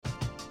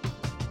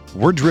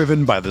We're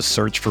driven by the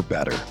search for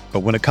better. But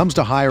when it comes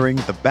to hiring,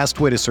 the best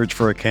way to search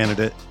for a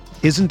candidate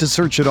isn't to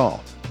search at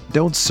all.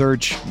 Don't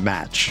search,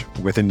 match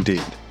with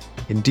Indeed.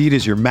 Indeed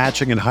is your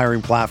matching and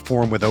hiring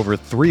platform with over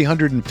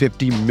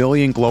 350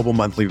 million global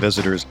monthly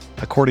visitors,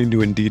 according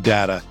to Indeed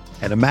data,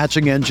 and a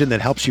matching engine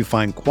that helps you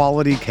find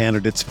quality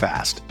candidates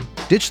fast.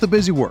 Ditch the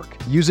busy work.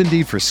 Use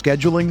Indeed for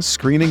scheduling,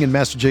 screening, and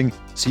messaging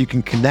so you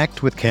can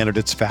connect with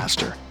candidates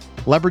faster.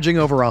 Leveraging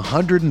over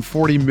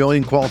 140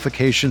 million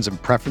qualifications and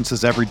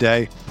preferences every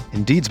day,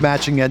 Indeed's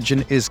matching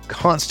engine is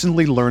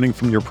constantly learning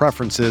from your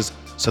preferences,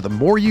 so the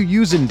more you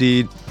use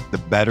Indeed, the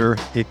better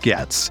it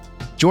gets.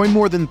 Join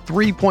more than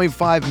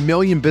 3.5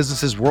 million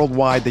businesses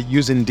worldwide that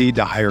use Indeed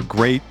to hire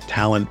great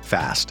talent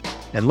fast.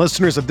 And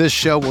listeners of this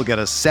show will get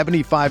a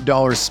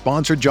 $75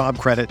 sponsored job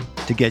credit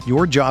to get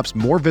your jobs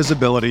more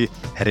visibility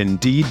at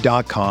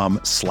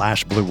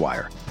Indeed.com/Blue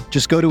Wire.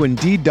 Just go to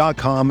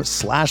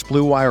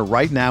Indeed.com/Blue Wire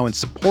right now and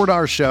support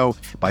our show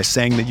by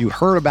saying that you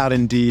heard about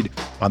Indeed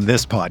on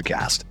this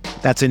podcast.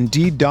 That's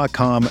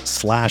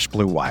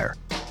Indeed.com/Blue Wire.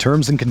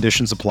 Terms and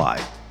conditions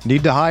apply.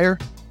 Need to hire?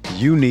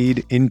 You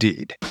need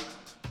Indeed.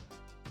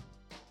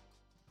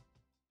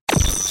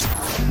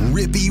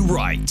 Rippy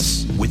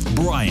Writes with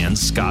Brian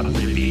Scott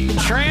Rippey.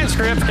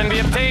 Transcripts can be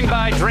obtained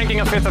by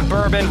drinking a fifth of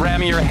bourbon,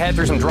 ramming your head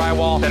through some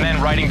drywall, and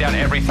then writing down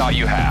every thought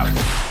you have.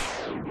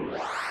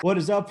 What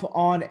is up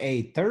on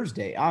a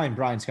Thursday? I'm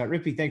Brian Scott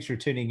Rippey. Thanks for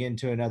tuning in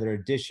to another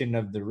edition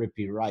of the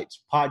Rippy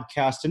Writes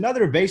podcast.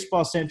 Another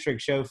baseball-centric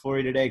show for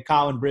you today.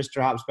 Colin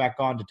Brister hops back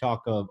on to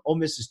talk of Ole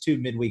Miss's 2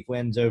 midweek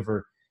wins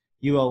over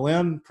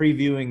ULM,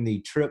 previewing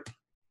the trip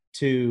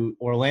to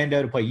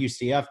Orlando to play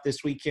UCF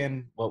this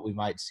weekend, what we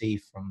might see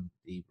from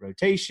the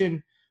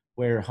rotation,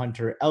 where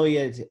Hunter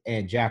Elliott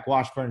and Jack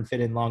Washburn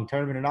fit in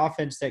long-term in an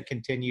offense that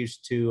continues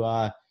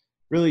to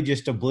really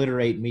just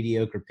obliterate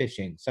mediocre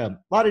pitching. So a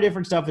lot of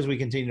different stuff as we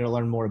continue to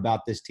learn more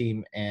about this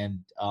team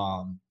and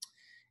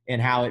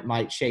how it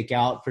might shake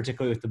out,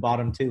 particularly with the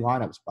bottom 2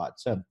 lineup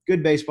spots. So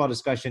good baseball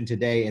discussion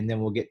today, and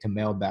then we'll get to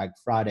Mailbag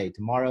Friday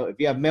tomorrow. If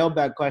you have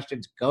mailbag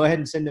questions, go ahead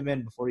and send them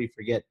in before you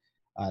forget.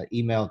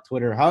 Email,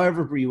 Twitter,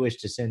 however you wish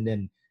to send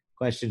in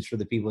questions for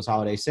the People's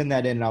Holiday. Send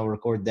that in, and I'll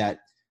record that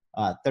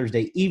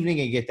Thursday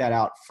evening and get that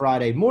out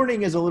Friday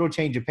morning. Is a little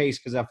change of pace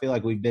because I feel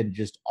like we've been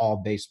just all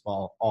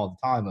baseball all the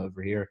time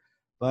over here.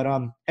 But,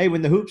 hey,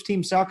 when the Hoops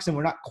team sucks and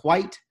we're not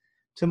quite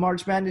to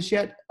March Madness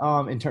yet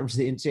in terms of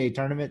the NCAA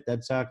tournament,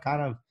 that's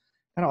kind of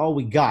all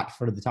we got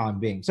for the time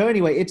being. So,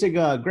 anyway, it's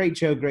a great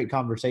show, great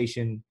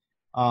conversation.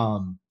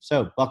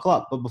 So, buckle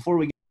up. But before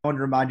we I want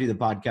to remind you the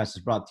podcast is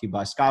brought to you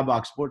by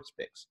Skybox Sports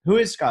Picks. Who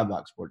is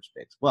Skybox Sports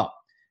Picks? Well,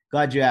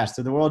 glad you asked.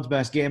 They're the world's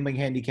best gambling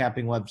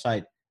handicapping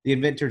website. The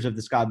inventors of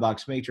the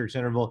Skybox Matrix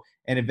Interval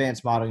and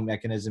advanced modeling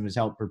mechanism has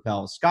helped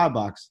propel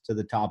Skybox to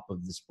the top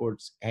of the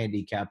sports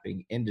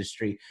handicapping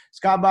industry.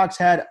 Skybox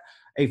had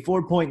a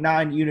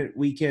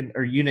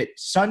 4.9 unit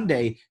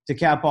Sunday to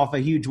cap off a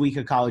huge week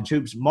of college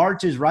hoops.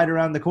 March is right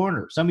around the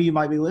corner. Some of you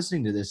might be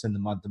listening to this in the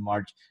month of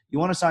March. You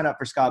want to sign up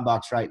for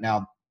Skybox right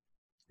now.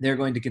 They're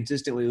going to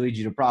consistently lead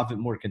you to profit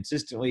more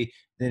consistently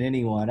than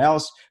anyone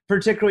else,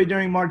 particularly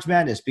during March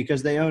Madness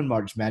because they own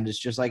March Madness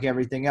just like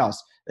everything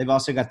else. They've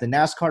also got the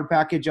NASCAR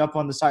package up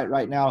on the site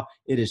right now.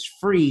 It is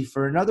free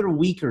for another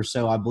week or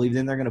so, I believe.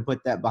 Then they're going to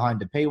put that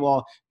behind a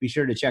paywall. Be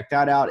sure to check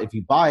that out. If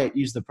you buy it,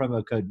 use the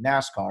promo code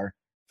NASCAR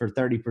for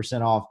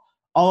 30% off.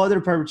 All other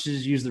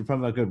purchases, use the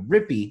promo code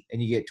RIPPY,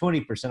 and you get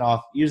 20%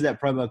 off. Use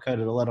that promo code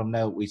to let them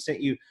know we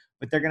sent you.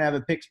 But they're going to have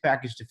a picks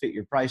package to fit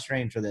your price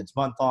range, whether it's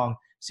month-long,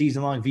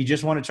 season-long. If you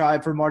just want to try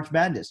it for March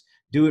Madness,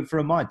 do it for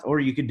a month. Or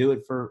you can do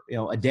it for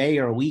a day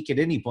or a week at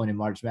any point in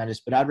March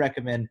Madness. But I'd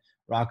recommend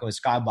rocking with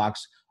Skybox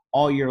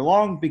all year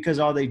long because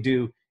all they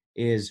do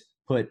is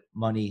put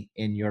money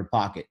in your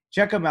pocket.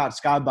 Check them out,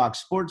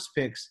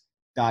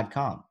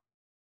 skyboxsportspicks.com.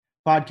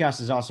 Podcast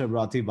is also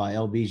brought to you by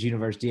LB's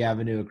University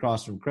Avenue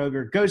across from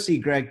Kroger. Go see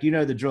Greg. You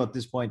know the drill at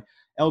this point.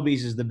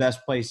 LB's is the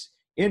best place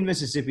in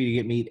Mississippi to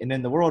get meat, and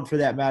in the world for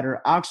that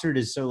matter. Oxford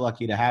is so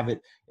lucky to have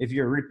it. If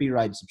you're a Rippy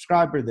Writes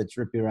subscriber, that's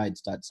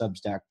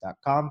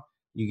rippywrites.substack.com.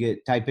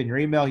 Type in your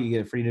email, you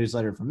get a free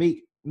newsletter from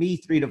me 3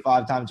 to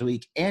 5 times a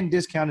week, and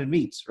discounted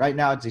meats. Right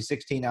now, it's a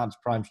 16-ounce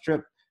prime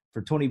strip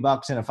for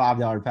 $20 and a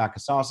 $5 pack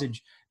of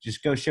sausage.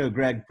 Just go show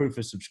Greg proof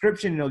of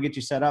subscription, and he'll get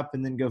you set up,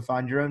 and then go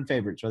find your own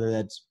favorites, whether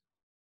that's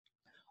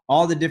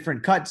all the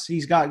different cuts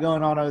he's got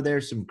going on over there,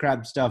 some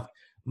crab stuff,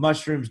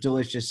 mushrooms,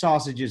 delicious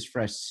sausages,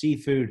 fresh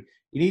seafood.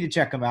 You need to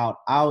check them out.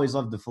 I always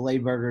love the filet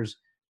burgers.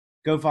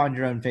 Go find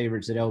your own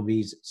favorites at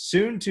LB's.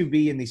 Soon to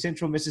be in the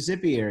central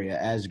Mississippi area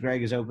as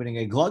Greg is opening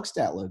a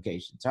Gluckstadt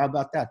location. So how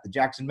about that? The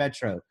Jackson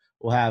Metro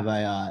will have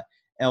a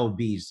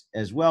LB's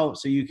as well,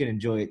 so you can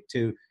enjoy it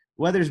too.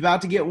 Weather's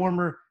about to get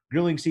warmer.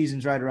 Grilling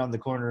season's right around the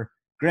corner.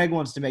 Greg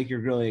wants to make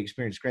your grilling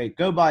experience great.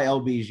 Go buy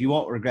LB's. You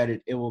won't regret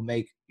it. It will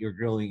make your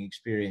grilling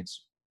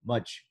experience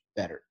much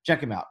better.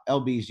 Check him out.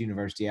 LB's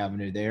University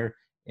Avenue there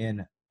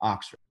in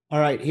Oxford. All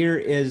right, here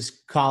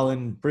is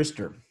Colin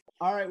Brister.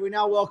 All right, we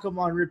now welcome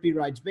on Rippy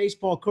Writes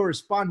baseball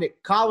correspondent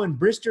Colin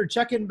Brister,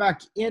 checking back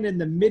in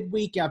the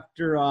midweek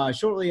after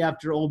shortly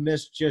after Ole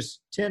Miss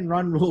just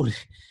 10-run ruled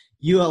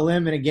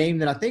ULM in a game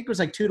that I think was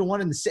like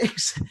 2-1 in the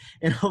sixth,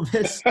 and Ole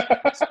Miss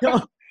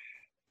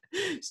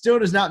still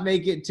does not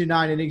make it to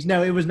 9 innings.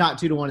 No, it was not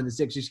 2-1 in the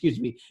sixth. Excuse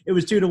me, it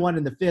was 2-1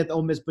 in the fifth.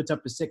 Ole Miss puts up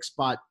a 6th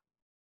spot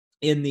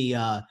in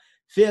the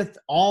fifth.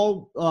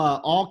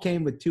 All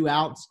came with 2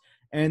 outs.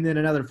 And then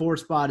another 4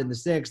 spot in the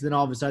 6th. Then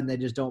all of a sudden they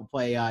just don't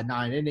play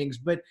 9 innings.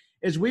 But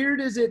as weird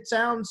as it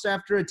sounds,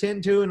 after a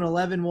 10-2 and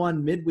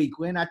 11-1 midweek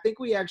win, I think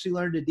we actually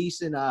learned a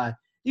decent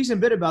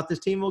bit about this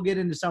team. We'll get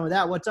into some of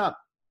that. What's up?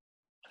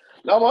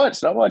 Not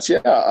much.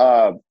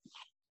 Yeah.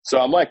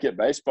 So I'm like at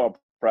baseball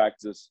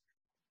practice,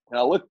 and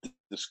I looked at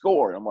the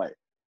score, and I'm like,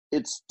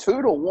 it's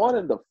 2-1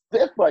 in the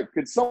fifth. Like,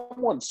 could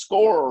someone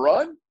score a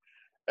run?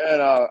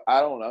 And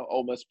I don't know.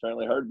 Ole Miss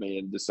apparently heard me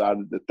and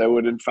decided that they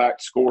would, in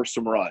fact, score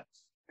some runs.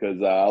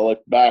 Because I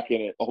looked back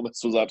and Ole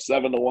Miss was up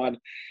 7-1, and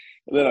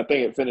then I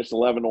think it finished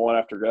 11-1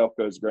 after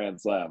Elko's grand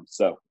slam.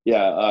 So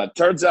yeah,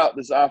 turns out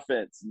this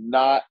offense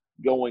not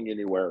going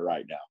anywhere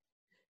right now.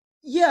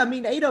 Yeah, I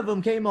mean, 8 of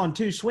them came on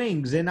 2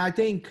 swings, and I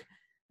think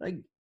like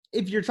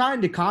if you're trying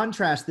to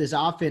contrast this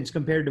offense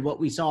compared to what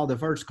we saw the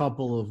first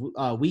couple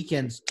of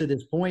weekends to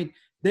this point,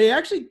 they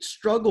actually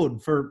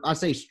struggled for. I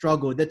say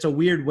struggled. That's a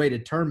weird way to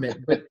term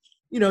it, but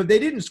they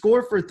didn't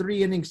score for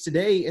 3 innings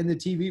today, and the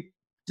TV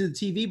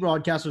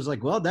broadcast was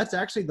like, well, that's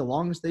actually the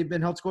longest they've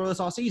been held scoreless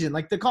all season.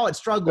 Like, they call it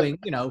struggling,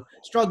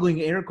 struggling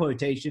air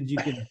quotations. You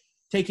can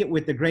take it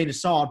with a grain of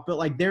salt, but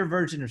like their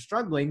version of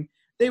struggling,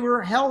 they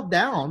were held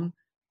down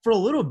for a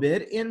little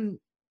bit in,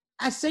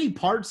 I say,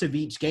 parts of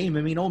each game.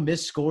 I mean, Ole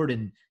Miss scored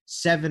in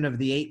 7 of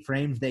the 8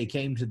 frames they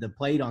came to the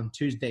plate on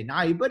Tuesday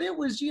night, but it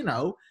was,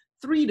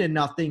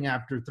 3-0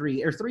 after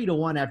 3, or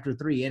 3-1 after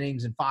 3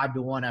 innings, and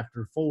 5-1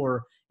 after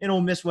 4. And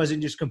Ole Miss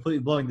wasn't just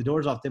completely blowing the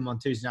doors off them on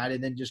Tuesday night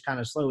and then just kind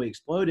of slowly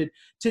exploded.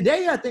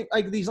 Today, I think,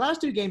 like these last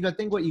 2 games, I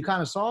think what you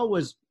kind of saw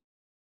was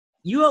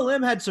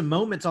ULM had some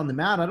moments on the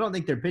mound. I don't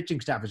think their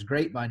pitching staff is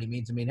great by any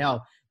means. I mean,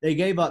 hell, they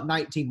gave up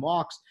 19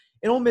 walks.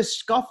 And Ole Miss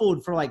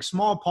scuffled for like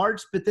small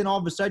parts, but then all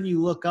of a sudden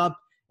you look up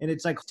and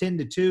it's like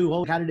 10-2.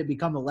 Oh, how did it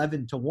become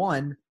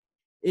 11-1?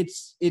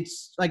 It's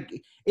like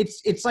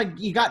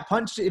you got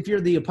punched. If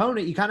you're the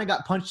opponent, you kind of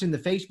got punched in the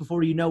face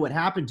before you know what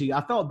happened to you.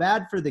 I felt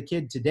bad for the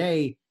kid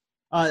today.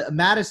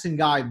 Madison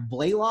guy,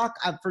 Blaylock,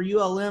 for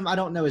ULM. I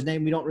don't know his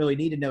name. We don't really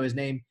need to know his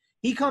name.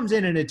 He comes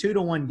in a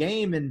 2-1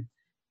 game, and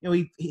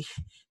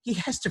he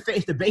has to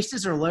face, the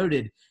bases are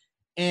loaded,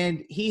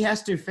 and he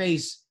has to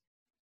face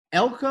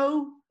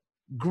Elko,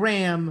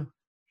 Graham,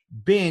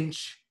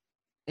 Bench,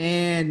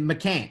 and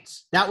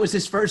McCants. That was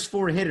his first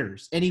 4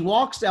 hitters, and he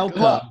walks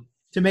Elko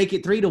to make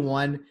it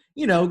 3-1.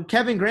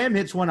 Kevin Graham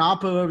hits one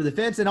oppo over the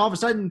fence, and all of a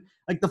sudden,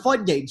 like, the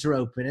floodgates are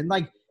open, and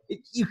like.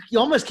 You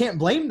almost can't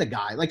blame the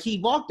guy. Like, he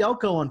walked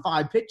Elko on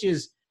 5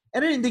 pitches,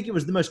 and I didn't think it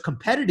was the most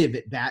competitive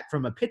at bat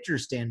from a pitcher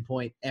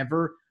standpoint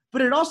ever,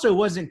 but it also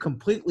wasn't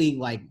completely,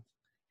 like,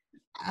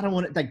 I don't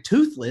want it, like,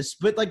 toothless,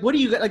 but like, what do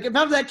you, like, if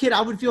I was that kid,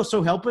 I would feel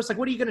so helpless. Like,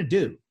 what are you going to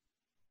do?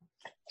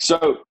 So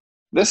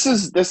I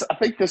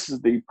think this is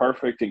the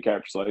perfect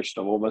encapsulation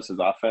of Ole Miss's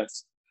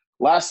offense.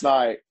 Last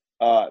night,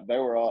 they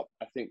were up,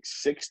 I think,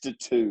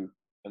 6-2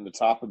 in the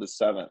top of the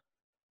 7th.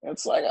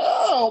 It's like,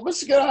 oh,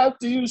 Miss is going to have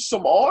to use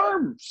some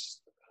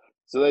arms.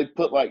 So they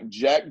put, like,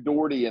 Jack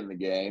Doherty in the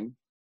game,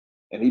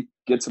 and he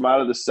gets him out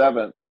of the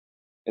 7th.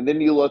 And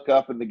then you look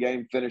up, and the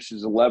game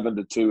finishes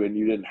 11-2, and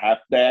you didn't have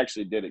 – they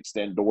actually did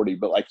extend Doherty,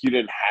 but, like, you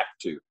didn't have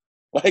to.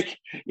 Like,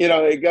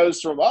 it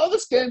goes from, oh,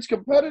 this game's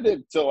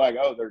competitive to, like,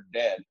 oh, they're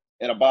dead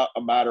in about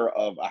a matter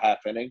of a half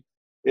inning.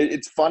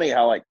 It's funny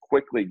how, like,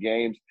 quickly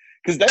games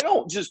 – because they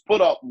don't just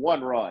put up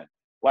 1 run.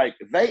 Like,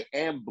 they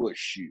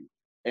ambush you.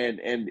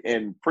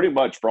 And pretty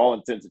much for all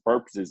intents and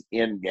purposes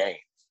in games.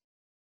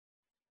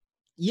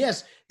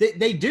 Yes,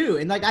 they do.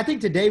 And like, I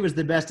think today was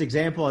the best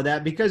example of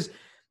that because,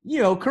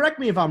 correct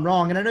me if I'm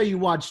wrong. And I know you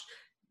watched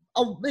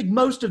like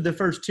most of the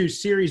first 2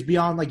 series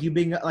beyond like you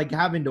being like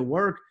having to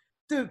work.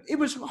 It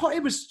was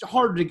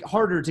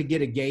harder to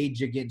get a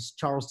gauge against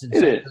Charleston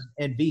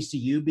and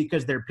VCU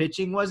because their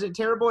pitching wasn't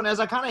terrible. And as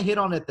I kind of hit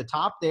on at the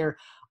top there,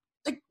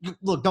 like,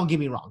 look, don't get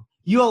me wrong.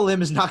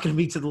 ULM is not going to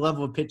be to the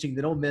level of pitching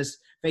that Ole Miss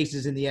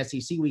faces in the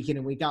SEC week in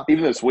and week out.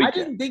 Even this weekend. I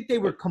didn't think they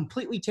were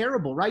completely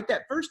terrible, right?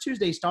 That first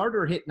Tuesday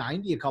starter hit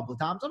 90 a couple of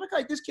times. I'm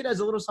like, this kid has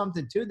a little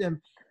something to them.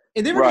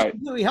 And they were just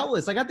completely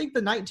helpless. Like, I think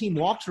the 19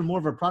 walks were more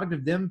of a product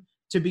of them,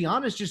 to be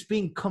honest, just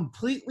being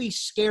completely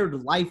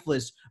scared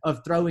lifeless of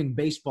throwing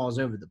baseballs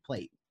over the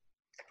plate.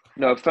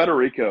 No,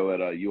 Federico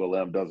at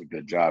ULM does a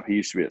good job. He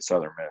used to be at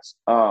Southern Miss.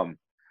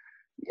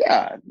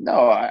 Yeah,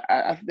 no,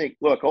 I think,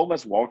 look, Ole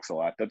Miss walks a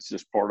lot. That's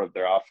just part of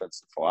their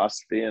offensive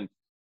philosophy. And,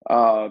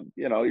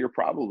 you're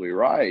probably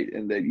right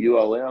in that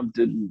ULM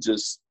didn't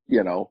just, they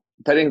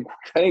didn't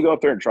go up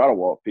there and try to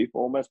walk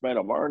people. Ole Miss made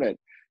them earn it.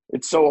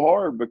 It's so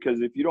hard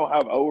because if you don't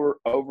have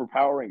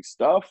overpowering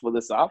stuff with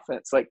this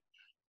offense, like,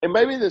 and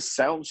maybe this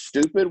sounds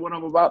stupid what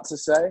I'm about to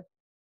say,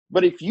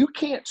 but if you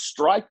can't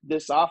strike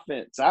this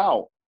offense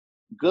out,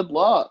 good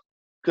luck,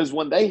 because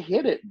when they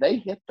hit it, they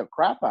hit the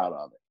crap out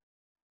of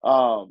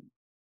it.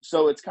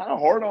 So it's kind of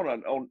hard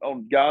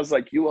on guys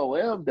like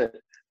ULM that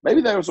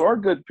maybe those are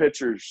good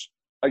pitchers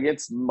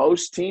against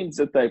most teams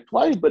that they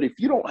play, but if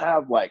you don't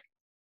have like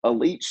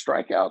elite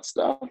strikeout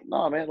stuff,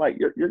 no, man, like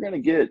you're gonna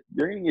get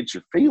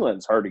your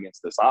feelings hurt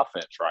against this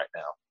offense right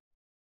now.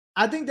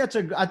 I think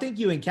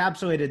you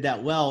encapsulated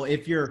that well.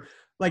 If you're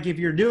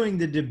doing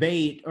the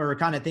debate or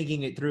kind of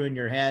thinking it through in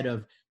your head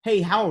of,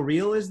 hey, how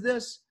real is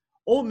this?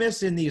 Ole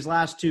Miss in these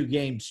last 2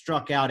 games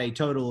struck out a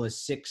total of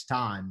 6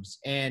 times.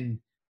 And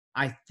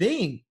I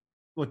think,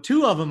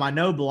 2 of them I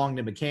know belong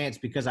to McCants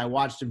because I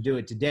watched them do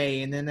it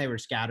today, and then they were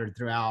scattered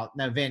throughout.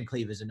 Now, Van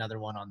Cleve is another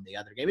one on the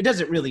other game. It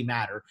doesn't really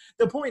matter.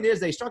 The point is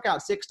they struck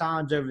out 6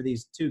 times over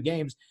these 2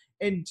 games,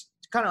 and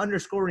kind of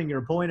underscoring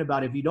your point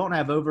about if you don't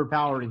have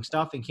overpowering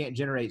stuff and can't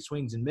generate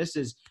swings and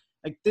misses,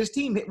 like this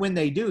team, when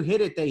they do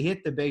hit it, they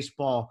hit the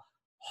baseball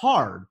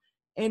hard.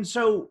 And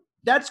so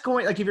that's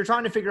going – like if you're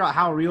trying to figure out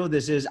how real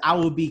this is, I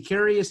would be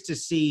curious to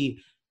see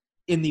 –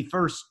 in the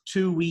first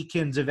 2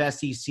 weekends of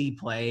SEC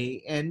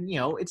play. And,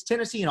 it's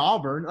Tennessee and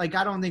Auburn. Like,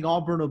 I don't think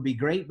Auburn will be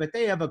great, but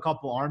they have a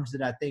couple arms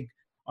that I think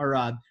are,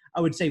 I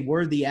would say,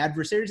 worthy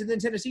adversaries. And then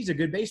Tennessee's a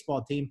good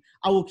baseball team.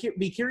 I will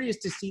be curious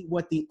to see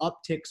what the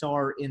upticks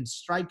are in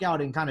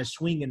strikeout and kind of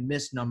swing and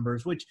miss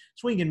numbers, which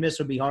swing and miss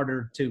would be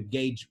harder to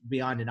gauge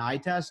beyond an eye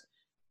test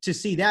to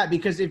see that,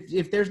 because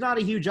if there's not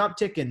a huge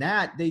uptick in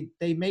that,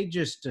 they may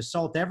just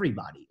assault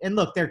everybody. And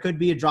look, there could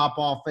be a drop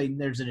off and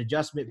there's an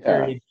adjustment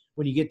period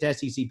when you get to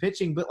SEC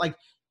pitching. But like,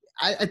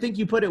 I think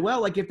you put it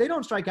well, like if they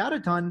don't strike out a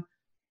ton,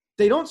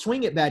 they don't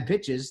swing at bad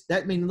pitches.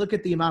 Look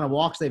at the amount of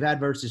walks they've had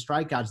versus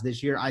strikeouts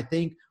this year. I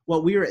think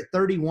we were at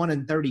 31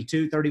 and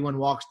 32, 31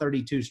 walks,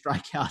 32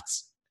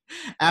 strikeouts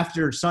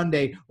after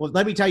Sunday. Well,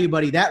 let me tell you,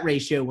 buddy, that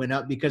ratio went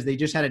up because they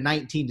just had a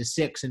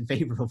 19-6 in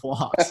favor of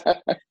walks.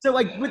 So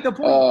like with the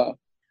point,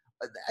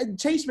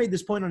 Chase made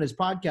this point on his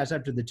podcast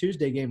after the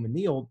Tuesday game with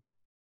Neil.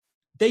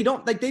 They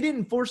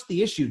didn't force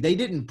the issue. They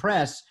didn't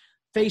press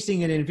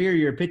facing an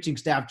inferior pitching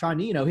staff trying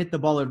to, hit the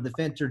ball over the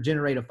fence or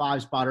generate a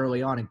 5 spot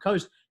early on and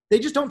coast. They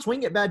just don't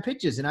swing at bad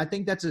pitches. And I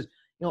think that's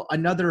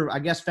another, I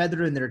guess,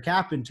 feather in their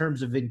cap in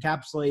terms of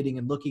encapsulating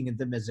and looking at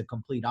them as a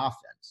complete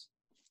offense.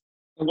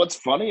 And what's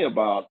funny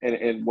about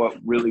and what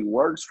really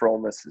works for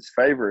Ole Miss's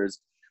favor is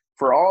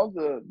for all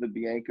the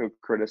Bianco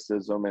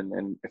criticism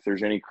and if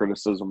there's any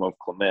criticism of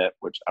Clement,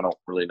 which I don't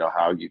really know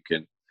how you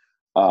can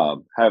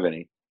have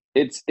any,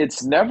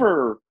 it's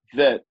never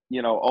that,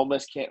 Ole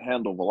Miss can't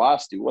handle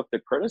velocity. What the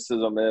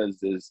criticism is,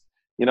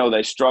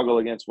 they struggle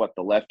against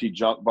the lefty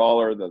junk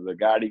baller,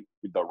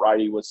 the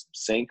righty with some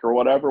sink or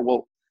whatever.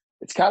 Well,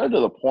 it's kind of to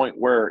the point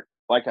where,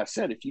 like I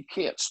said, if you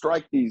can't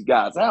strike these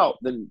guys out,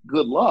 then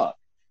good luck.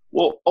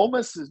 Well, Ole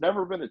Miss has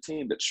never been a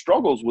team that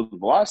struggles with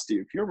velocity.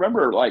 If you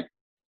remember, like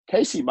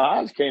Casey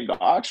Mize came to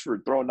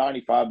Oxford throwing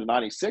 95 to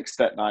 96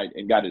 that night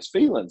and got his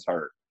feelings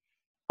hurt.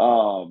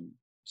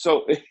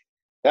 So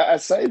I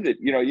say that,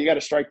 you got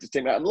to strike this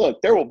team out. And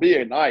look, there will be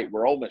a night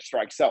where Ole Miss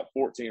strikes out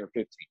 14 or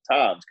 15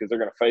 times because they're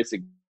going to face a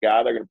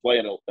guy they're going to play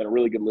in a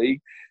really good league,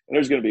 and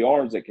there's going to be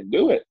arms that can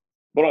do it.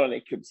 But on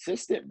a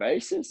consistent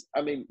basis,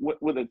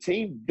 when a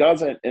team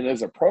doesn't, and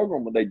as a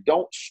program, when they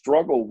don't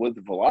struggle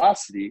with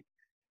velocity,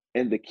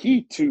 and the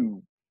key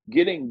to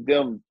getting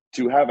them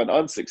to have an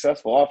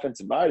unsuccessful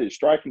offensive night is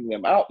striking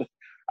them out,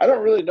 I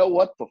don't really know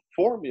what the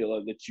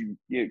formula that you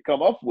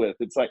come up with.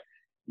 It's like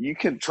you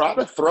can try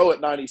to throw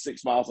at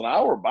 96 miles an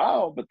hour by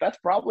them, but that's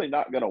probably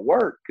not going to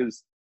work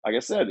because, like I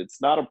said,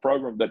 it's not a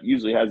program that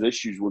usually has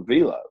issues with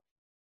velo.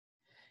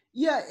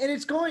 Yeah, and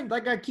it's going,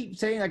 like I keep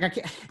saying, like I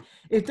can't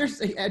 –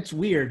 it's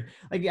weird.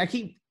 Like I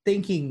keep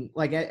thinking,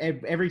 like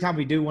every time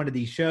we do one of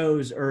these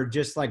shows or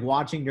just like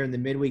watching during the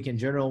midweek in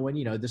general when,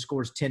 the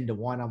score's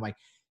 10-1, I'm like,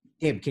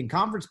 damn, can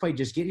conference play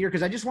just get here?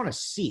 Because I just want to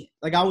see it.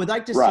 Like I would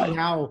like to see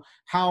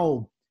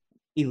how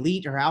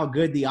elite or how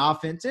good the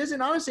offense is.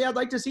 And honestly, I'd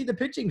like to see the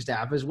pitching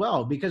staff as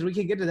well because we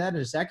can get to that in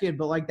a second.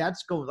 But like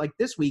that's going – like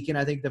this weekend,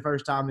 I think the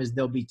first time is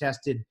they'll be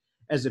tested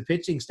as a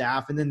pitching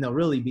staff and then they'll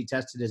really be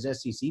tested as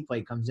SEC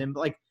play comes in. But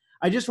like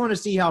I just want to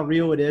see how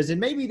real it is.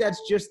 And maybe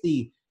that's just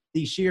the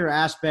sheer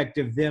aspect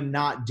of them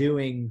not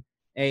doing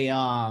a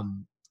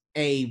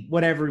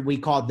whatever we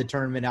called the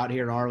tournament out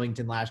here in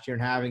Arlington last year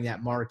and having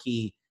that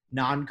marquee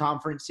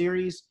non-conference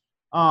series.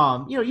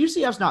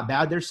 UCF's not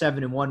bad. They're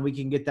 7-1. We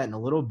can get that in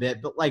a little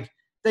bit, but like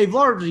they've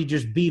largely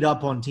just beat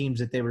up on teams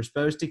that they were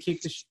supposed to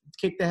kick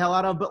the hell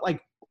out of. But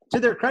like to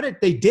their credit,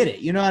 they did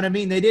it. You know what I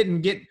mean? They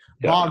didn't get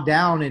bogged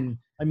down. And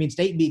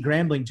State beat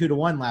Grambling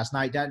 2-1 last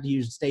night. Not to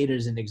use State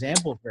as an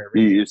example for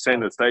everything. You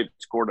saying that State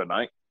scored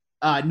tonight?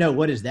 No,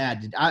 what is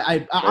that?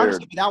 I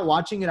honestly, without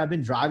watching it, I've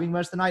been driving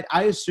most of the night.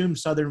 I assumed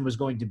Southern was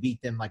going to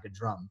beat them like a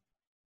drum.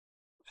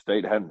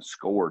 State hadn't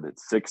scored.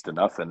 It's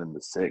 6-0 in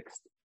the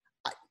sixth.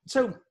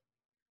 So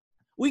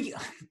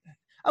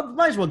I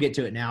might as well get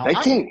to it now. They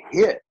can't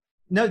hit.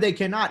 No, they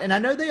cannot. And I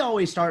know they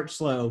always start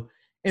slow.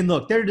 And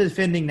look, they're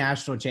defending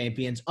national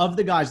champions. Of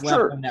the guys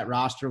left on that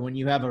roster, when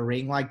you have a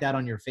ring like that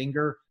on your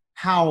finger,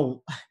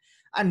 how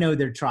I know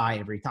they're try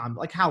every time.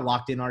 Like, how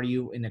locked in are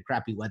you in a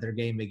crappy weather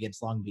game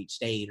against Long Beach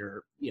State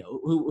or,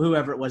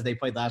 whoever it was they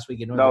played last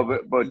week? No,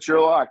 but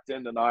you're locked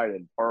in tonight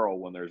in Pearl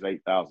when there's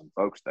 8,000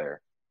 folks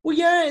there. Well,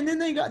 yeah, and then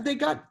they got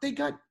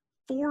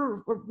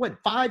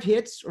 5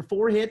 hits or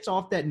 4 hits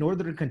off that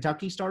Northern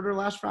Kentucky starter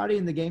last Friday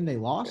in the game they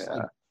lost. Yeah.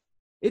 Like,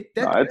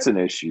 it's an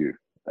issue.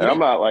 And I'm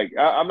not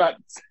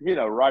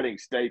writing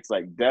states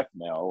like death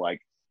knell. Like,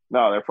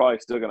 no, they're probably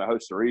still going to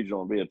host a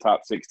regional and be a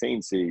top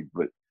 16 seed.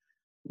 But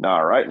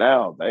no, right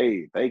now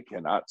they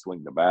cannot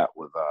swing the bat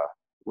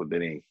with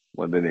any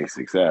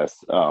success.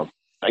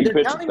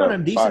 They're counting on a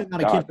decent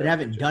amount of kids that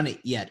haven't done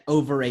it yet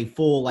over a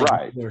full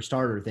regular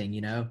starter thing,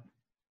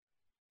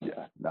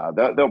 Yeah, no,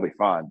 they'll be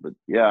fine. But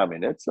yeah, I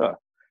mean, it's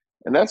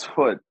and that's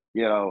what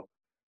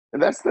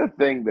and that's the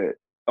thing that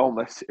Ole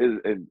Miss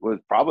was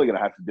probably going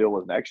to have to deal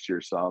with next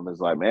year. Some is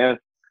like, man,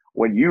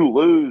 when you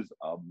lose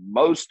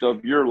most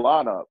of your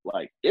lineup,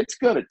 like it's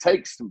going to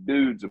take some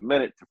dudes a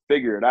minute to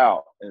figure it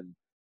out. And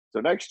so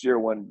next year,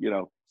 when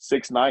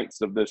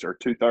 6/9 of this, or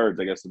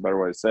 2/3, I guess is a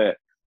better way to say it,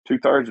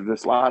 2/3 of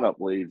this lineup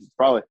leaves, it's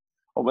probably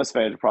Ole Miss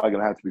fans are probably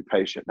going to have to be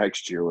patient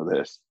next year with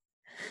this.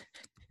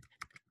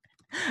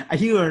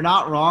 You are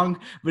not wrong,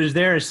 but is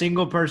there a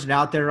single person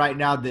out there right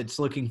now that's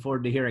looking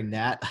forward to hearing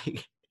that?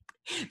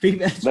 They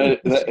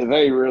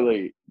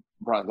really,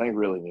 Brian, they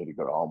really need to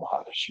go to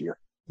Omaha this year.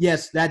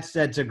 Yes, that's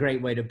a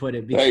great way to put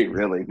it. They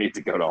really need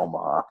to go to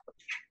Omaha.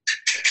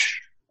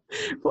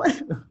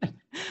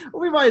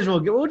 We might as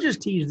well we'll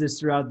just tease this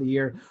throughout the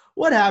year.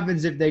 What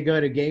happens if they go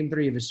to Game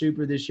 3 of a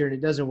Super this year and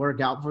it doesn't work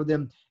out for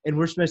them, and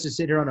we're supposed to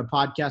sit here on a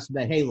podcast and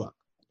say, hey, look,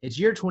 it's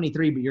year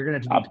 23, but you're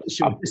going to have to be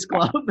patient with this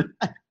club.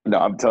 No,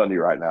 I'm telling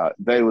you right now,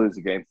 they lose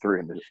a Game 3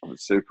 in the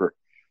Super.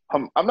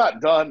 I'm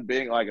not done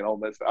being like an Ole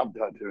Miss fan. I'm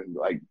done doing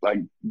like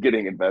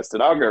getting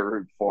invested. I'll go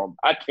root for them.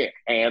 I can't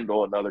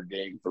handle another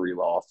Game 3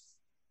 loss.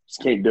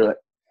 Just can't do it.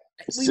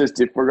 It's just,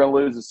 if we're going to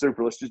lose the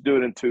Super, let's just do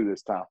it in 2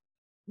 this time.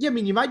 Yeah, I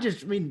mean, you might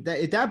just –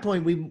 at that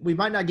point, we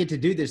might not get to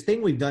do this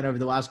thing we've done over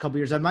the last couple of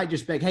years. I might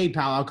just be like, hey,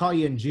 pal, I'll call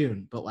you in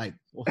June. But, like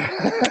 –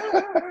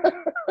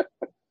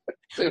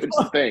 See what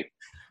you think.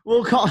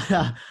 We'll call it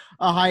a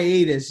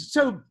hiatus.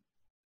 So,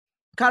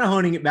 kind of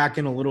honing it back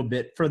in a little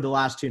bit for the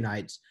last 2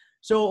 nights.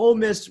 So, Ole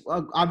Miss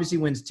obviously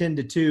wins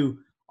 10-2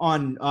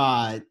 on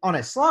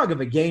a slog of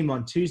a game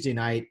on Tuesday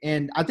night.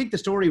 And I think the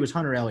story was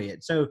Hunter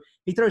Elliott. So,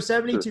 he throws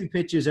 72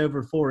 pitches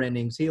over 4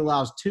 innings. He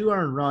allows 2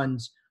 earned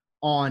runs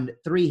on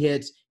 3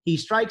 hits. He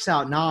strikes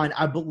out 9.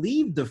 I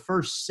believe the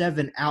first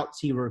 7 outs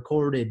he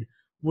recorded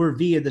were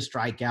via the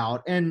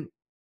strikeout. And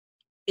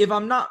if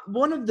I'm not –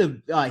 one of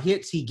the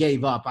hits he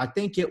gave up, I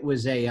think it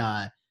was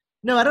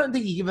no, I don't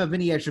think he gave up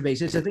any extra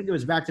bases. I think it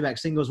was back-to-back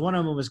singles. One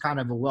of them was kind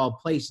of a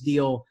well-placed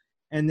deal.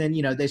 And then,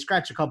 they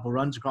scratched a couple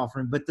runs across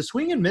from him. But the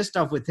swing and miss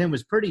stuff with him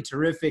was pretty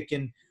terrific.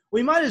 And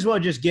we might as well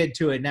just get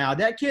to it now.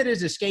 That kid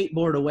is a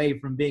skateboard away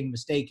from being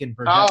mistaken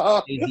for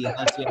unless he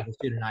has a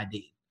student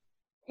ID.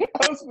 I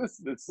was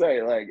supposed to say,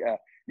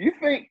 do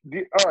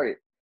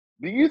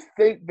you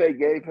think they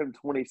gave him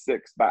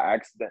 26 by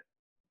accident?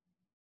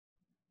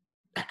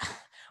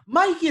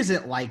 Mike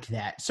isn't like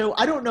that. So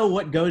I don't know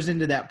what goes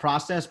into that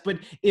process, but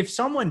if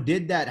someone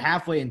did that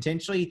halfway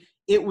intentionally,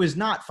 it was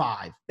not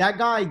 5. That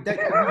guy,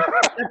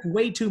 that's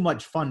way too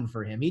much fun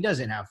for him. He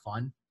doesn't have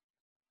fun.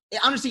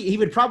 Honestly, he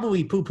would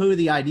probably poo-poo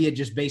the idea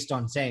just based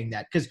on saying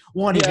that. Because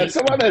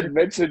someone had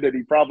mentioned that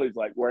he probably is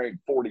wearing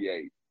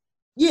 48.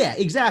 Yeah,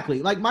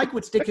 exactly. Like Mike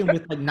would stick him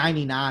with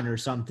 99 or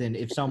something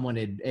if someone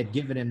had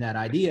given him that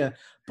idea.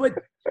 But,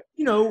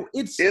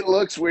 it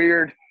looks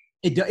weird.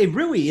 It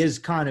really is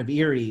kind of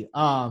eerie,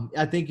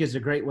 I think is a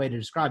great way to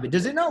describe it.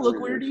 Does it not look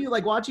weird to you?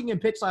 Like watching him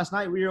pitch last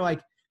night where you're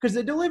like, because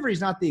the delivery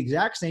is not the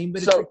exact same,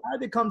 but it's the guy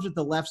that comes with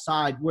the left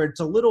side where it's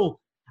a little,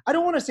 I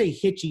don't want to say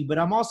hitchy, but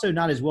I'm also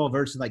not as well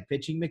versed in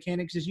pitching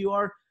mechanics as you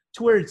are,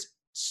 to where it's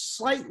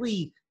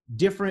slightly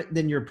different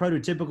than your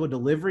prototypical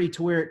delivery,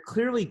 to where it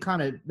clearly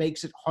kind of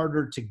makes it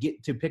harder to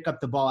get to pick up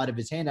the ball out of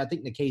his hand. I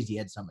think Nikhazy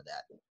had some of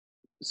that.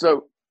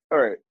 So, all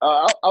right,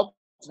 I'll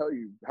tell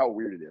you how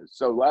weird it is.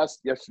 So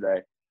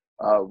yesterday,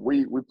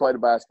 we played a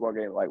basketball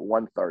game at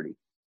 1:30.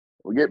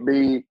 We get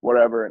beat,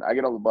 whatever, and I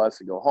get on the bus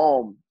and go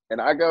home. And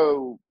I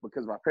go,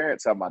 because my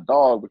parents have my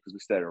dog because we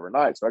stayed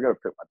overnight, so I go to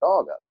pick my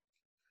dog up.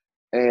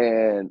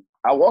 And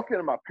I walk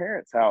into my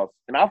parents' house,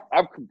 and I've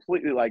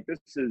completely, this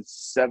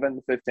is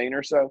 7:15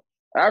 or so,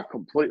 and I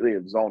completely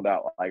have zoned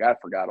out. I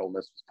forgot Ole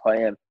Miss was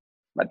playing.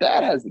 My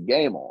dad has the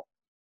game on.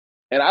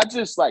 And I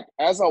just,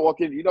 as I walk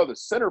in, the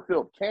center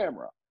field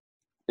camera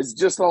is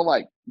just on,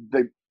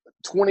 the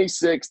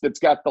 26 that's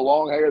got the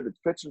long hair that's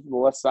pitching from the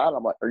left side.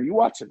 I'm like, are you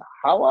watching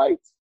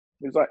highlights?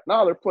 He's like,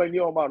 no, they're playing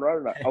you on my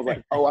running back. I was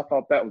like, oh, I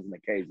thought that was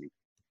Nikhazy.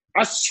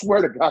 I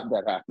swear to God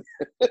that happened.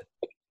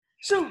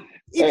 So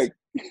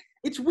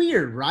it's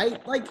weird, right?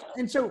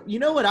 And so you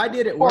know what I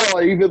did at work?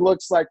 Well, it even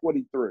looks like what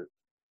he threw.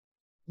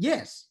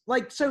 Yes.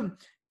 Because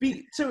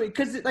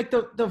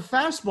the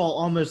fastball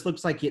almost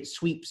looks like it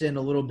sweeps in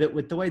a little bit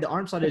with the way the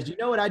arm slide is. You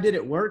know what I did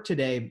at work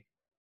today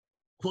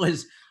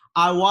was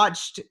I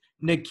watched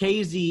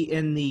Nikhazy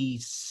in the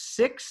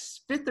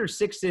fifth or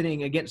sixth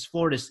inning against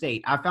Florida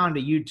State. I found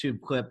a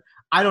YouTube clip.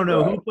 I don't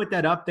know who put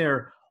that up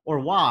there or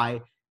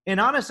why. And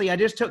honestly, I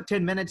just took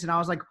 10 minutes and I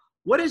was like,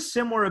 what is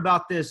similar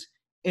about this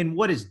and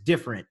what is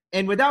different?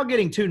 And without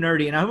getting too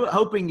nerdy, and I'm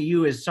hoping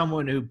you as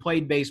someone who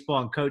played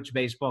baseball and coached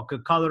baseball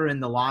could color in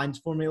the lines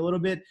for me a little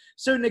bit.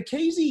 So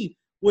Nikhazy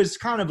was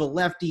kind of a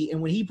lefty,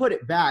 and when he put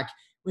it back,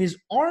 his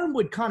arm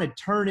would kind of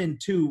turn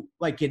into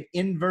like an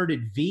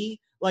inverted V.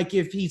 Like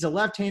if he's a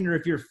left-hander,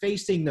 if you're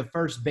facing the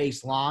first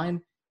base line,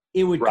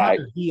 it would kind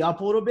of V up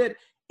a little bit,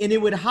 and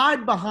it would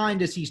hide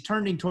behind as he's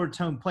turning towards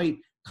home plate,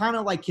 kind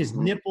of like his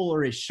nipple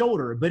or his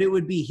shoulder, but it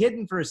would be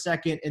hidden for a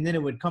second, and then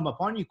it would come up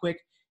on you quick.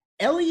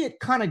 Elliott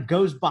kind of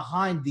goes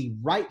behind the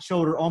right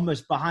shoulder,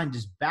 almost behind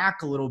his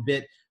back a little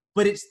bit,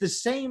 but it's the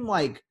same,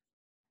 like,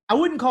 I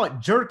wouldn't call it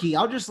jerky.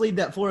 I'll just leave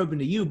that floor open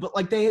to you, but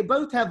like they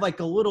both have like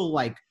a little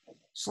like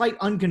slight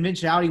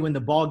unconventionality when the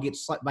ball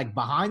gets like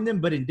behind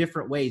them, but in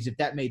different ways, if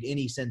that made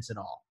any sense at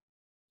all.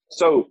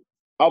 So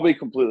I'll be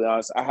completely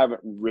honest. I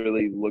haven't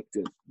really looked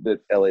at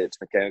Elliott's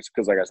mechanics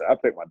because, like I said, I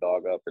picked my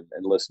dog up and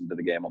listened to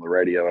the game on the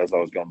radio as I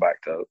was going back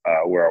to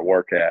where I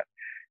work at.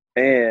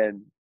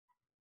 And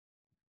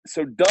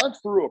so Doug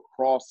threw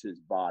across his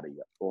body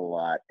a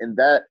lot. And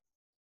that –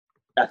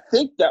 I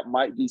think that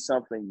might be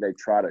something they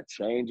try to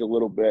change a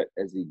little bit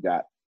as he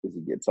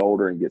gets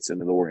older and gets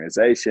into the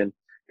organization,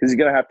 because he's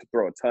going to have to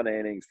throw a ton of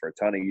innings for a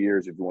ton of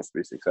years if he wants to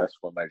be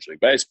successful in Major League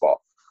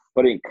Baseball.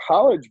 But in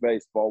college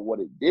baseball, what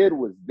it did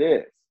was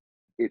this.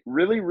 It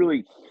really,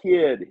 really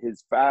hid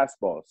his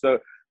fastball. So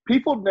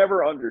people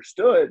never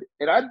understood,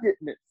 and I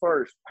didn't at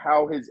first,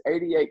 how his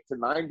 88 to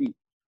 90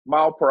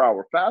 mile per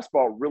hour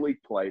fastball really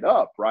played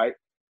up, right?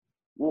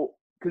 Well,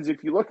 because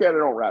if you look at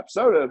it on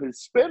Rapsodo,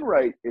 his spin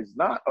rate is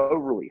not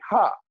overly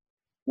high.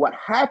 What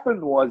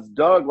happened was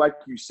Doug, like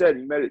you said,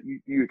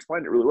 you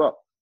explained it really well.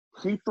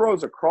 He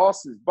throws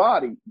across his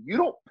body. You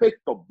don't pick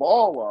the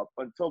ball up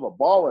until the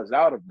ball is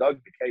out of Doug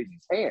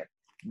Nikhazy's hand.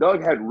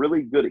 Doug had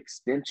really good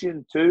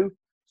extension too.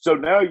 So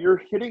now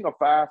you're hitting a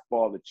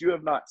fastball that you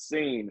have not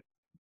seen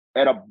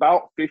at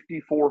about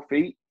 54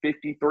 feet,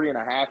 53 and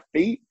a half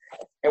feet.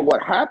 And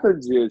what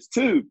happens is,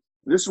 too,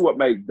 this is what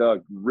made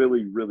Doug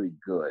really, really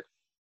good.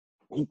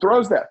 He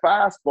throws that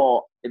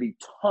fastball and he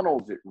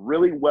tunnels it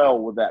really well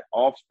with that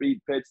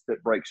off-speed pitch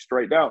that breaks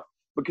straight down.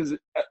 Because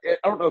I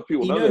don't know if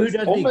people know who this.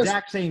 does the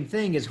exact same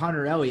thing as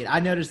Hunter Elliott.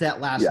 I noticed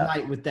that last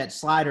night with that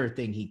slider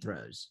thing he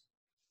throws.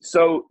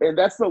 So, and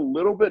that's a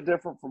little bit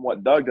different from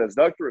what Doug does.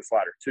 Doug threw a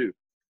slider too.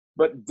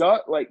 But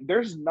Doug, like,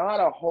 there's not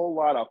a whole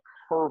lot of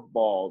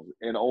curveballs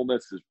in Ole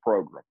Miss's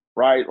program,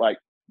 right? Like,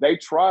 they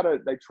try to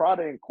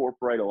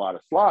incorporate a lot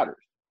of sliders,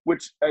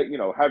 which,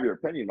 have your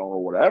opinion on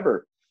or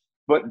whatever.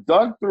 But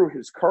Doug threw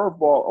his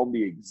curveball on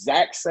the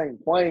exact same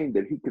plane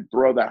that he could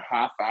throw that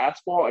high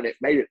fastball, and it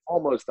made it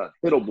almost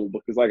unhittable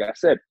because, like I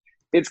said,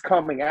 it's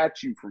coming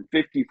at you from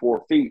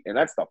 54 feet, and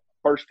that's the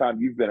first time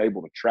you've been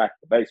able to track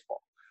the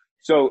baseball.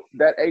 So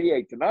that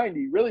 88 to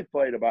 90 really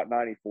played about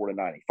 94 to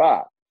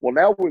 95. Well,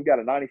 now we've got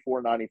a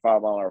 94,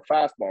 95 mile an hour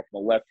fastball from a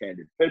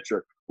left-handed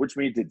pitcher, which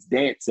means it's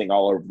dancing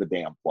all over the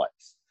damn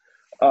place.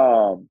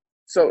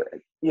 So,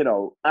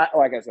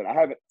 like I said, I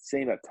haven't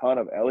seen a ton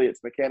of Elliott's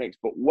mechanics,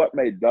 but what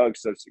made Doug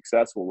so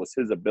successful was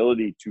his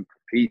ability to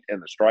compete in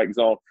the strike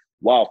zone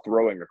while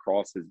throwing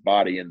across his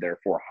body and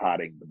therefore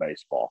hiding the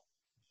baseball.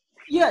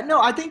 Yeah,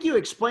 no, I think you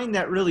explained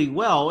that really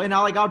well. And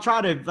I'll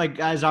try to, like,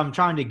 as I'm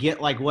trying to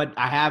get like what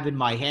I have in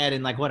my head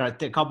and like what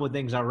a couple of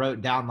things I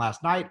wrote down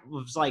last night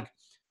was like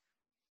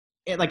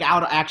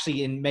out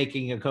actually in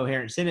making a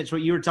coherent sentence.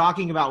 What you were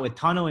talking about with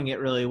tunneling it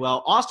really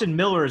well. Austin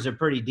Miller is a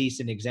pretty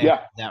decent example of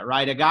that,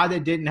 right? A guy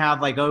that didn't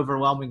have like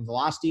overwhelming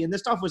velocity, and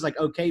this stuff was like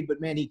okay, but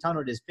man, he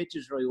tunneled his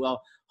pitches really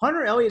well.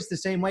 Hunter Elliott's the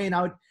same way, and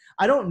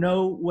I don't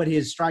know what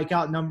his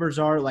strikeout numbers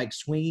are, like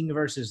swinging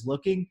versus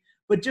looking,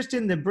 but just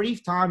in the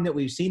brief time that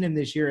we've seen him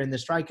this year and the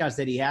strikeouts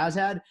that he has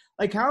had,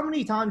 like how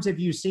many times have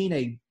you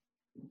seen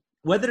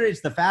whether it's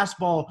the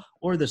fastball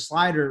or the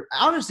slider,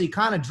 honestly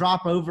kind of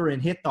drop over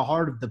and hit the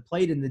heart of the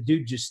plate and the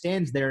dude just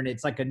stands there and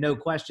it's like a no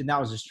question that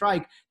was a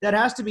strike? That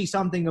has to be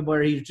something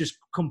where he's just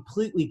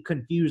completely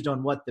confused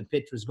on what the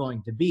pitch was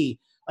going to be.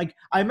 Like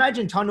I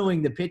imagine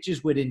tunneling the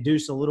pitches would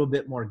induce a little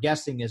bit more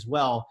guessing as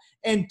well.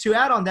 And to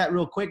add on that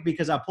real quick,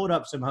 because I pulled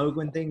up some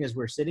Hoglund thing as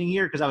we're sitting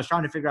here because I was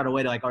trying to figure out a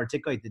way to like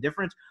articulate the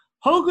difference.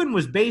 Hoglund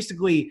was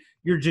basically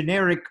your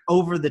generic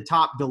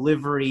over-the-top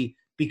delivery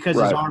because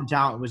his arm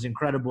talent was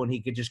incredible and he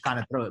could just kind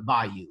of throw it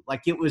by you.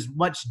 Like it was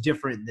much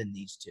different than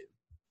these two.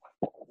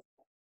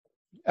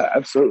 Yeah,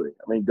 absolutely.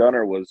 I mean,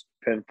 Gunnar was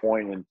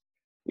pinpoint and,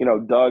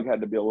 Doug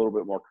had to be a little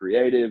bit more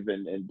creative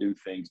and do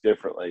things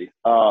differently.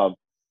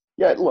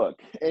 Look,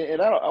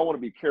 and I want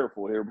to be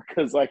careful here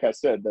because like I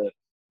said,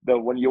 the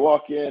when you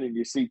walk in and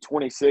you see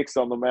 26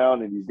 on the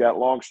mound and he's got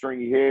long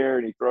stringy hair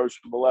and he throws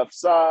from the left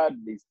side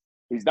and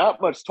he's not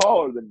much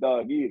taller than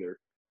Doug either.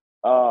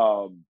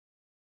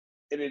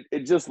 And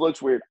it just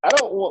looks weird. I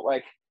don't want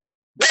like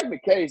Doug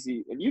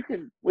Nikhazy, and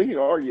we can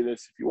argue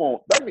this if you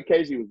want. Doug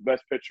Nikhazy was the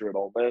best pitcher at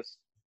Ole Miss,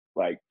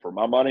 like for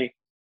my money.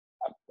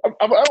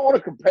 don't want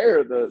to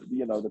compare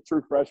the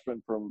true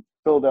freshman from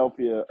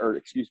Philadelphia,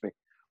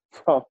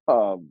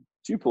 from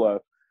Tupelo,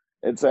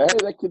 and say, hey,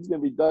 that kid's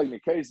going to be Doug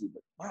Nikhazy.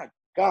 But my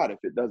God, if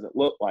it doesn't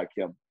look like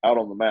him out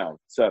on the mound.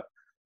 So it's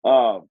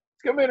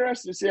going to be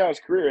interesting to see how his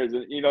career is.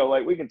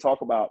 And, we can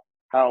talk about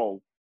how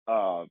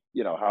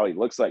he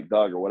looks like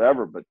Doug or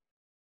whatever, but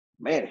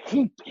man,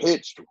 he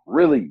pitched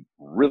really,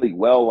 really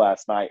well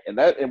last night. And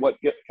what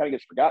kind of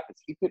gets forgotten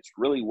is he pitched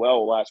really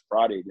well last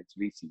Friday against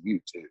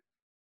VCU too.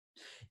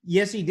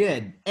 Yes, he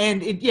did.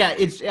 And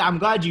I'm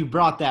glad you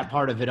brought that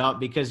part of it up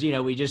because,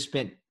 we just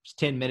spent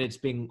 10 minutes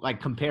being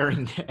like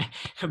comparing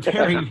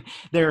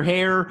their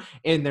hair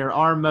and their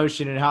arm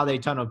motion and how they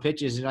tunnel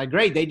pitches. And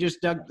great. They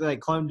just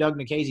cloned Doug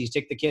Nikhazy,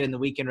 stick the kid in the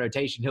weekend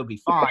rotation. He'll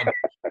be fine.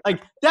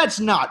 That's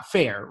not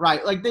fair,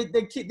 right? Like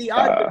the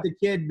odds of the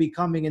kid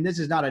becoming, and this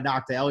is not a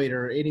knock to Elliott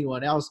or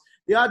anyone else,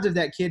 the odds of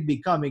that kid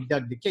becoming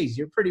Doug Nikhazy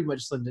are pretty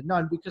much slim to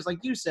none because like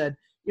you said,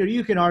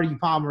 you can argue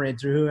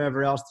Pomerantz or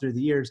whoever else through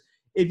the years.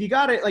 If you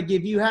got it,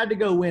 if you had to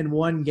go win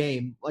one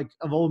game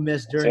of Ole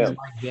Miss during the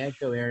Mike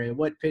Bianco era,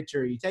 what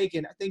pitcher are you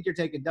taking? I think you're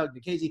taking Doug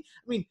Nikhazy.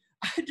 I mean,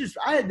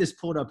 I had this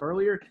pulled up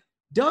earlier.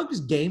 Doug's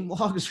game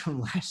logs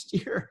from last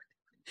year.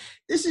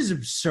 This is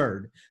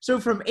absurd. So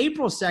from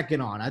April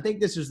 2nd on, I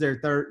think this was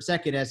their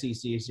second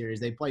SEC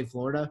series. They play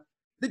Florida.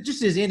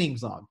 Just his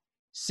innings log.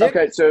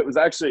 Okay, so it was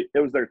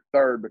their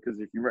third because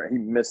if you remember, he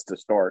missed the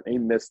start. He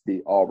missed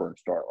the Auburn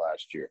start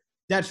last year.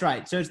 That's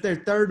right. So it's their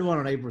third one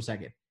on April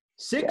 2nd.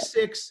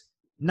 6-6.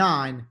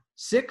 9,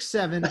 6,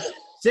 7,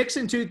 6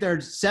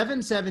 2/3,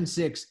 7, 7,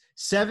 6,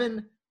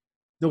 7,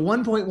 the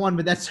 1.1,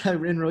 but that's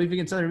in relief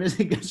against Southern Miss.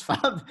 He goes 5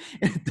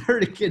 and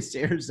 3rd against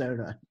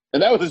Arizona.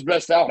 And that was his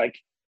best outing.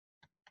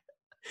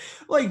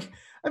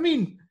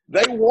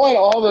 They won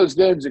all those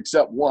games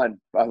except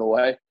one, by the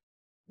way.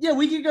 Yeah,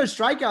 we could go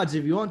strikeouts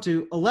if you want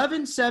to.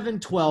 11, 7,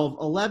 12,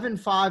 11,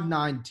 5,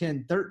 9,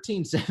 10,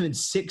 13, 7,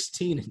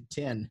 16, and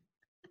 10.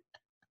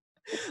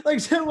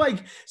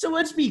 So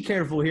let's be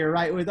careful here,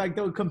 right? With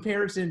the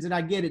comparisons, and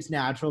I get it's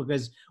natural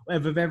because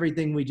of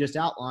everything we just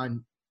outlined.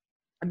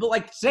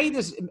 But say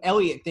this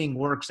Elliott thing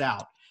works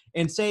out,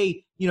 and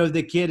say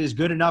the kid is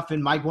good enough,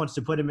 and Mike wants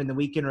to put him in the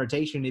weekend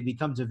rotation, it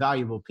becomes a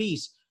valuable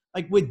piece.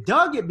 With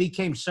Doug, it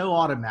became so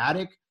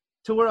automatic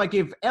to where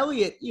if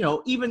Elliott,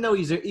 even though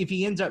if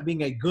he ends up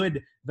being a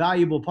good,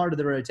 valuable part of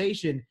the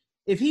rotation,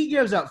 if he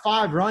gives up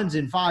 5 runs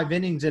in 5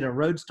 innings at a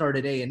road start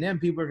at A&M,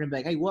 people are going to be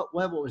like, hey, what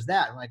was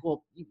that?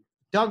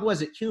 Doug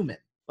wasn't human.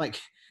 That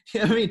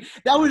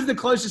was the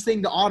closest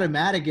thing to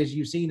automatic as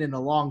you've seen in a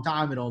long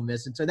time at Ole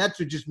Miss. And so that's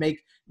what just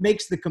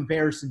makes the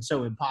comparison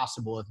so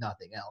impossible, if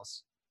nothing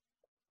else.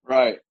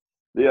 Right.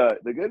 The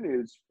good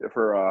news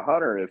for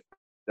Hunter, if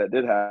that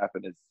did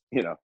happen, is,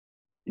 you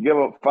give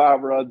up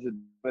 5 runs in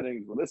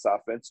innings with this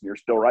offense and you're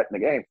still right in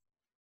the game.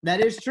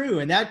 That is true.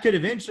 And that could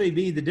eventually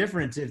be the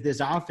difference if this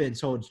offense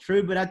holds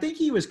true. But I think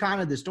he was kind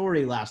of the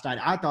story last night.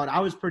 I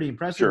was pretty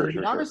impressed with him.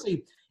 But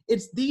honestly,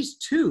 it's these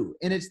two,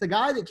 and it's the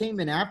guy that came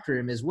in after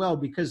him as well,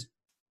 because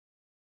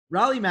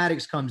Riley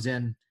Maddox comes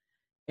in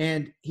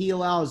and he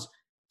throws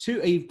 2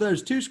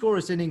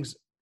 scoreless innings.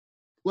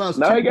 Well,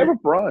 no, he gave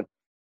up a run.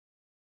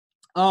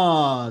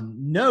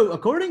 No,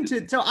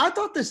 so I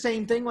thought the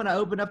same thing when I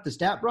opened up the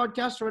stat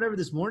broadcast or whatever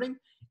this morning.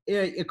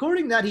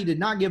 According to that, he did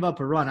not give up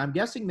a run. I'm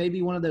guessing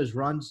maybe one of those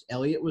runs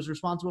Elliott was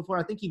responsible for.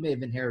 I think he may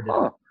have inherited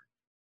it.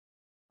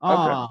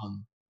 Okay.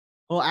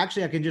 Well,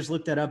 actually, I can just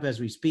look that up as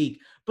we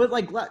speak.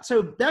 But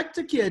so that's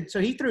a kid.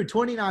 So he threw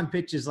 29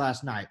 pitches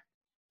last night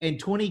and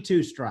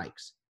 22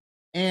 strikes.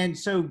 And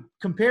so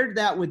compared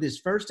to that with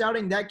his first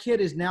outing, that kid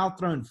has now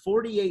thrown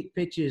 48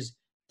 pitches,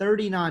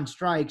 39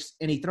 strikes,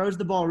 and he throws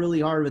the ball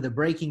really hard with a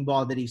breaking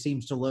ball that he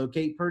seems to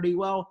locate pretty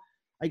well.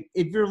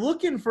 If you're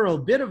looking for a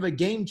bit of a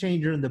game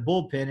changer in the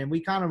bullpen, and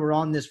we kind of were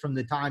on this from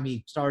the time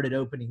he started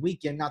opening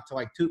weekend, not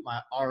to toot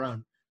our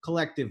own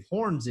collective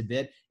horns a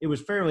bit, it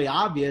was fairly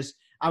obvious.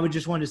 I would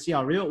just want to see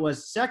how real it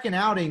was. Second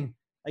outing,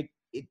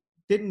 it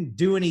didn't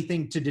do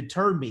anything to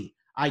deter me.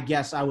 I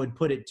guess I would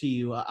put it to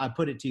you. I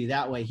put it to you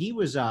that way. He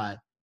was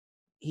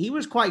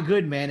quite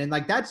good, man. And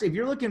that's, if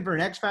you're looking for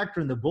an X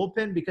factor in the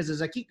bullpen, because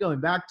as I keep going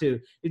back to,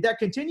 if that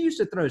continues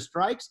to throw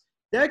strikes,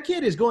 that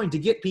kid is going to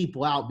get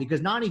people out,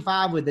 because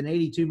 95 with an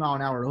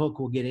 82-mile-an-hour hook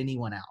will get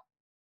anyone out.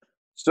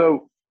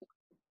 So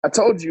I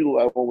told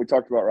you when we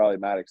talked about Riley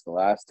Maddox the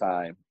last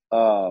time,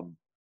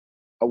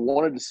 I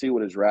wanted to see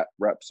what his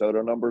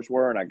Rapsodo numbers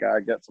were, and I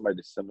got somebody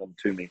to send them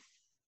to me.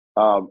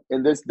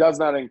 And this does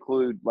not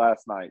include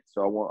last night,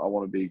 so I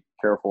want to be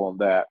careful on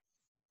that.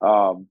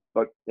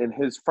 But in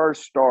his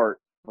first start,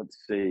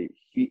 let's see,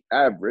 he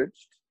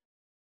averaged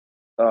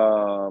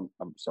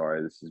I'm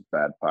sorry, this is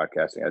bad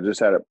podcasting. I just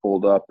had it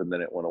pulled up and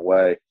then it went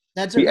away.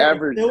 That's okay.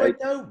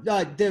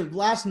 The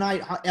last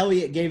night,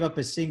 Elliott gave up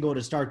a single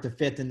to start the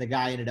 5th, and the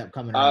guy ended up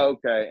coming out.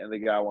 Okay, and the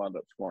guy wound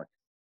up scoring.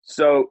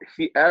 So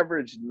he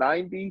averaged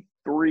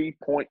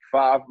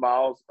 93.5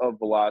 miles of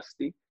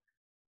velocity,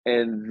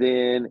 and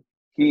then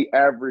he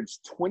averaged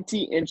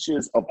 20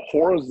 inches of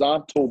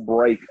horizontal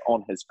break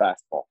on his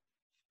fastball.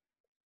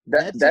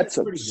 That's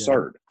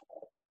absurd.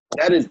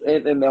 That is,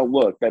 and now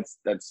look, that's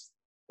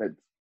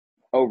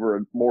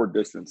over more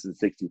distance than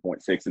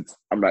 60.6.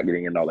 I'm not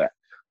getting into all that,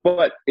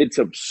 but it's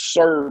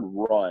absurd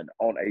run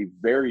on a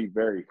very,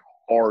 very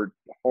hard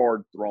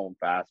thrown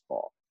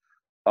fastball.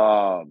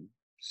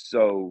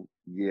 So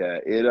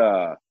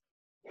yeah,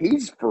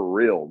 he's for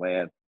real,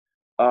 man.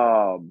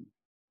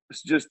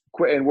 It's just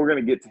quick, and we're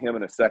gonna get to him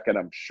in a second,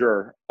 I'm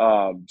sure.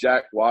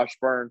 Jack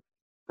Washburn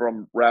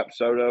from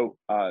Rapsodo,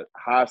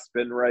 high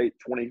spin rate,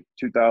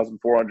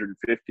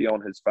 22,450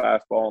 on his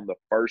fastball in the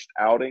first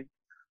outing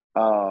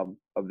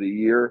of the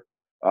year.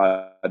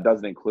 It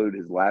doesn't include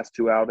his last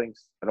two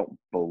outings, I don't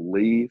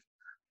believe.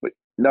 But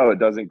no, it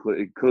does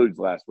includes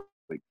last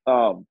week.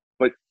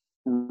 But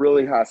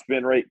really high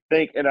spin rate.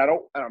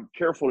 I'm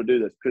careful to do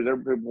this because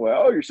every people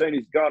go, oh, you're saying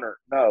he's Gunnar.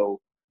 No,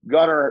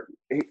 Gunnar,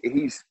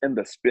 he's in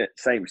the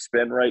same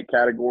spin rate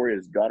category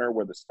as Gunnar,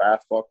 where the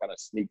fastball kind of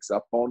sneaks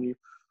up on you.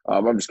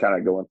 I'm just kind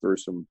of going through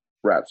some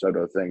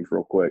Rapsodo things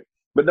real quick.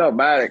 But no,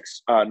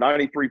 Maddox,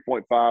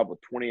 93.5 with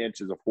 20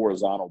 inches of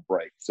horizontal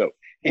break. So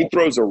he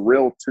throws a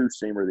real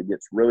two-seamer that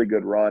gets really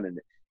good run. And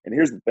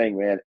here's the thing,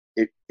 man.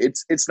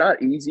 It's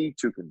not easy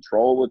to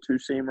control a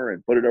two-seamer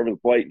and put it over the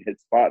plate and hit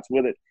spots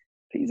with it.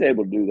 He's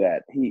able to do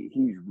that.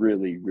 He's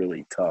really,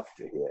 really tough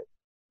to hit.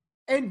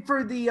 And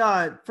for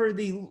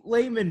the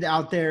layman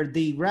out there,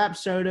 the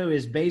Rapsodo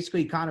is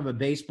basically kind of a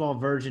baseball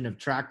version of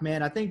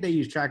TrackMan. I think they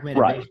use TrackMan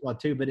in baseball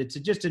too, but it's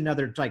just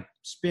another like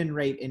spin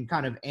rate and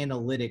kind of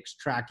analytics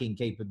tracking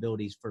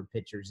capabilities for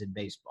pitchers in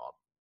baseball.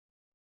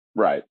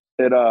 Right.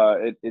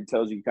 It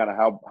tells you kind of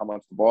how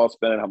much the ball's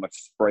spinning, how much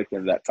it's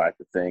breaking, that type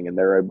of thing, and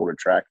they're able to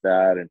track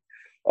that and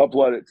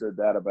upload it to a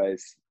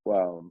database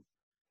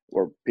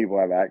where people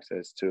have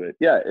access to it.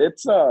 Yeah,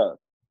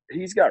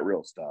 he's got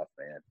real stuff,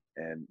 man.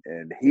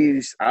 And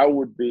I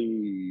would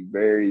be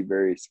very,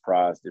 very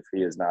surprised if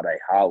he is not a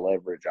high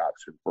leverage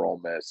option for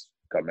Ole Miss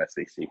come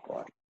SEC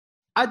play.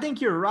 I think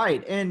you're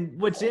right.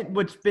 And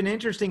what's been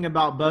interesting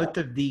about both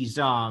of these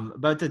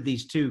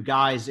two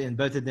guys and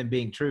both of them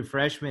being true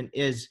freshmen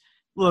is,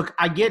 look,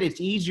 I get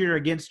it's easier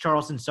against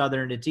Charleston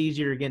Southern, it's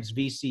easier against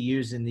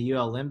VCUs and the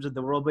ULMs of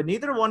the world, but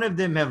neither one of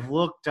them have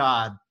looked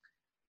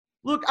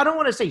Look, I don't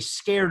want to say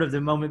scared of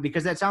the moment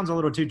because that sounds a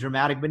little too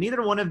dramatic, but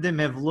neither one of them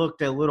have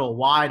looked a little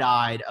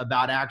wide-eyed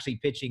about actually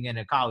pitching in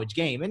a college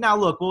game. And now,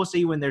 look, we'll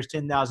see when there's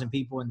 10,000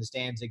 people in the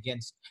stands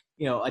against,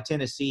 a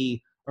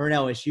Tennessee or an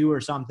LSU or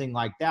something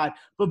like that.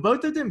 But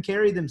both of them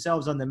carry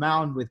themselves on the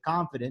mound with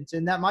confidence,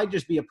 and that might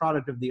just be a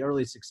product of the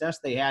early success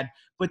they had.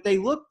 But they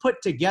look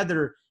put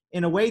together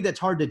in a way that's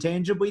hard to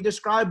tangibly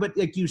describe, but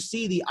like you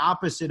see the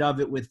opposite of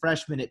it with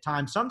freshmen at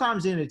times.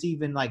 Sometimes it's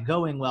even like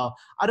going well.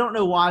 I don't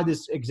know why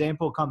this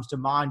example comes to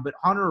mind, but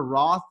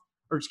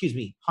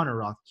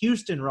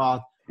Houston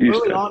Roth,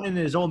 early on in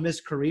his Ole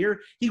Miss career,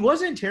 he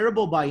wasn't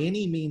terrible by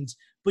any means,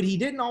 but he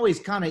didn't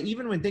always kind of,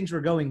 even when things were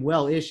going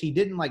well-ish, he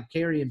didn't like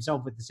carry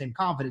himself with the same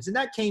confidence. And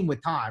that came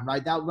with time,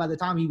 right? That by the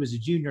time he was a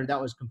junior,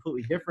 that was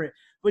completely different.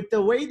 But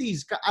the way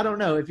I don't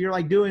know, if you're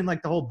like doing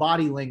like the whole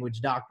body language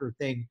doctor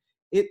thing,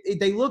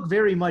 they look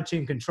very much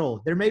in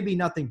control. There may be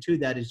nothing to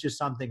that. It's just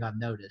something I've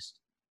noticed.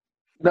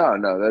 No,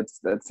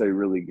 that's a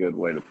really good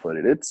way to put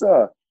it. It's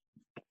so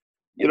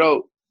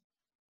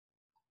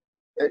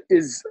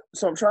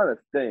I'm trying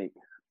to think.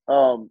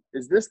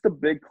 Is this the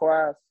big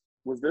class?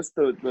 Was this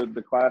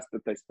the class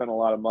that they spent a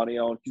lot of money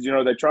on?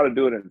 Because they try to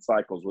do it in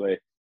cycles where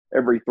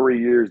every 3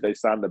 years they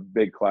sign the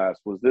big class.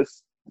 Was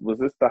this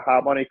the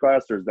high money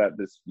class, or is that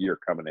this year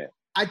coming in?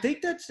 I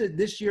think that's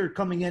this year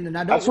coming in, and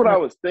I don't. That's what I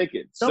was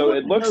thinking. So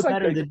it looks like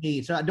better than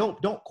me. So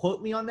don't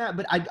quote me on that,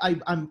 but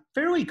I'm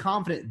fairly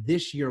confident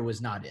this year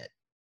was not it.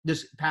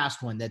 This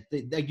past one that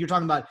you're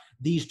talking about,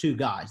 these two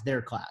guys,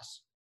 their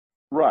class.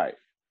 Right.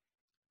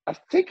 I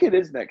think it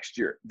is next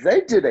year.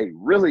 They did a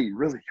really,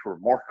 really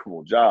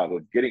remarkable job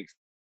of getting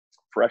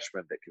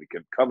freshmen that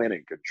can come in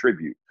and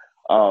contribute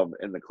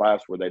in the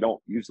class where they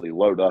don't usually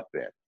load up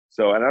in.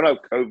 So, and I know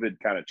COVID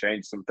kind of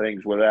changed some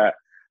things with that.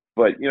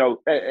 But,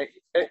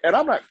 and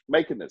I'm not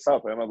making this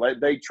up. I mean,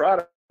 they try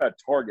to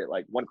target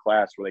like one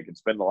class where they can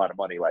spend a lot of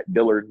money, like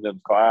Dillard and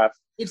them's class.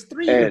 It's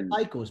 3-year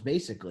cycles,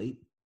 basically.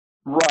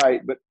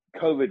 Right. But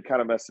COVID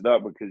kind of messed it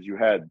up because you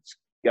had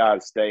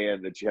guys stay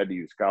in that you had to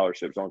use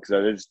scholarships on because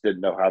I just didn't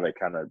know how they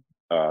kind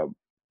of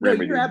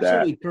remedied you're that.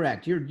 absolutely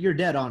correct. You're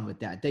dead on with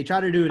that. They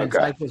try to do it in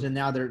cycles, and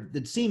now they're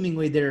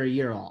a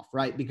year off,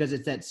 right? Because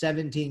it's that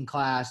 17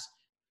 class,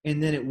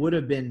 and then it would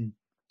have been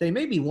 – they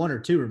may be 1 or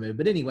 2 removed,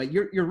 but anyway,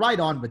 you're right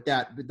on with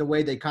that. The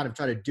way they kind of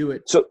try to do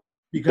it. So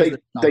because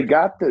they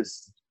got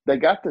these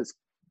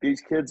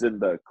kids in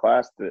the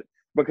class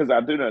because I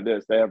do know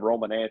this, they have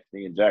Roman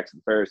Anthony and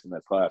Jackson Ferris in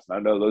that class, and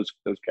I know those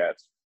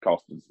cats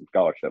costing some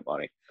scholarship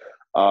money.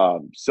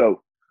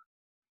 So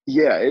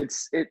yeah,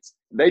 it's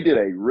they did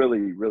a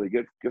really, really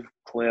good. Give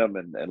Clem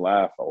and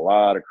Laugh a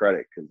lot of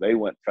credit because they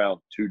found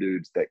 2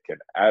 dudes that can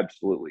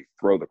absolutely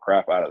throw the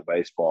crap out of the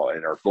baseball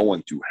and are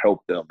going to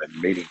help them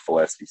in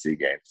meaningful SEC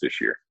games this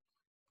year.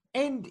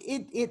 And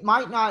it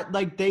might not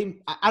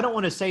I don't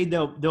want to say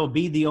they'll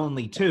be the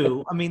only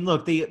 2. I mean,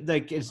 look,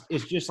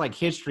 it's just like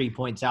history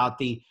points out,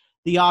 the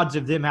the odds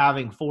of them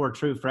having 4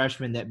 true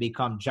freshmen that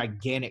become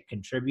gigantic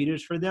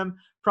contributors for them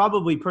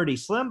probably pretty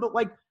slim. But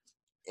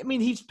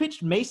he's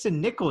pitched Mason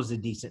Nichols a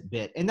decent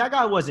bit, and that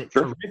guy wasn't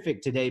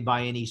terrific today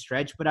by any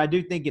stretch, but I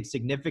do think it's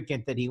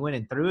significant that he went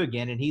and threw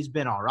again, and he's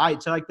been all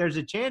right. So, there's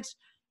a chance,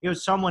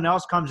 someone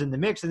else comes in the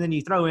mix, and then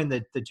you throw in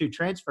the 2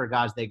 transfer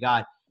guys they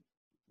got.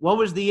 What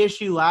was the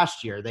issue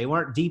last year? They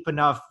weren't deep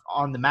enough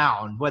on the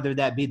mound, whether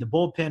that be the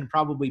bullpen,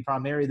 probably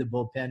primarily the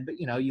bullpen, but,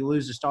 you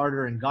lose a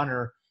starter and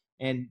gunner,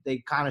 and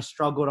they kind of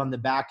struggled on the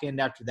back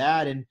end after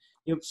that. And,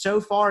 so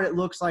far it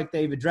looks like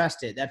they've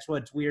addressed it. That's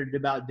what's weird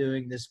about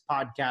doing this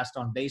podcast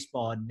on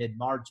baseball in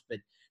mid-March, but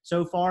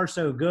so far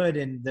so good.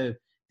 And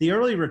the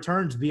early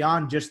returns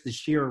beyond just the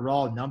sheer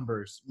raw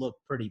numbers look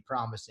pretty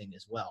promising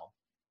as well.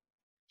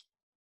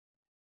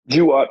 Did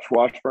you watch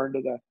Washburn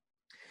today?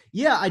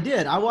 Yeah, I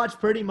did. I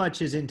watched pretty much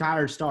his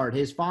entire start. I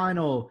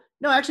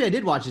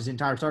did watch his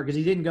entire start because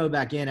he didn't go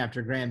back in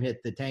after Graham hit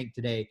the tank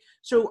today.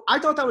 So I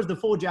thought that was the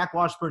full Jack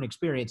Washburn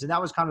experience, and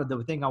that was kind of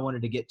the thing I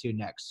wanted to get to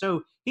next.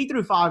 So he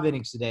threw 5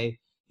 innings today.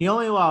 He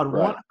only allowed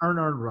 1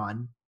 unearned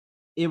run.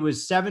 It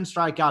was 7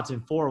 strikeouts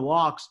and 4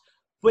 walks.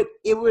 But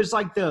it was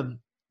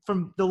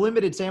from the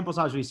limited sample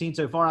size we've seen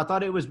so far, I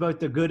thought it was both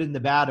the good and the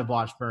bad of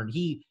Washburn.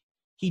 He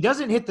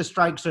doesn't hit the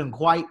strike zone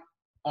quite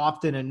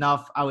often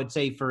enough, I would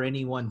say, for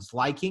anyone's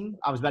liking.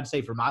 I was about to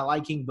say for my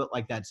liking, but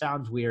that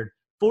sounds weird.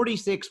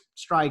 46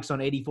 strikes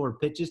on 84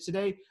 pitches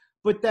today,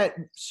 but that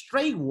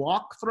stray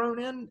walk thrown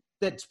in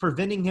that's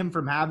preventing him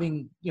from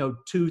having,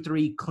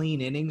 2-3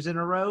 clean innings in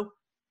a row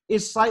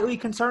is slightly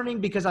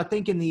concerning, because I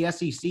think in the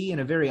SEC, in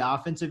a very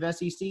offensive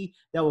SEC,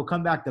 that will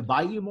come back to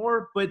bite you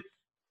more. But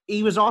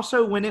he was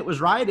also, when it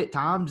was right at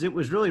times, it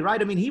was really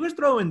right. He was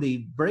throwing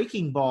the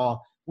breaking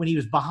ball when he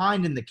was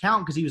behind in the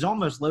count, because he was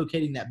almost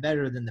locating that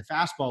better than the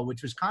fastball,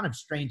 which was kind of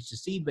strange to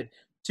see. But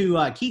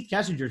to Keith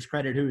Kessinger's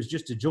credit, who is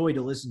just a joy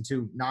to listen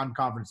to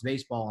non-conference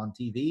baseball on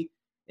TV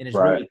and is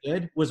really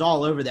good, was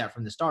all over that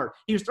from the start.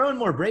 He was throwing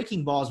more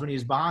breaking balls when he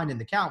was behind in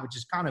the count, which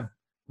is kind of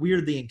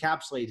weirdly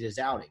encapsulated his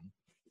outing.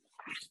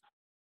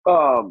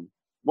 What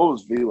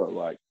was Velo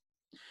like?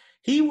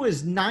 He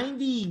was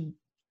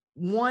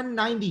 91,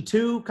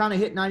 92, kind of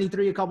hit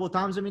 93 a couple of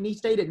times. He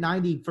stayed at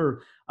 90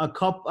 for a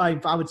couple,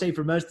 I would say,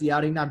 for most of the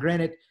outing. Now,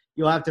 granted,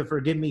 you'll have to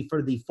forgive me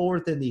for the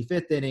 4th and the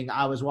 5th inning.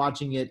 I was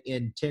watching it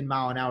in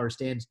 10-mile-an-hour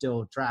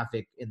standstill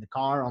traffic in the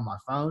car on my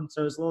phone,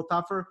 so it's a little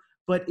tougher.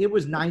 But it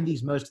was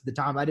 90s most of the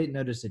time. I didn't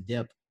notice a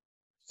dip.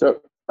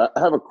 So I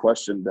have a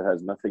question that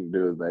has nothing to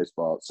do with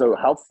baseball. So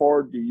how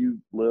far do you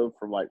live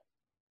from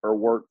or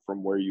work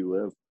from where you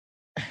live?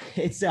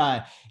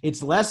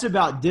 It's less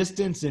about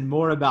distance and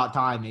more about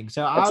timing.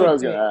 So that's what I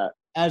was going to ask.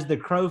 As the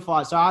crow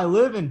flies, so I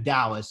live in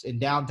Dallas, in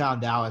downtown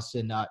Dallas,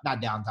 and not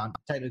downtown,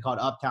 technically called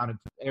uptown,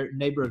 a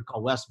neighborhood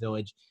called West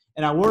Village,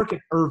 and I work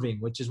at Irving,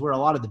 which is where a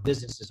lot of the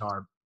businesses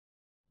are.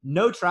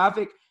 No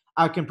traffic.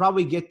 I can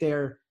probably get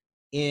there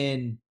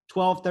in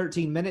 12,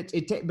 13 minutes.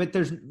 But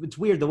it's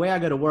weird. The way I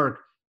go to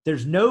work,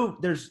 there's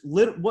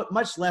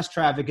much less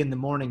traffic in the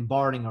morning,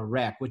 barring a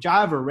wreck, which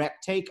I have a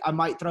wreck take I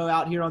might throw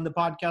out here on the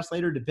podcast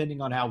later, depending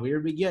on how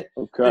weird we get.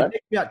 Okay. It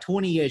takes me about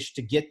 20-ish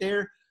to get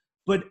there.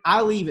 But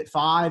I leave at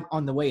 5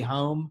 on the way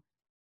home,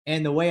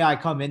 and the way I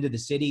come into the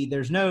city,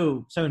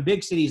 so in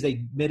big cities,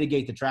 they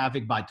mitigate the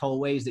traffic by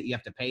tollways that you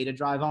have to pay to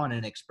drive on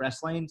and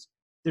express lanes.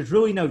 There's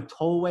really no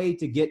tollway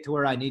to get to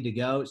where I need to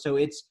go. So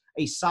it's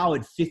a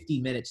solid 50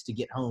 minutes to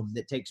get home.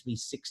 That takes me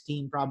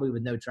 16 probably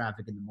with no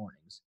traffic in the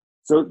mornings.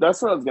 So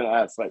that's what I was going to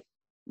ask.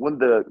 When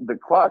the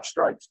clock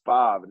strikes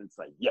 5 and it's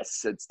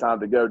yes, it's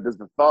time to go, does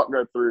the thought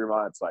go through your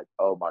mind? It's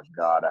oh my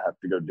God, I have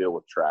to go deal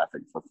with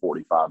traffic for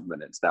 45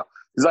 minutes now.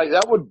 Because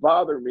that would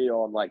bother me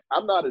on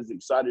I'm not as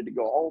excited to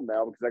go home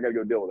now because I got to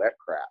go deal with that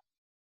crap.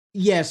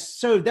 Yes,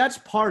 so that's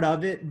part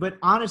of it. But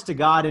honest to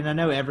God, and I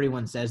know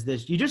everyone says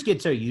this, you just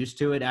get so used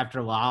to it after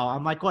a while.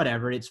 I'm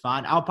whatever, it's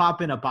fine. I'll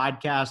pop in a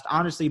podcast.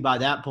 Honestly, by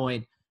that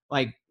point,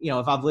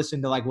 if I've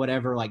listened to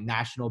whatever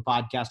national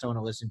podcast I want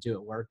to listen to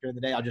at work during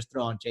the day, I'll just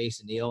throw on Chase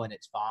and Neil and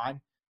it's fine.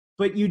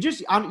 But you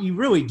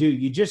really do.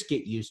 You just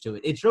get used to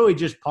it. It's really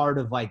just part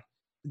of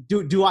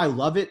do I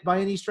love it by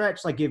any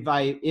stretch?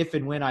 If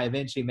and when I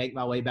eventually make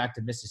my way back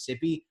to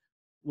Mississippi,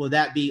 will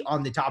that be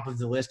on the top of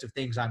the list of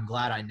things I'm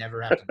glad I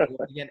never have to deal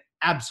with again?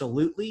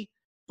 Absolutely.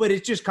 But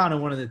it's just kind of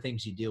one of the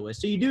things you deal with.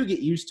 So you do get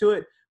used to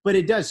it, but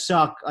it does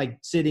suck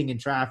sitting in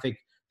traffic,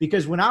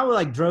 because when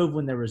I drove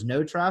when there was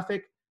no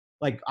traffic,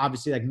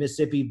 obviously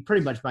Mississippi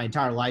pretty much my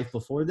entire life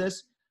before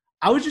this,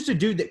 I was just a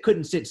dude that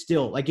couldn't sit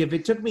still. If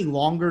it took me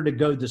longer to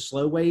go the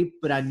slow way,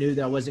 but I knew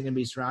that I wasn't going to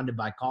be surrounded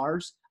by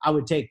cars, I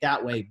would take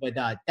that way. But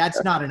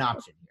that's not an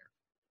option here.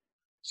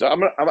 So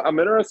I'm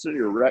interested in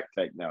your wreck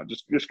take now.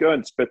 Just go ahead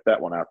and spit that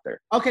one out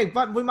there. Okay,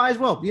 but we might as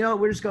well.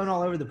 We're just going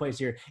all over the place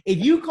here. If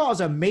you cause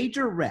a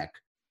major wreck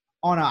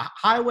on a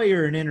highway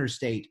or an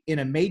interstate in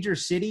a major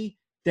city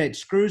that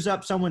screws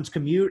up someone's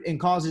commute and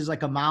causes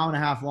 1.5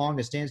 miles long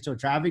of standstill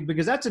traffic,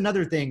 because that's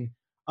another thing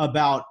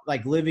about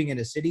like living in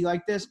a city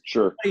like this.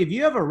 Sure. If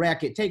you have a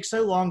wreck, it takes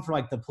so long for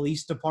like the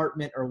police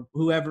department or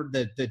whoever,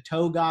 the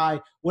tow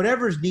guy,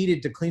 whatever's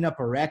needed to clean up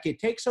a wreck. It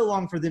takes so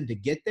long for them to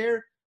get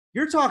there.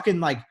 You're talking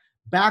like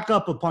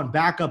backup upon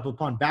backup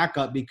upon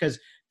backup because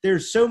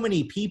there's so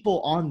many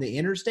people on the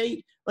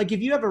interstate. Like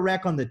if you have a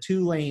wreck on the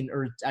 2-lane,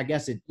 or I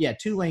guess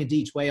 2 lanes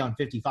each way on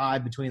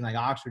 55 between like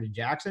Oxford and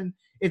Jackson,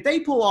 if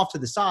they pull off to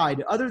the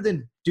side, other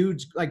than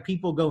dudes, like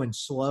people going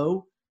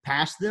slow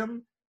past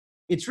them,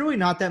 it's really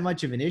not that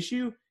much of an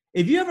issue.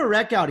 If you have a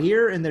wreck out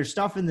here and there's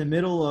stuff in the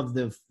middle of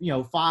the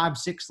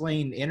 5-6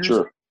 lane interstate,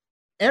 Sure.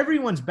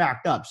 Everyone's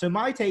backed up. So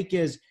my take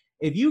is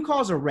if you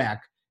cause a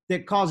wreck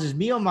that causes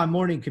me on my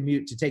morning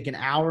commute to take an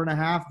hour and a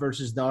half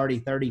versus the already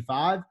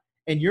 35,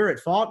 and you're at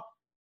fault,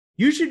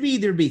 you should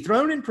either be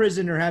thrown in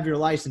prison or have your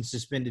license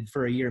suspended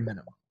for a year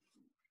minimum.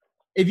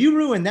 If you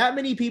ruin that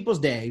many people's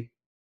day,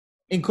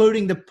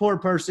 including the poor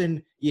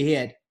person you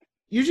hit,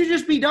 you should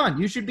just be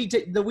done. You should be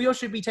the wheel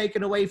should be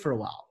taken away for a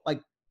while.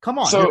 Like, come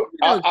on. So, there's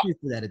no excuse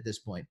for that at this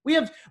point. We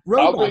have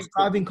robots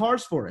driving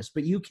cars for us,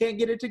 but you can't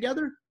get it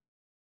together?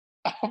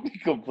 I'll be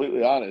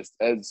completely honest.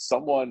 As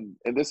someone,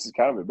 and this is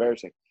kind of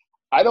embarrassing,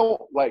 I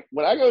don't like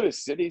when I go to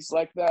cities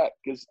like that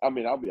because, I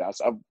mean, I'll be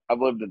honest.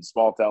 I've lived in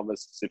small town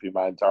Mississippi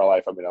my entire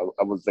life. I mean,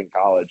 I was in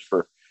college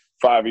for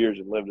 5 years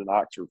and lived in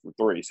Oxford for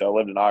 3. So I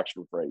lived in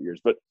Oxford for 8 years.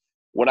 But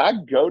when I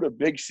go to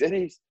big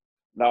cities,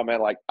 no,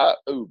 man, like I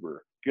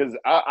Uber because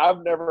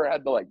I've never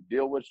had to like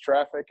deal with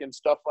traffic and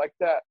stuff like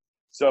that.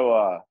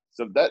 So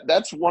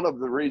that's one of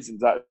the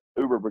reasons I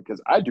Uber,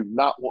 because I do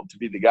not want to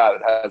be the guy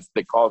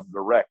that causes the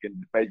wreck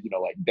in like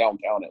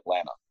downtown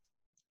Atlanta.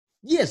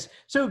 Yes.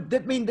 So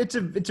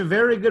it's a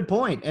very good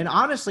point. And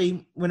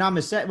honestly, when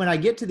I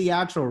get to the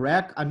actual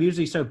wreck, I'm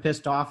usually so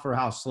pissed off for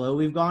how slow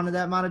we've gone in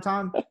that amount of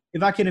time.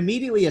 If I can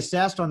immediately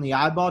assess on the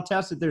eyeball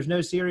test that there's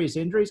no serious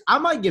injuries, I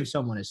might give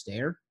someone a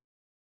stare.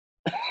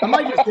 I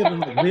might just give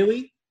them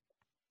really,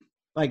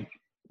 like,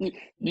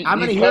 I'm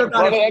going to hear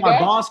about it from my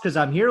boss because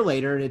I'm here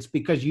later, and it's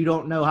because you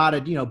don't know how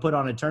to, put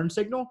on a turn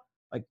signal.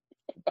 Like,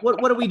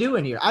 what are we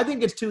doing here? I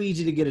think it's too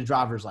easy to get a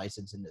driver's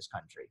license in this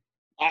country.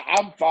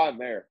 I'm fine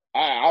there.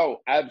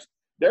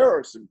 There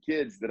are some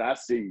kids that I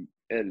see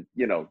and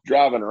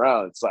driving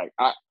around. It's like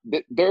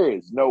there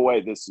is no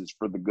way this is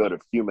for the good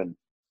of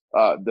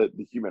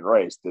the human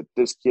race that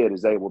this kid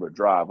is able to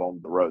drive on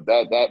the road.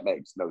 That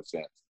makes no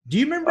sense. Do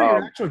you remember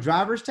your actual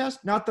driver's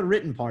test? Not the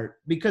written part,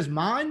 because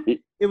mine,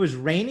 it was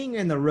raining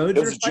and the roads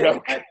were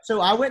slightly wet.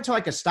 So I went to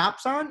like a stop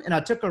sign and I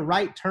took a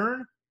right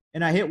turn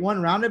and I hit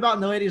one roundabout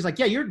and the lady was like,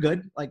 "Yeah, you're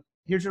good. Like,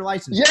 here's your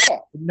license. Yeah,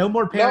 no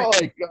more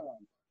parents."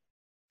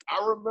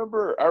 I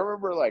remember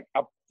like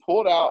I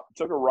pulled out,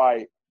 took a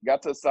right,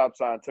 got to the stop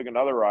sign, took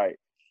another right,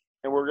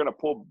 and we're gonna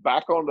pull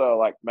back onto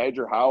like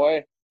major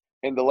highway,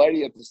 and the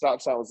lady at the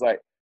stop sign was like,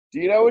 "Do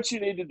you know what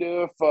you need to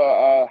do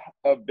if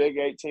a big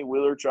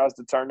 18-wheeler tries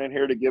to turn in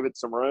here to give it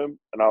some room?"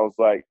 And I was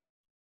like,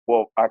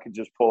 "Well, I could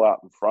just pull out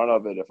in front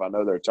of it if I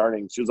know they're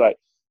turning." She was like,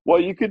 "Well,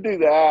 you could do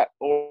that,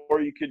 or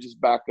you could just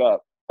back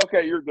up."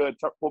 "Okay, you're good.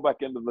 Pull back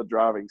into the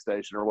driving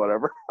station or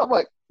whatever." I'm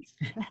like,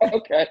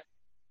 "Okay.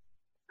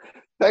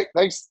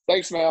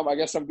 Thanks, ma'am. I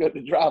guess I'm good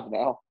to drive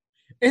now."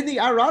 And the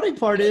ironic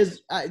part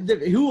is,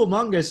 who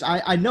among us,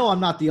 I know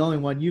I'm not the only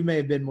one. You may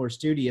have been more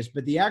studious,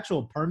 but the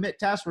actual permit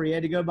test where you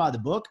had to go by the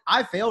book,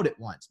 I failed it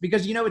once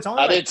because, it's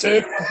only I did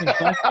too.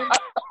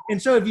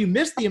 And so if you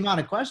miss the amount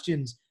of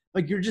questions,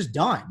 like you're just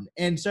done.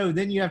 And so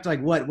then you have to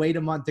wait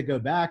a month to go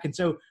back. And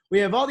so we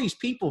have all these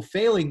people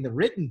failing the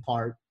written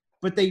part,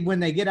 but when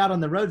they get out on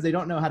the roads, they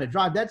don't know how to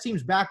drive. That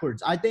seems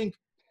backwards. I think,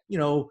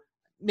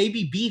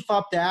 maybe beef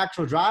up the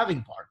actual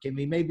driving part. Can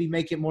we maybe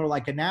make it more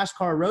like a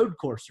NASCAR road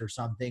course or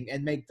something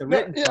and make the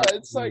written part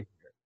it's like,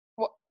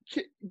 well,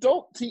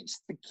 don't teach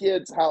the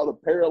kids how to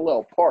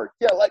parallel park.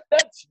 Yeah, like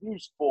that's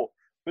useful,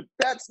 but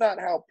that's not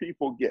how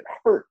people get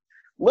hurt.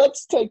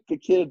 Let's take the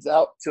kids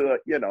out to,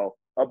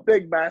 a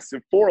big,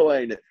 massive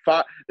 4-lane at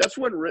 5. That's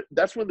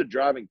when the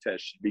driving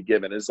test should be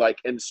given, is like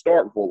in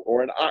Starkville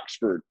or in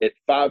Oxford at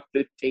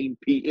 5:15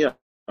 p.m.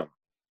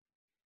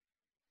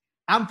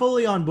 I'm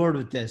fully on board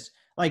with this.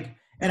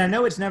 And I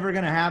know it's never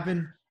going to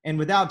happen. And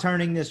without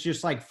turning this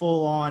just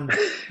full on,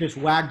 just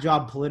whack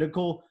job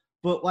political,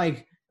 but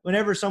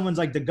whenever someone's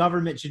like, the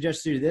government should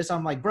just do this,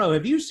 I'm like, bro,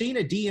 have you seen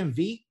a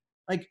DMV?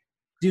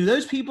 Do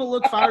those people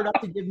look fired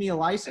up to give me a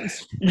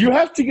license? You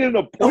have to get an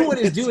appointment. No one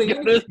is doing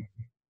anything.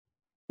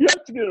 You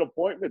have to get an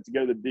appointment to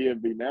go to the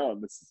DMV now in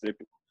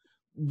Mississippi.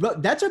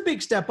 But that's a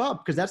big step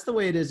up because that's the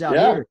way it is out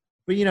here.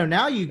 But,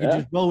 now you can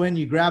just go in,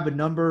 you grab a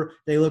number.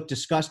 They look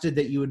disgusted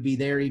that you would be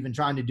there even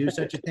trying to do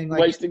such a thing.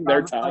 Wasting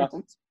their time.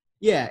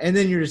 Yeah, and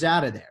then you're just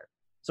out of there.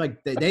 It's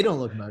like they don't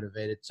look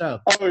motivated. So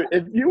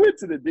if you went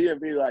to the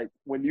DMV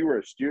when you were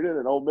a student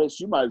at Ole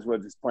Miss, you might as well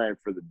just plan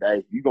for the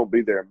day. You're going to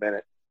be there a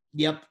minute.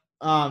 Yep.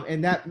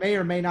 And that may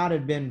or may not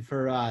have been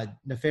for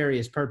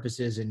nefarious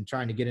purposes and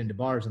trying to get into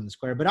bars on the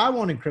square. But I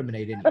won't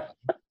incriminate anyone.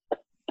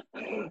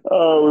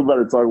 Oh, we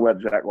better talk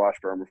about Jack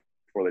Washburn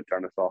before they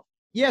turn us off.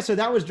 Yeah, so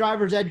that was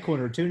Driver's Ed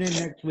Corner. Tune in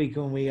next week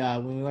when we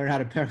learn how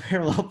to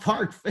parallel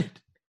park.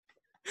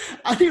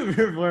 I don't even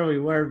remember where we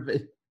were,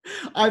 but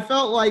I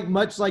felt like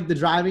much like the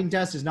driving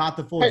test is not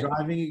the full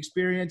driving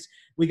experience.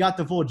 We got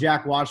the full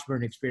Jack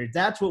Washburn experience.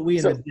 That's what we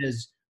in the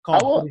biz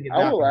call.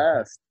 I will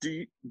ask.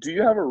 Do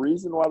you have a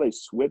reason why they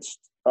switched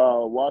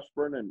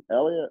Washburn and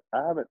Elliott?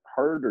 I haven't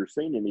heard or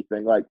seen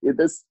anything like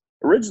this.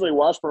 Originally,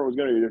 Washburn was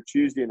going to go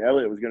Tuesday and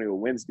Elliott was going to go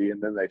Wednesday, and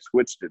then they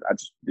switched it.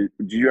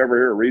 Did you ever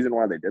hear a reason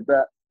why they did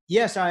that?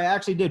 Yes, I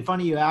actually did.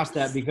 Funny you asked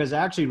that because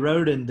I actually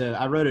wrote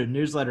a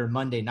newsletter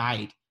Monday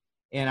night,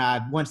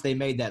 and once they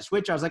made that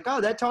switch, I was like,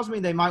 oh, that tells me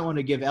they might want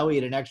to give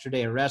Elliott an extra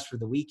day of rest for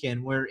the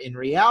weekend. Where in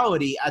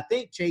reality, I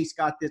think Chase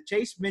got this.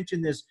 Chase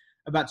mentioned this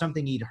about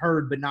something he'd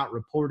heard but not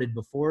reported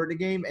before the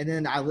game, and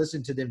then I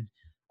listened to them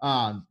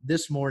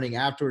this morning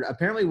afterward.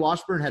 Apparently,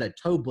 Washburn had a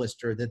toe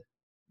blister that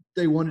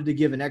they wanted to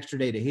give an extra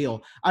day to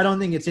heal. I don't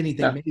think it's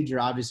anything major,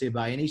 obviously,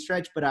 by any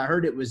stretch, but I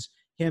heard it was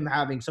him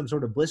having some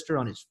sort of blister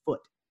on his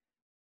foot.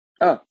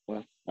 Oh,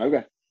 well,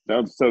 okay.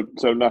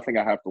 So nothing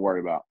I have to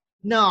worry about.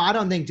 No, I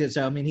don't think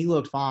so. I mean, he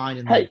looked fine.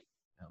 And hey,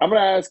 I'm going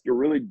to ask a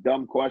really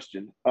dumb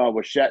question.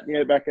 Was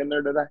Chatagnier back in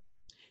there today?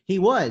 He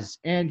was,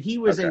 and he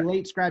was a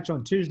late scratch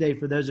on Tuesday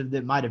for those of you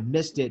that might have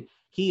missed it.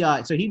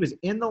 So he was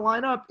in the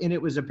lineup, and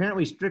it was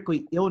apparently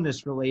strictly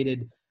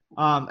illness-related.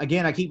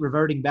 Again, I keep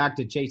reverting back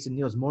to Chase and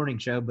Neil's morning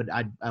show, but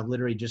I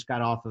literally just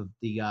got off of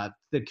the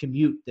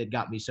commute that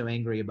got me so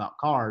angry about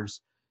cars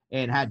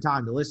and had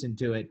time to listen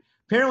to it.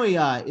 Apparently,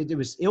 it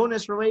was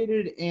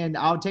illness-related, and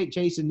I'll take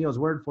Chase and Neil's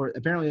word for it.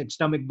 Apparently, like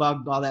stomach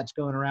bug, all that's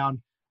going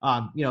around.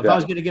 If I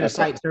was going to get a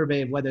site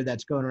survey of whether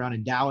that's going around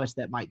in Dallas,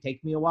 that might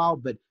take me a while,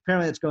 but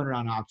apparently that's going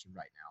around Oxford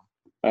right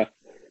now.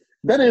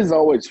 That is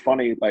always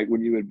funny, like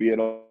when you would be at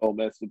Ole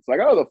Miss. It's like,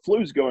 oh, the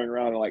flu's going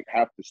around, and like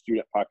half the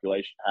student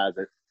population has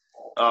it.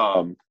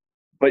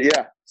 But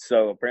yeah,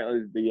 so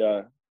apparently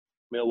the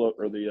meal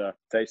or the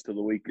taste of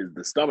the week is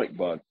the stomach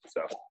bug.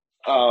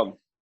 So,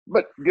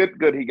 but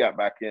good he got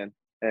back in,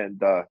 and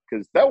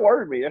because that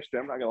worried me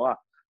yesterday. I'm not gonna lie.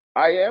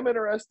 I am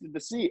interested to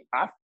see.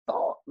 I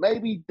thought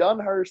maybe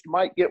Dunhurst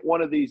might get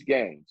one of these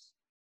games.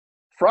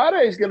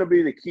 Friday is going to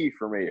be the key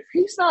for me. If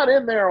he's not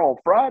in there on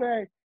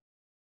Friday,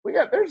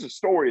 there's a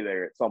story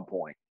there at some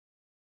point.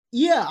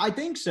 Yeah, I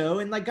think so.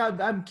 And like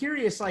I'm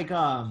curious, like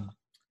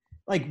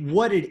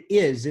what it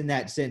is in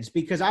that sense,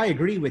 because I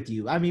agree with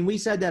you. I mean, we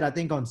said that I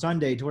think on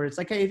Sunday to where it's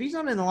like, hey, if he's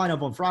not in the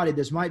lineup on Friday,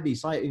 this might be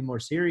slightly more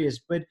serious.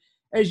 But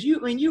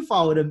you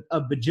followed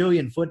a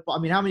bajillion football.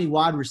 I mean, how many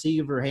wide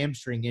receiver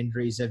hamstring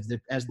injuries have the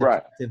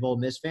Ole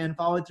Miss fan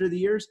followed through the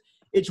years?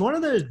 It's one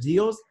of those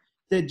deals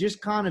that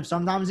just kind of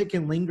sometimes it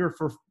can linger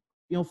for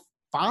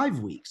 5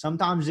 weeks.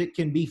 Sometimes it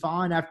can be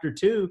fine after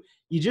 2.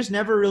 You just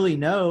never really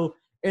know.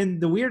 And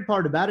the weird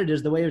part about it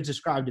is the way it was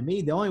described to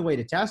me. The only way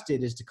to test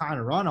it is to kind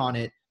of run on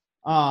it.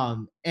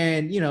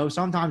 And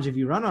sometimes if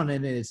you run on it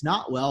and it's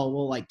not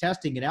well, like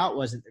testing it out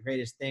wasn't the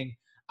greatest thing.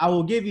 I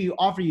will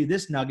offer you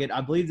this nugget. I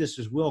believe this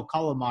was Will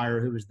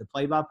Cullemeyer, who was the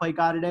play-by-play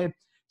guy today,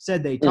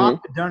 said they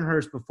talked to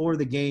Dunhurst before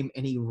the game,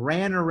 and he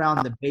ran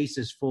around the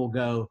bases full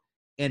go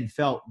and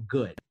felt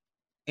good.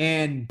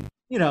 And,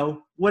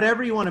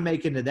 whatever you want to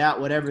make into that,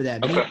 whatever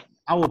that means,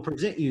 I will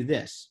present you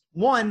this.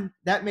 1,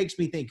 that makes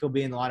me think he'll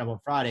be in the lineup on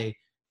Friday.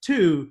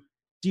 2,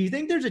 do you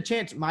think there's a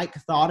chance Mike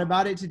thought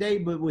about it today,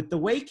 but with the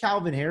way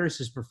Calvin Harris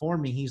is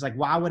performing, he's like,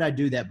 why would I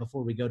do that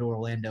before we go to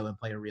Orlando and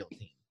play a real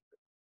team?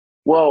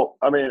 Well,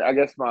 I mean, I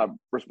guess my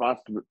response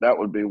to that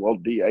would be, well,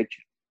 DH.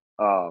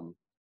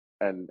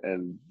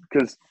 And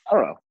because I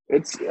don't know,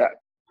 it's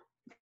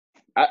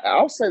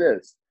I'll say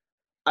this: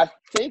 I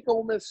think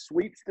Ole Miss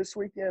sweeps this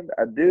weekend.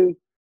 I do,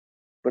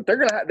 but they're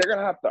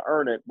gonna have to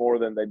earn it more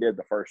than they did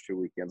the first 2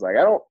 weekends. Like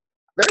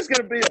there's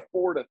gonna be a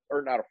 4-3.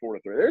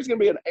 There's gonna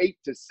be an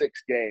 8-6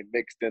 game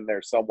mixed in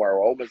there somewhere.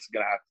 Ole Miss is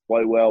gonna have to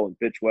play well and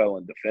pitch well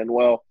and defend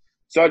well.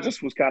 So I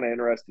just was kind of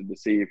interested to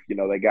see if,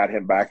 they got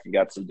him back and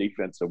got some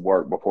defensive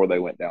work before they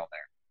went down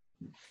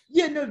there.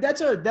 Yeah, no,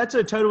 that's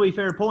a totally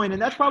fair point.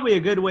 And that's probably a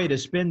good way to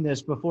spin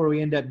this before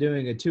we end up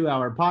doing a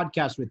 2-hour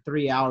podcast with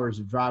 3 hours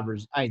of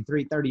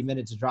 30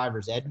 minutes of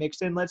driver's ed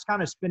mixed in. Let's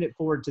kind of spin it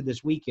forward to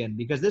this weekend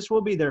because this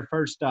will be their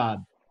first,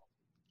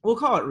 we'll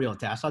call it real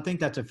test. I think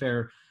that's a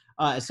fair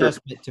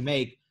assessment to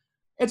make.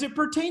 As it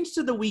pertains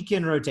to the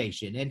weekend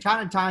rotation and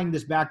kind of tying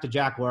this back to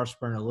Jack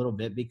Washburn a little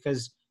bit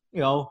because,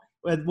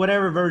 with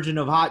whatever version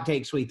of hot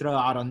takes we throw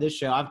out on this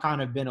show, I've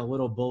kind of been a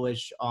little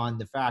bullish on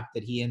the fact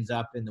that he ends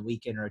up in the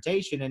weekend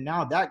rotation. And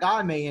now that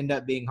guy may end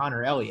up being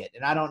Hunter Elliott.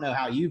 And I don't know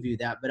how you view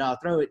that, but I'll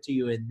throw it to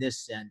you in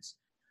this sense.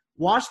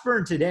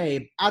 Washburn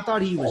today, I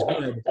thought he was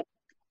good.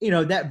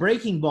 That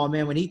breaking ball,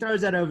 man, when he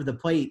throws that over the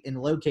plate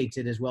and locates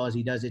it as well as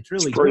he does, it's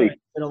really good.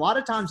 But a lot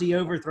of times he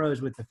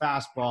overthrows with the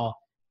fastball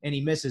and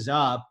he misses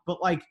up. But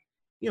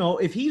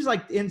if he's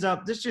ends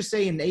up, let's just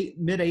say in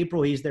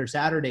mid-April, he's their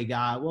Saturday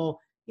guy. Well,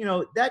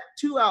 that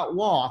 2-out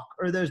walk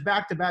or those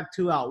back-to-back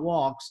 2-out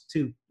walks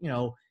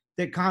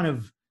that kind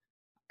of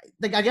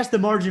I guess the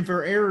margin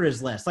for error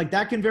is less.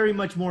 That can very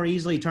much more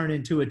easily turn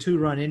into a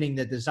 2-run inning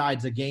that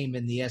decides a game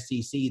in the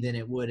SEC than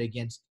it would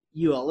against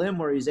ULM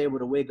where he's able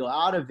to wiggle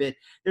out of it.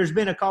 There's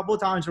been a couple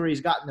of times where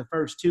he's gotten the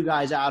first two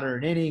guys out or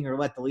an inning or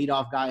let the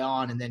leadoff guy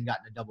on and then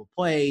gotten a double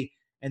play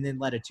and then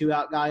let a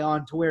two-out guy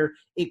on to where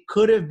it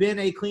could have been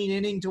a clean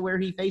inning to where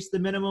he faced the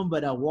minimum,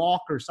 but a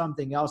walk or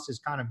something else has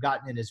kind of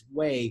gotten in his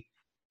way.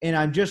 And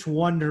I'm just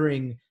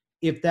wondering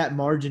if that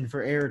margin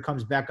for error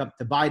comes back up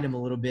to bite him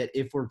a little bit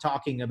if we're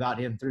talking about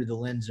him through the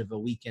lens of a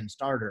weekend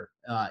starter,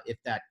 if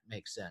that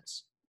makes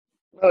sense.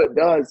 No, it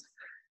does.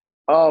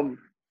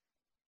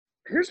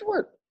 Here's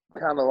what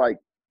kind of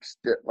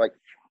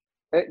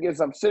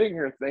as I'm sitting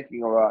here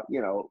thinking about,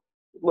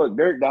 look,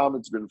 Derek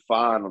Diamond's been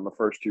fine on the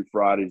first two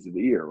Fridays of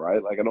the year,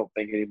 right? Like, I don't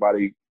think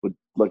anybody would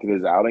look at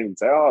his outing and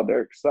say, oh,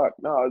 Derek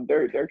sucked. No,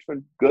 Derek's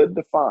been good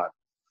to fine.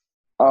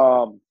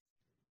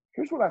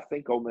 Here's what I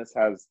think Ole Miss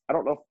has. I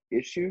don't know if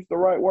issue's the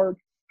right word.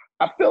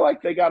 I feel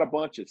like they got a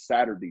bunch of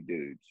Saturday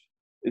dudes.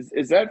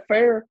 Is that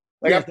fair?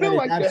 Like, Yes, I feel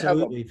like they have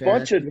a fair.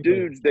 bunch of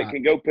dudes that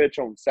can go pitch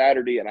on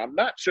Saturday, and I'm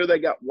not sure they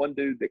got one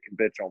dude that can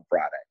pitch on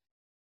Friday.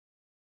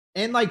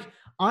 And,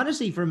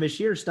 honestly, from a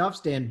sheer stuff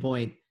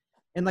standpoint,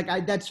 and,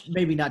 that's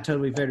maybe not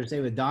totally fair to say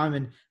with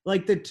Diamond,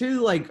 the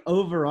two,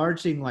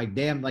 overarching,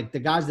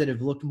 the guys that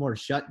have looked more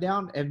shut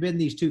down have been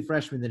these two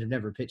freshmen that have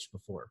never pitched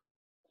before.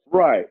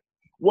 Right.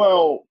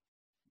 Well,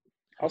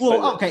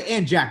 okay,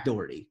 and Jack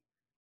Doherty.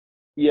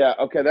 Yeah,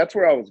 okay, that's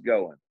where I was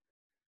going.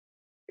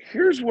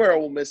 Here's where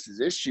Ole Miss's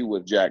issue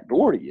with Jack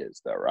Doherty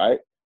is, though, right?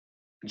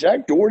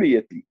 Jack Doherty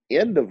at the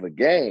end of the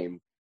game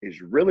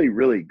is really,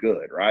 really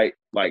good, right?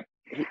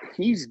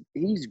 He's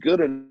good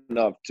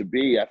enough to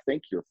be, I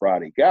think, your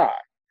Friday guy.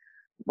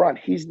 Right,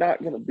 he's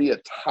not going to be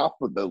a top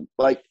of the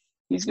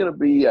he's going to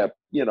be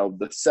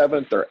the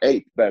seventh or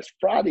eighth best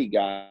Friday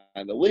guy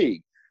in the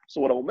league.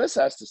 So what Ole Miss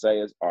has to say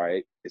is, all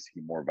right, is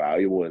he more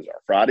valuable as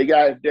our Friday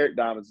guy if Derek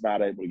Diamond's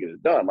not able to get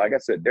it done? Like I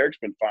said, Derek's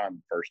been fine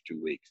the first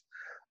 2 weeks.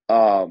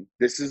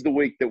 This is the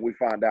week that we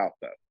find out,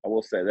 though. I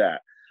will say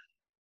that.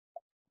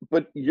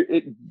 But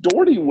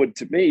Doherty would,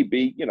 to me,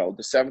 be,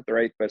 the seventh or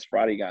eighth best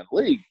Friday guy in the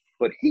league,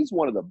 but he's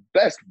one of the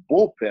best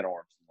bullpen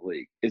arms in the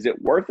league. Is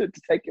it worth it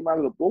to take him out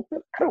of the bullpen?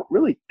 I don't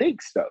really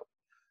think so.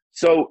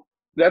 So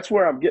that's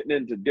where I'm getting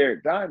into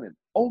Derek Diamond.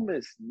 Ole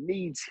Miss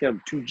needs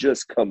him to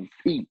just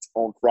compete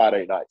on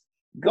Friday nights.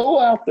 Go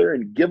out there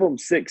and give him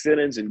 6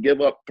 innings and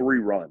give up 3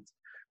 runs.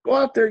 Go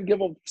out there and give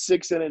them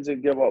 6 innings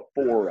and give up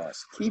 4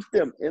 runs. Keep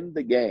them in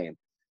the game.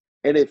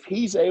 And if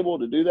he's able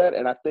to do that,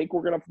 and I think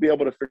we're going to be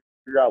able to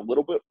figure out a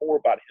little bit more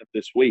about him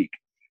this week,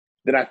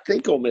 then I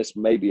think Ole Miss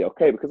may be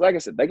okay. Because like I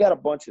said, they got a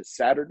bunch of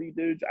Saturday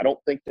dudes. I don't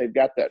think they've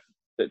got that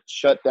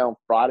shutdown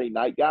Friday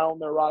night guy on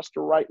their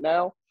roster right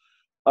now.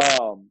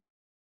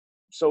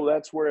 So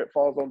that's where it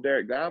falls on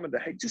Derek Diamond to,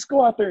 hey, just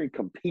go out there and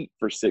compete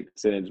for 6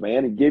 innings,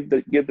 man, and give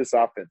this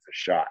offense a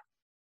shot.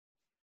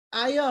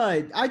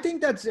 I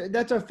think that's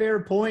a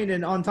fair point,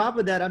 and on top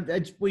of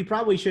that, we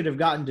probably should have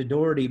gotten to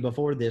Doherty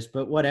before this,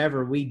 but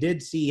whatever. We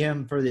did see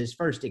him for this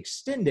first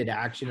extended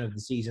action of the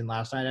season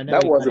last night. I know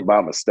that wasn't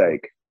by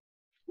mistake.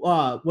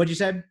 What'd you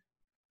say?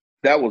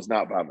 That was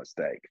not by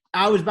mistake.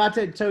 I was about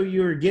to tell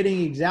you were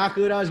getting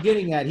exactly what I was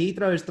getting at. He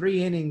throws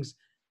 3 innings.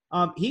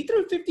 He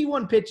threw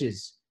 51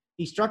 pitches.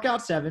 He struck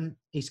out 7.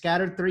 He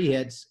scattered 3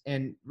 hits,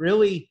 and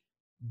really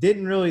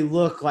didn't really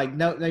look like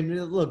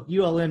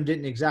ULM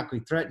didn't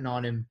exactly threaten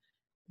on him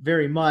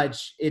very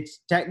much. It's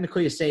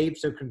technically a save,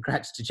 so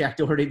congrats to Jack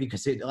Doherty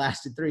because it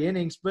lasted 3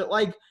 innings. But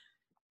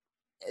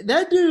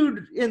that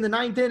dude in the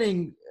 9th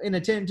inning in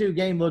a 10-2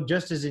 game looked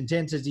just as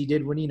intense as he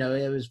did when,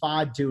 it was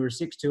 5-2 or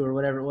 6-2 or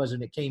whatever it was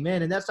when it came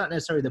in. And that's not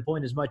necessarily the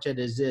point as much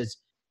as it is.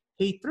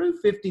 He threw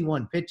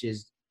 51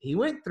 pitches. He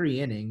went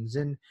 3 innings.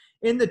 And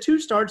in the 2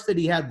 starts that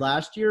he had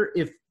last year,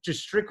 if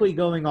just strictly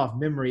going off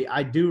memory,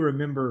 I do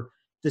remember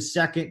the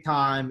second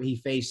time he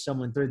faced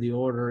someone through the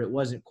order, it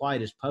wasn't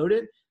quite as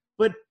potent.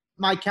 But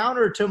my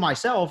counter to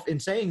myself in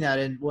saying that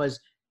was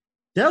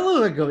that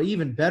looked like an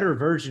even better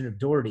version of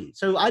Doherty.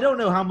 So I don't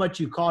know how much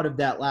you caught of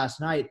that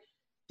last night.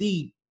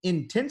 The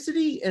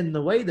intensity and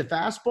the way the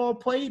fastball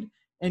played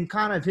and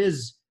kind of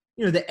his,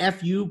 the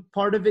FU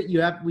part of it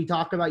we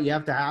talk about you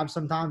have to have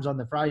sometimes on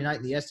the Friday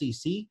night in the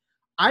SEC.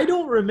 I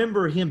don't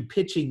remember him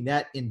pitching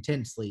that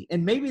intensely.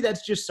 And maybe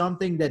that's just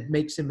something that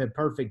makes him a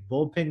perfect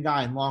bullpen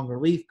guy and long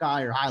relief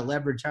guy or high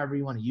leverage, however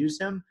you want to use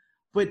him.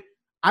 But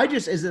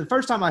as the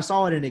first time I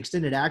saw it in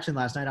extended action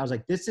last night, I was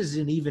like, this is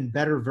an even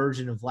better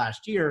version of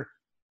last year.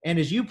 And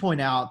as you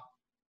point out,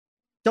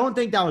 don't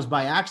think that was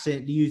by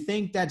accident. Do you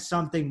think that's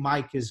something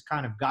Mike has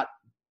kind of got,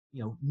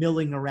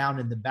 milling around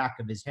in the back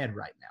of his head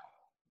right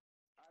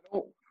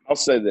now? I'll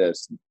say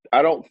this.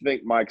 I don't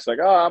think Mike's like,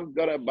 I'm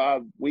going to, by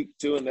week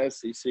 2 in the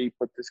SEC,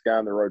 put this guy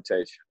in the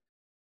rotation.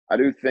 I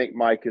do think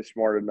Mike is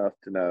smart enough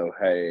to know,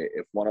 hey,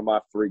 if one of my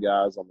 3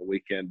 guys on the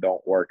weekend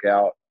don't work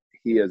out,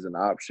 he is an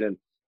option.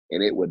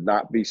 And it would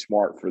not be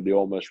smart for the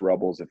Ole Miss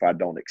Rebels if I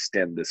don't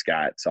extend this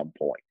guy at some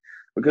point.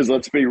 Because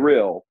let's be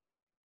real,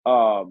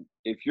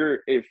 if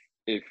you're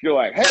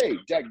like, hey,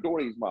 Jack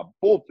Doherty's my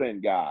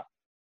bullpen guy,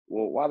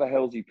 well, why the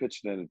hell is he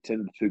pitching in a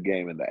 10-2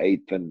 game in the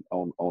 8th and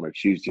on a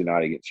Tuesday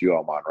night against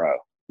UL Monroe?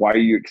 why are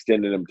you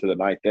extending him to the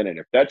ninth inning?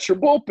 If that's your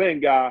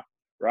bullpen guy,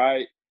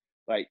 right?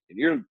 Like, and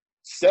you're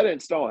set in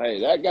stone, hey,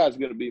 that guy's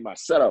going to be my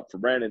setup for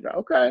Brandon.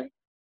 Okay.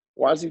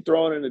 Why is he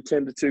throwing in a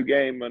 10-2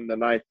 game in the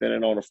ninth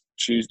inning on a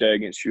Tuesday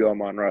against UL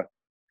Monroe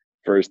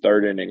for his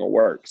third inning of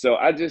work? So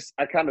I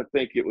kind of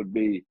think it would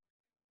be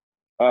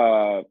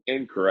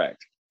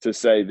incorrect to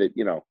say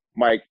that,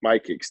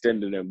 Mike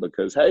extended him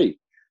because, hey,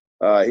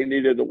 he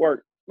needed the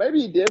work.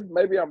 Maybe he did.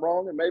 Maybe I'm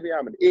wrong, and maybe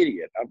I'm an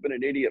idiot. I've been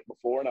an idiot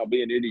before, and I'll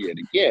be an idiot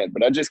again.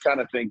 But I just kind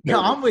of think – No,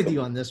 I'm with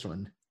you on this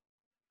one.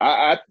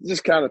 I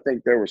just kind of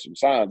think there were some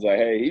signs like,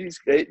 hey,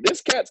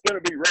 this cat's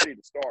going to be ready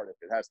to start if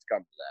it has to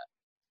come to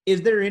that.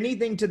 Is there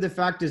anything to the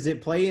fact, does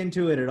it play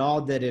into it at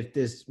all that if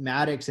this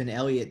Maddox and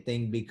Elliott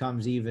thing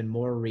becomes even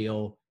more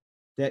real,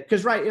 that –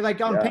 because, right,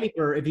 like on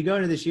paper, if you go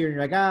into this year and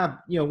you're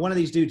like, one of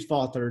these dudes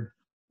faltered,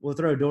 we'll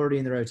throw Doherty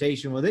in the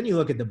rotation. Well, then you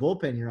look at the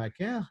bullpen and you're like,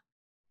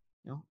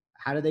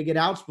 how do they get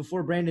outs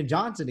before Brandon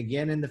Johnson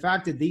again? And the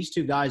fact that these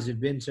two guys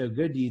have been so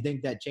good, do you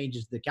think that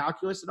changes the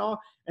calculus at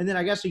all? And then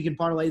I guess you can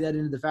parlay that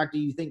into the fact that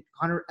you think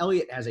Hunter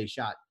Elliott has a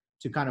shot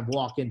to kind of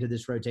walk into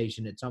this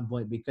rotation at some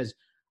point because,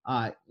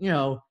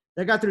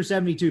 they got through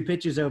 72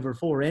 pitches over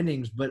 4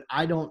 innings, but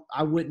I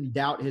wouldn't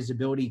doubt his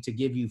ability to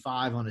give you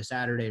 5 on a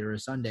Saturday or a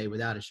Sunday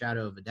without a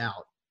shadow of a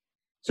doubt.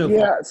 So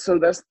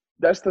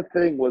that's the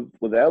thing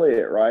with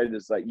Elliott, right?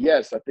 It's like,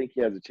 yes, I think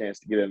he has a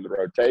chance to get in the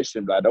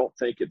rotation, but I don't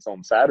think it's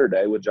on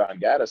Saturday with John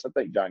Gaddis. I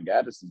think John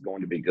Gaddis is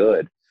going to be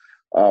good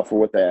for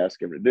what they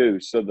ask him to do.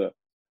 So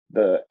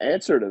the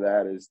answer to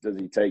that is, does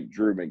he take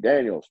Drew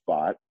McDaniel's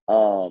spot?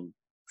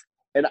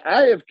 And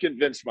I have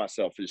convinced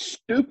myself, as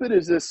stupid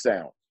as this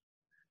sounds,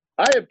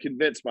 I have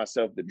convinced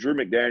myself that Drew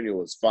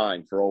McDaniel is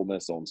fine for Ole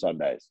Miss on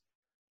Sundays.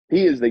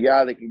 He is the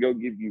guy that can go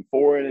give you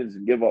 4 innings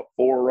and give up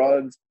 4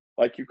 runs,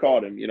 like you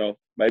called him.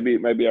 Maybe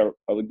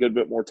a good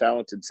bit more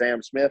talented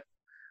Sam Smith.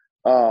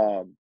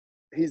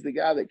 He's the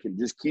guy that can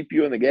just keep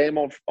you in the game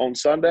on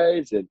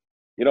Sundays, and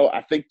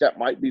I think that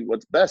might be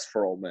what's best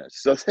for Ole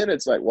Miss. So then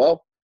it's like,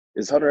 well,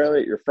 is Hunter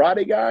Elliott your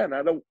Friday guy? And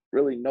I don't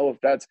really know if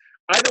that's.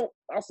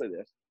 I'll say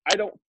this: I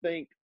don't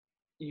think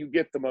you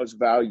get the most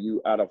value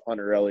out of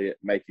Hunter Elliott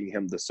making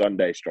him the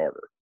Sunday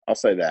starter. I'll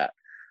say that.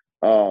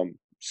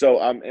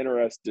 So I'm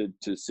interested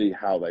to see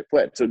how they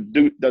play. So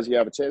does he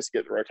have a chance to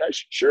get the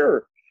rotation?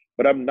 Sure.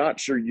 But I'm not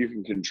sure you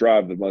can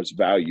contrive the most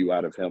value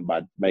out of him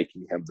by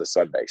making him the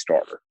Sunday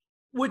starter.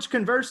 Which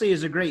conversely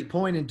is a great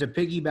point, and to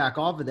piggyback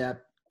off of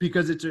that,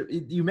 because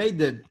you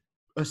made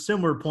a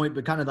similar point,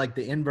 but kind of like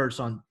the inverse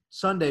on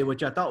Sunday,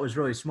 which I thought was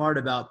really smart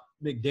about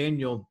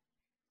McDaniel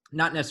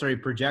not necessarily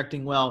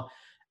projecting well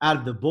out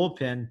of the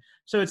bullpen.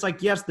 So it's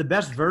like, yes, the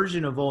best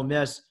version of Ole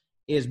Miss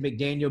is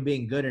McDaniel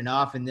being good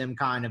enough and them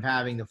kind of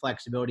having the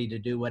flexibility to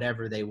do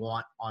whatever they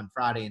want on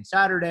Friday and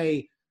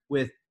Saturday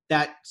with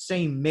that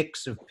same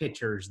mix of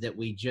pitchers that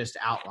we just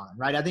outlined,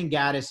 right? I think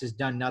Gaddis has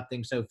done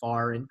nothing so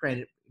far. And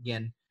granted,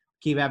 again,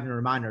 keep having to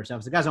remind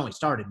ourselves, the guy's only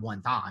started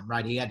one time,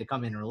 right? He had to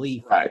come in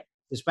relief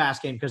this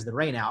past game because of the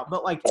rain out.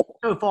 But, like,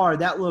 so far,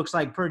 that looks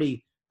like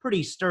pretty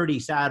sturdy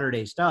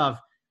Saturday stuff.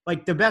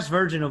 Like, the best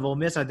version of Ole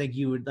Miss, I think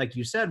you would, like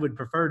you said, would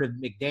prefer to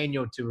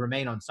McDaniel to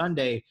remain on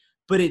Sunday.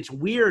 But it's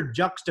weird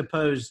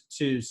juxtaposed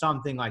to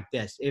something like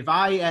this. If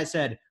I had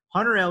said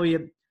Hunter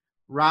Elliott,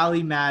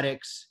 Riley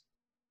Maddox,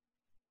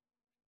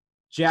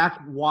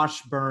 Jack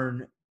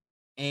Washburn,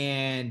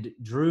 and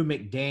Drew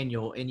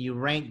McDaniel, and you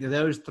rank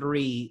those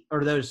 3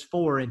 or those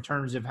 4 in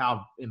terms of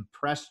how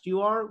impressed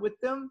you are with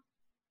them,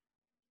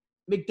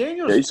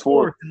 McDaniel's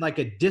fourth and like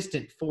a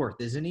distant 4th,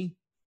 isn't he?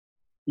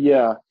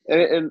 Yeah,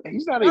 and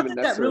he's not even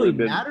necessarily that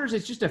really matters.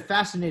 It's just a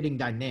fascinating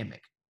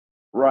dynamic.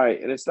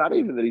 Right, and it's not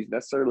even that he's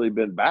necessarily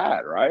been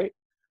bad, right?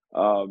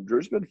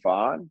 Drew's been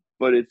fine,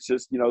 but it's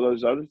just,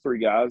 those other 3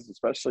 guys,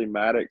 especially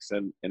Maddox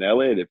and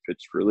Elliott, have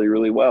pitched really,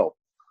 really well.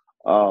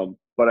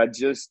 But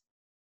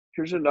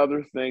here's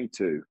another thing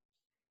too,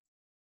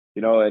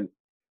 and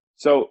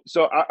so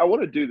I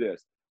want to do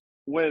this.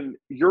 When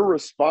your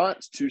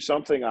response to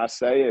something I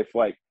say, if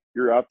like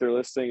you're out there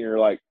listening and you're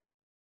like,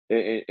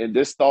 and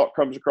this thought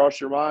comes across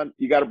your mind,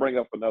 you got to bring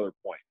up another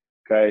point.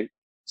 Okay.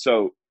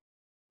 So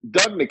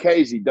Doug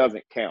Nikhazy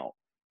doesn't count.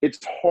 It's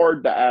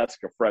hard to ask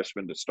a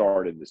freshman to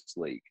start in this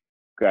league.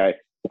 Okay.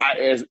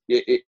 I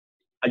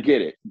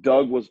get it.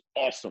 Doug was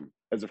awesome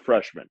as a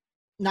freshman.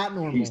 Not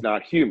normal. He's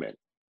not human,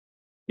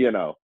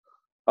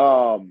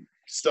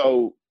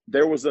 So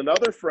there was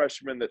another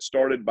freshman that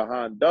started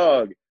behind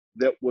Doug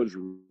that was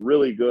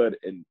really good.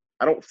 And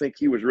I don't think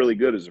he was really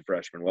good as a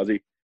freshman, was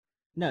he?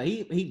 No,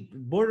 he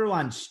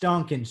borderline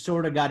stunk and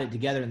sort of got it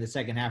together in the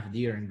second half of the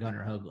year in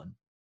Gunnar Hoagland.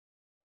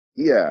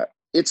 Yeah,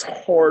 it's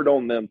hard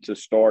on them to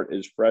start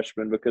as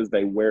freshmen because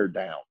they wear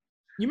down.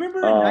 You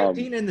remember in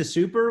 19 in the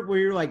Super where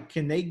you're like,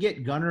 can they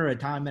get Gunnar a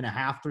time and a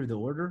half through the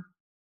order?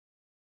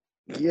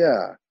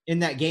 Yeah. In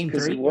that game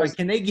 3, like,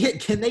 can they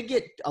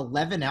get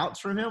 11 outs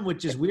from him,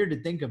 which is weird to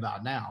think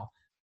about now.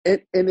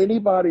 And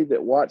anybody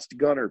that watched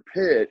Gunnar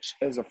pitch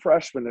as a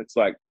freshman, it's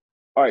like,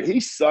 all right, he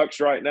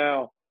sucks right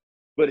now,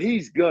 but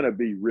he's gonna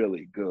be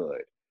really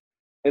good.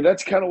 And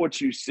that's kind of what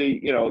you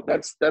see.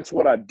 That's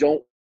what I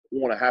don't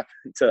want to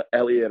happen to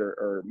Elliott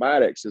or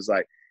Maddox is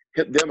like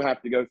them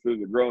have to go through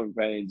the growing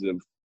pains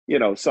of, you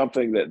know,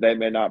 something that they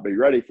may not be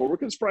ready for,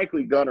 because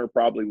frankly, Gunnar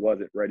probably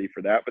wasn't ready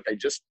for that, but they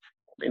just,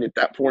 I mean, at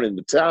that point in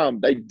the time,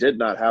 they did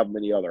not have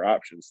many other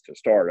options to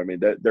start. I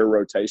mean, their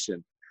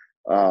rotation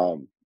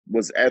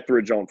was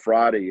Etheridge on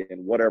Friday,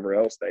 and whatever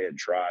else they had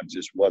tried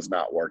just was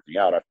not working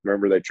out. I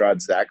remember they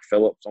tried Zach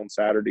Phillips on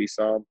Saturday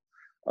some.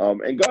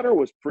 And Gunnar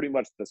was pretty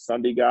much the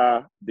Sunday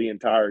guy the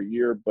entire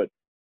year, but,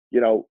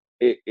 you know,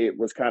 it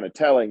was kind of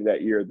telling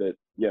that year that,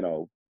 you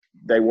know,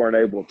 they weren't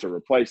able to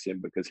replace him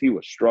because he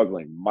was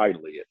struggling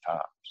mightily at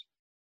times.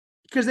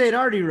 Because they had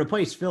already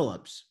replaced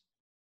Phillips.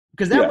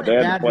 Because that went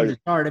bad from the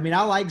start. I mean,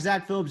 I like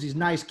Zach Phillips. He's a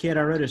nice kid.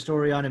 I wrote a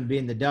story on him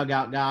being the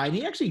dugout guy. And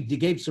he actually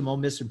gave some Ole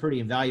Miss some pretty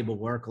invaluable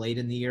work late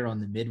in the year on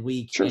the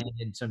midweek and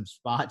in some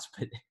spots.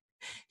 But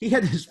he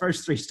had his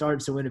first 3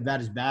 starts that went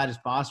about as bad as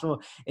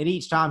possible. And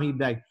each time he'd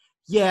be like,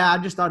 yeah, I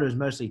just thought it was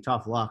mostly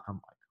tough luck. I'm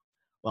like,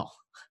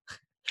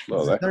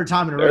 well it's the third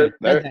time in a row.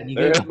 They're hitting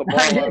the ball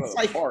out of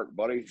the park,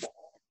 buddy.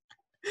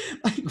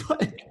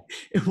 Like,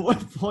 at what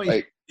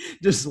point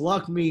does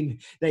luck mean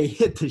they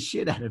hit the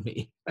shit out of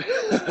me?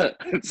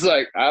 It's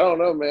like, I don't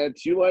know, man.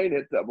 Tulane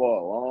hit that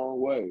ball a long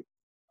way.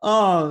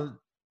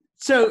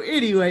 So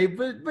anyway,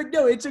 but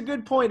no, it's a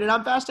good point, and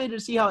I'm fascinated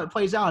to see how it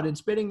plays out. And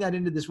spinning that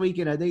into this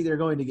weekend, I think they're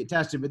going to get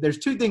tested. But there's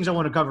 2 things I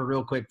want to cover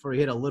real quick before we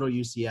hit a little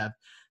UCF.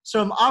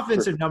 Some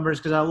offensive numbers,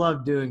 because I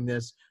love doing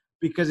this,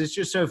 because it's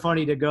just so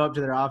funny to go up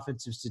to their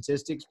offensive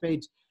statistics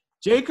page.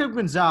 Jacob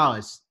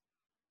Gonzalez,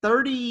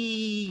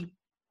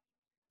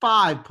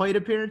 35 plate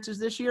appearances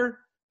this year.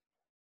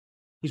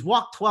 He's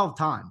walked 12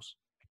 times.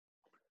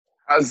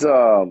 Has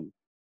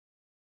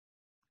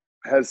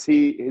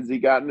he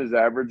gotten his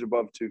average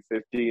above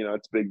 250? You know,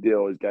 it's a big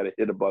deal. He's got to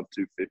hit above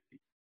 250.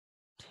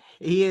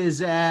 He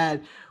is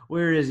at,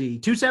 where is he?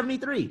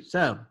 273.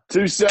 So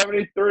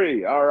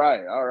 273. All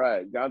right.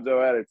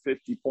 Gonzo added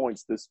 50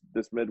 points this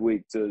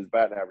midweek to his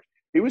batting average.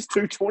 He was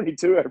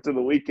 222 after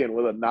the weekend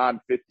with a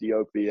 950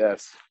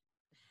 OPS.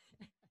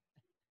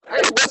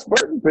 Hey, Wes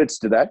Burton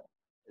pitched today.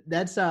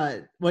 That's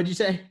what'd you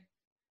say?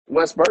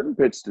 Wes Burton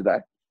pitched today.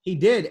 He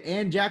did,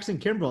 and Jackson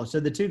Kimbrell.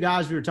 So the 2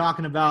 guys we were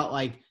talking about,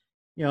 like,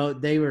 you know,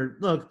 they would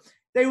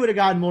have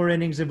gotten more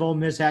innings if Ole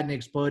Miss hadn't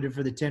exploded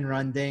for the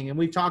 10-run thing. And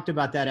we've talked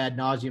about that ad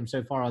nauseum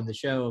so far on the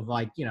show of,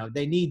 like, you know,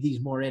 they need these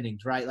more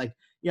innings, right? Like,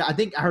 yeah, I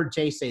think I heard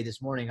Chase say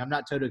this morning, I'm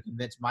not totally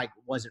convinced Mike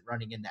wasn't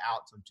running in the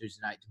outs on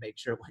Tuesday night to make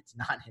sure it went to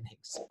 9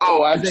 innings.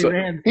 Oh,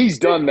 absolutely. He's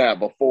done that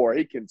before.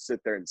 He can sit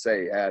there and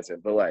say he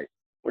hasn't. But, like,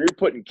 when you're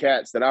putting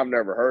cats that I've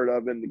never heard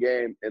of in the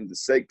game in the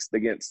 6th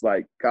against,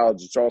 like,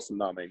 College of Charleston,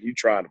 no, man, you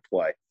trying to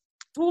play.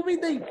 Well, I mean,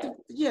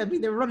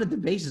 they're running the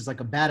bases like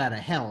a bat out of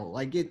hell.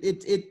 Like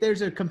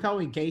there's a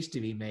compelling case to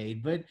be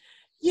made, but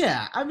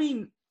yeah, I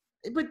mean,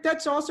 but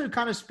that's also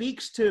kind of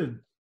speaks to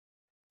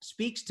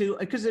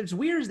because as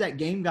weird as that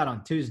game got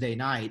on Tuesday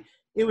night,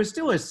 it was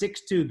still a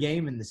 6-2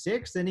 game in the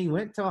 6th, and he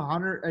went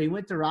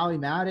to Riley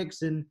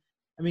Maddox, and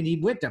I mean, he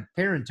went to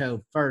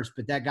Parenteau first,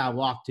 but that guy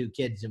walked 2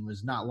 kids and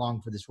was not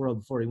long for this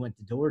world before he went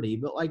to Doherty.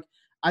 But like,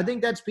 I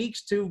think that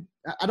speaks to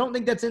 – I don't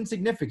think that's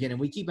insignificant,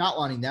 and we keep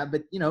outlining that.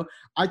 But, you know,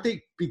 I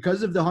think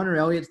because of the Hunter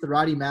Elliott's, the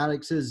Roddy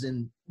Maddoxes,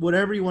 and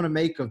whatever you want to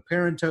make of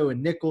Parenteau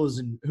and Nichols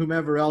and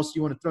whomever else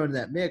you want to throw into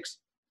that mix,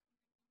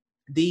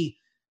 the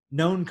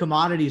known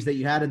commodities that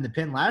you had in the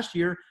pen last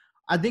year,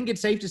 I think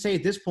it's safe to say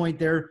at this point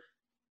they're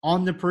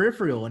on the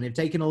peripheral and have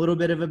taken a little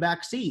bit of a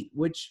back seat,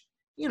 which,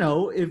 you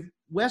know, if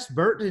Wes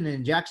Burton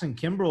and Jackson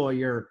Kimbrell are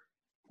your,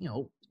 you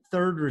know,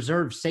 third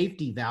reserve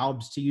safety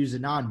valves, to use a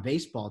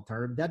non-baseball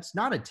term, that's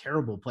not a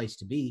terrible place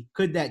to be.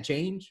 Could that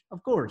change?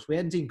 Of course. We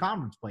hadn't seen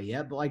conference play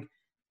yet, but like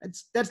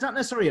that's not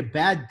necessarily a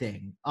bad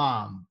thing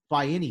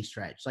by any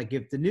stretch. Like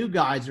if the new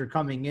guys are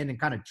coming in and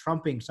kind of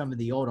trumping some of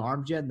the old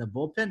arms yet in the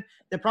bullpen,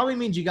 that probably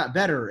means you got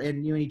better.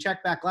 And when you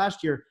check back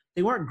last year,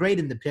 they weren't great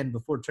in the pen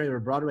before Traylor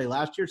Broadway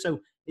last year. So,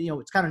 you know,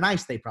 it's kind of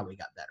nice they probably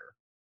got better.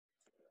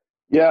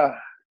 Yeah,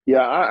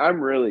 I'm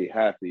really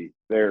happy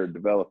they're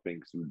developing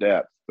some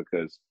depth,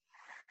 because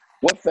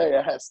what they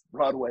asked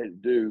Broadway to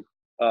do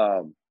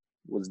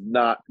was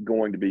not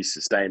going to be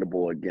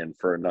sustainable again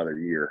for another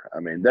year. I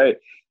mean, they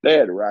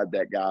had to ride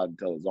that guy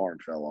until his arm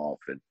fell off,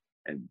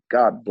 and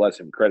God bless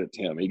him, credit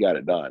to him, he got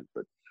it done.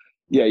 But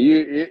yeah,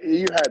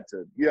 you had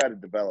to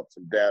develop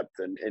some depth,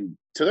 and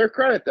to their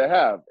credit, they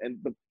have. And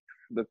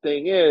the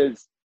thing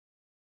is,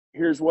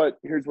 here's what's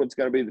going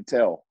to be the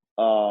tell.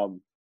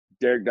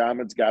 Derek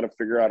Diamond's got to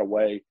figure out a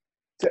way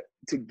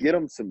to get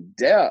them some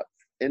depth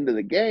into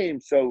the game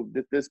so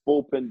that this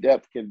bullpen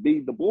depth can be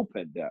the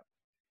bullpen depth.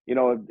 You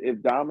know,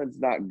 if Diamond's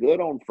not good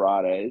on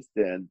Fridays,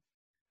 then,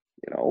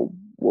 you know,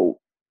 well,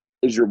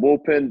 is your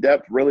bullpen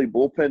depth really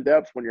bullpen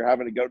depth when you're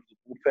having to go to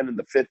the bullpen in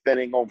the 5th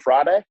inning on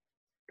Friday?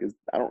 Because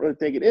I don't really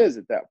think it is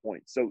at that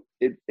point. So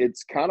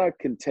it's kind of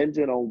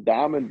contingent on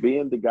Diamond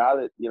being the guy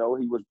that, you know,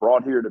 he was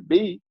brought here to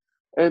be.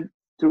 And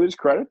to his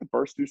credit, the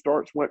first 2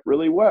 starts went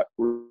really well.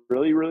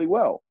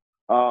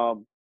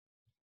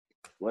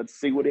 let's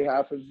see what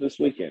happens this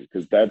weekend,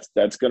 because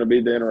that's going to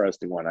be the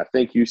interesting one. I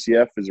think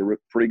UCF is a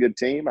pretty good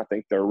team. I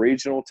think they're a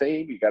regional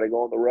team. You got to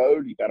go on the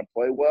road. You got to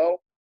play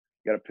well.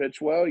 You got to pitch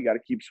well. You got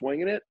to keep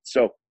swinging it.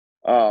 So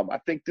I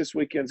think this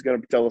weekend's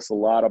going to tell us a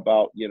lot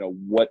about,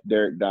 what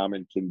Derek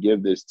Diamond can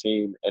give this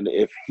team. And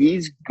if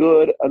he's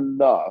good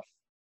enough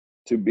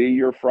to be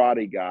your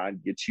Friday guy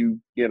and get you,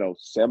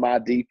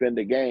 semi-deep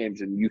into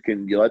games, and you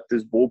let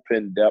this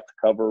bullpen depth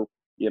cover,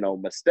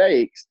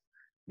 mistakes,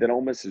 then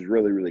Ole Miss has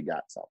really, really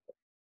got something.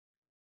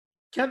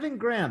 Kevin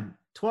Graham,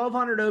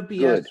 1,200 OPS,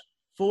 Good.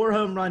 4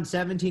 home runs,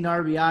 17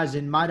 RBIs,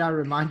 and might I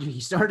remind you, he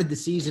started the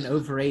season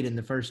 0-for-8 in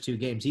the first 2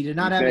 games. He did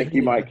not have a hit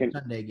in the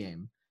Sunday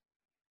game.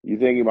 You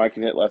think he might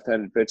can hit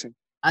left-handed pitching?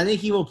 I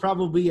think he will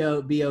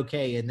probably be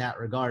okay in that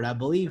regard. I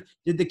believe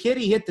 – did the kid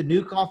he hit the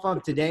nuke off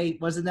of today,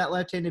 wasn't that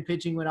left-handed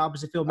pitching when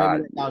opposite field?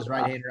 Maybe that was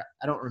right-hander.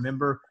 I don't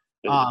remember.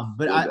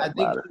 But I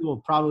think he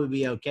will probably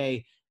be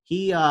okay.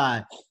 He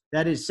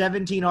that is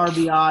 17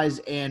 RBIs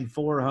and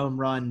 4 home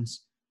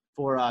runs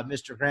for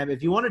Mr. Graham.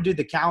 If you want to do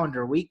the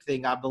calendar week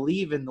thing, I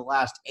believe in the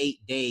last 8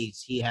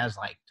 days he has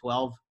like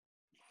 12.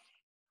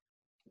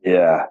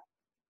 Yeah.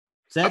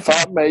 So if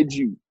I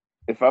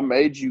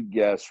made you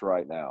guess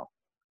right now,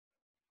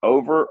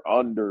 over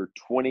under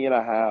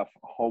 20.5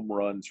 home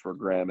runs for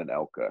Graham and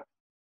Elko.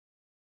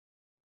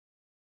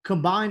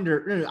 Combined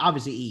or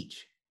obviously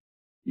each?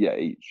 Yeah,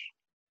 each.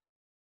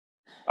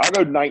 I'll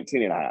go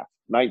 19.5.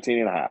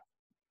 19.5.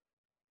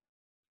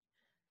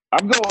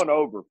 I'm going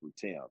over for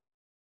 10.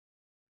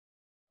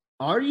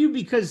 Are you?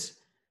 Because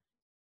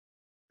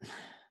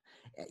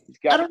he's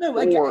got I don't know.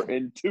 4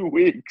 in 2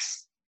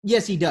 weeks.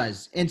 Yes, he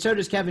does. And so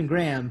does Kevin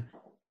Graham.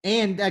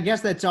 And I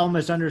guess that's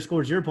almost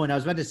underscores your point. I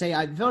was about to say,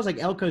 it feels like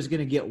Elko's going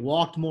to get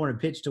walked more and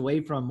pitched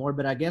away from more,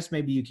 but I guess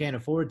maybe you can't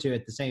afford to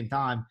at the same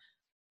time.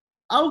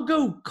 I'll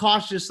go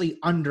cautiously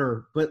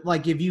under, but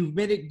like if you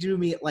meant it to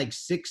me at like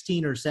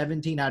 16 or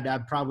 17,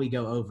 I'd probably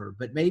go over.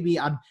 But maybe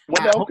I'm –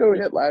 When Elko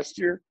hit last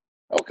year,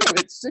 Elko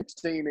hit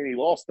 16 and he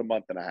lost a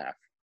month and a half.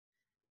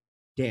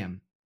 Damn.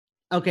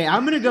 Okay,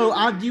 I'm going to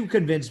go – you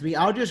convinced me.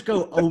 I'll just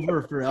go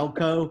over for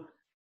Elko.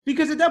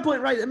 Because at that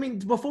point, right, I mean,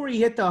 before he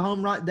hit the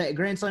home run, that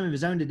grand slam of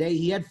his own today,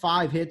 he had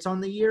 5 hits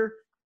on the year,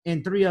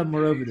 and 3 of them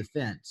were over the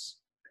fence.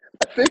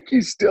 I think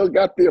he's still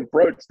got the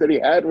approach that he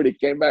had when he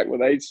came back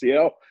with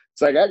ACL.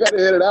 It's like, I got to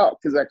hit it out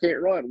because I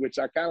can't run, which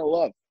I kind of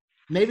love.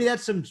 Maybe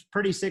that's some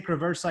pretty sick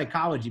reverse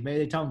psychology. Maybe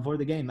they tell him before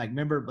the game, like,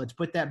 remember, let's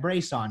put that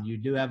brace on. You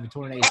do have a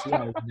torn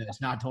ACL, even though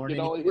it's not torn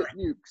anymore. Hit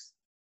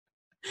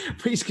nukes.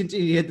 Please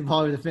continue to hit the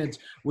ball over the fence.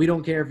 We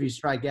don't care if you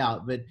strike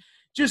out, but –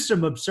 just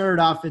some absurd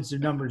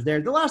offensive numbers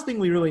there. The last thing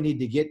we really need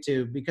to get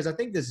to, because I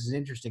think this is an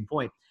interesting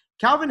point,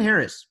 Calvin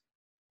Harris,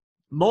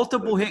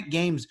 multiple hit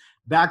games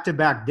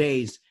back-to-back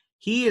days.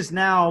 He is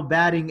now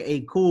batting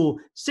a cool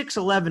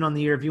 .611 on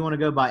the year if you want to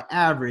go by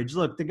average.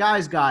 Look, the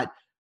guy's got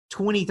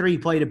 23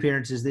 plate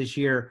appearances this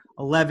year,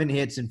 11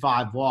 hits and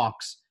 5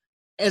 walks.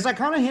 As I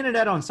kind of hinted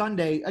at on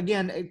Sunday,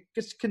 again,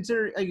 just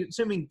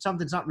assuming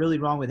something's not really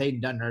wrong with Hayden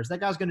Dunhurst,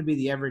 that guy's going to be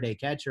the everyday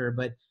catcher,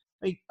 but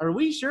are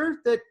we sure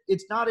that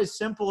it's not as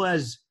simple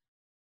as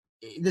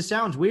 – this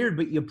sounds weird,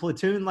 but you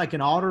platoon like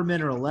an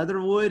Alderman or a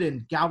Leatherwood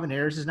and Calvin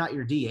Harris is not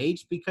your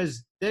DH?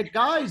 Because the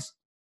guys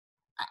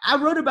 – I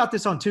wrote about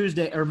this on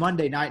Tuesday or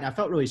Monday night, and I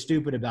felt really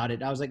stupid about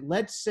it. I was like,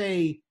 let's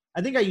say –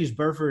 I think I used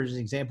Burford as an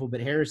example, but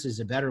Harris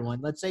is a better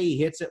one. Let's say he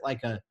hits it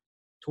like a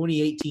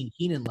 2018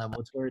 Keenan level.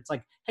 It's where it's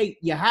like, hey,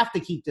 you have to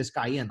keep this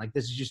guy in. Like,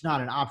 this is just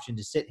not an option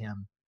to sit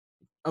him.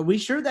 Are we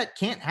sure that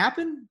can't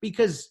happen?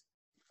 Because –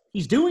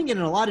 he's doing it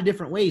in a lot of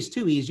different ways,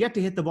 too. He's yet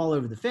to hit the ball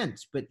over the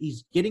fence, but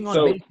he's getting on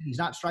base and he's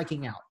not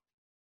striking out.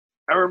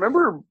 I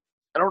remember,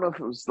 I don't know if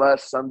it was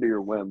last Sunday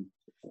or when,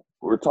 we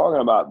were talking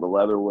about the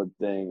Leatherwood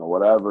thing or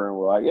whatever, and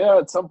we're like, yeah,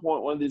 at some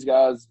point one of these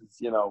guys is,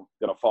 going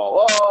to fall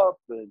off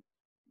and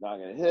not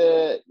going to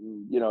hit,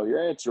 and,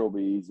 your answer will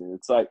be easy.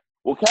 It's like,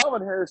 well,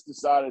 Calvin Harris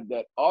decided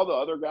that all the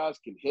other guys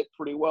can hit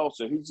pretty well,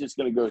 so he's just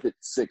going to go hit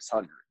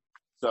 600.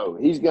 So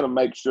he's going to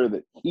make sure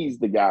that he's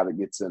the guy that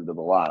gets into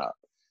the lineup.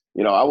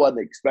 I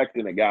wasn't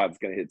expecting a guy that's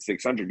going to hit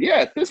 600. Yeah,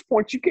 at this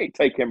point, you can't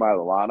take him out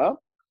of the lineup.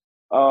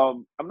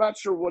 I'm not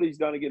sure what he's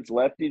done against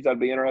lefties. I'd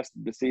be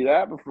interested to see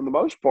that. But for the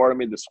most part, I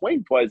mean, the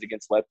swing plays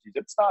against lefties.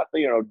 It's not,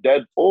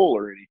 dead pull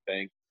or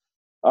anything.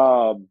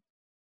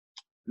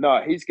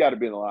 No, he's got to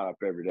be in the lineup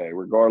every day,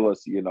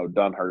 regardless of,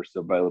 Dunhurst's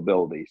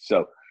availability.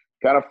 So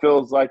kind of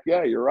feels like,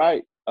 yeah, you're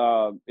right.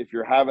 If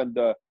you're having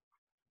to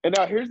 – and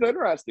now here's the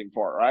interesting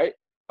part, right?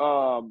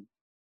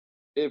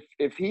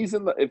 If he's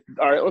in the –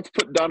 all right, let's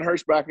put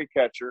Dunhurst back at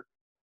catcher.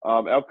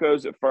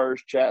 Elko's at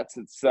first, Chat's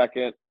at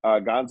second,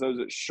 Gonzo's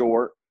at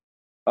short.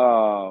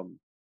 So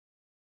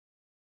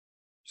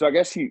I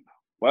guess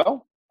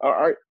all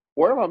right,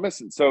 what am I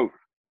missing? So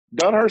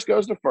Dunhurst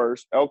goes to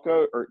first,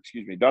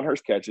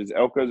 Dunhurst catches,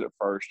 Elko's at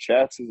first,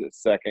 Chat's is at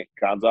second,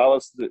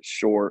 Gonzalez is at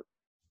short.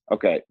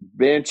 Okay,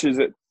 Bench is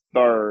at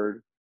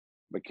third,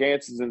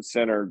 McCants is in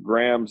center,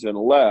 Graham's in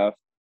left.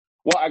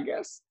 Well, I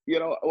guess,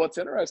 what's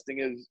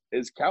interesting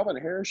is Calvin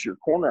Harris your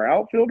corner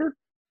outfielder?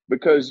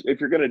 because if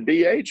you're going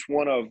to DH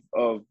one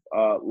of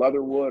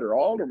Leatherwood or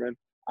Alderman,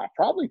 I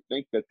probably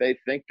think that they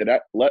think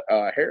that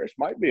Harris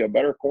might be a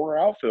better corner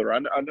outfielder. I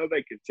know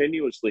they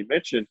continuously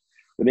mention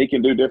that he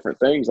can do different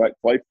things like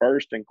play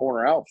first and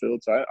corner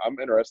outfield. So I'm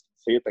interested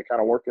to see if they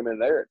kind of work him in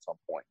there at some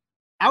point.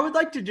 I would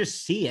like to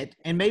just see it,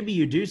 and maybe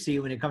you do see it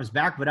when it comes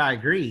back, but I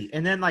agree.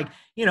 And then,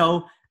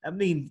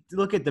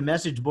 look at the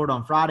message board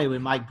on Friday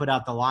when Mike put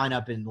out the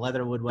lineup and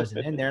Leatherwood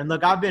wasn't in there. And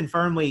look, I've been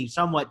firmly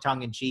somewhat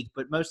tongue-in-cheek,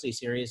 but mostly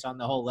serious on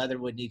the whole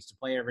Leatherwood needs to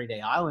play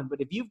everyday island.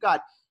 But if you've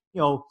got,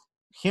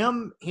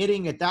 him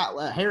hitting at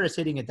that – Harris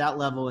hitting at that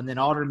level and then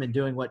Alderman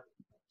doing what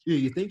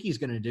you think he's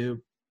going to do,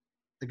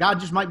 the guy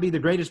just might be the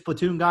greatest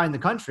platoon guy in the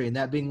country, and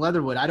that being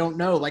Leatherwood. I don't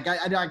know.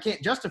 I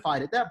can't justify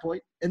it at that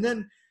point. And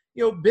then,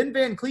 Ben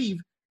Van Cleve,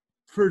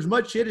 for as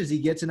much shit as he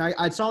gets, and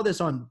I saw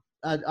this on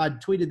I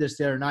tweeted this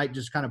the other night,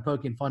 just kind of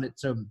poking fun at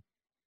some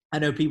 – I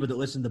know people that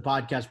listen to the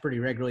podcast pretty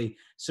regularly,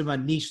 some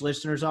niche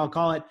listeners, I'll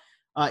call it.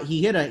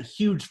 He hit a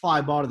huge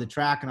fly ball to the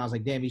track, and I was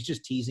like, damn, he's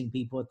just teasing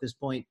people at this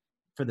point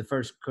for the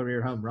first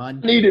career home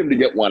run. Need him to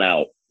get one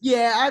out.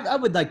 Yeah, I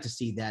would like to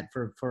see that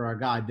for our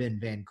guy, Ben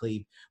Van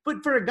Cleve. But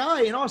for a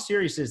guy, in all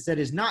seriousness, that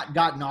has not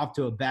gotten off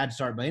to a bad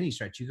start by any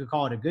stretch, you could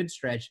call it a good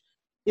stretch,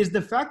 is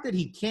the fact that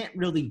he can't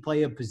really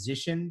play a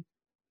position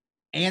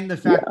and the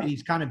fact that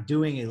he's kind of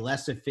doing a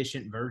less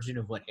efficient version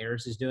of what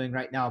Harris is doing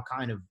right now.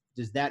 Kind of,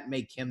 does that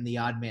make him the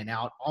odd man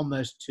out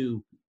almost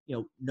to,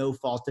 no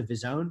fault of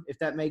his own, if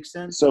that makes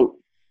sense? So,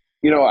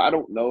 I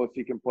don't know if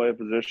he can play a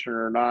position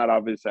or not.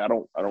 Obviously, I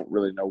don't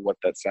really know what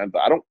that sounds.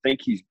 I don't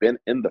think he's been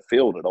in the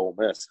field at Ole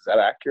Miss. Is that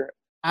accurate?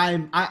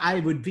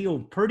 I would feel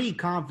pretty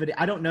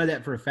confident. I don't know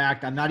that for a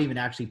fact. I'm not even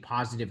actually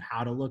positive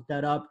how to look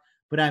that up,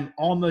 but I'm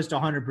almost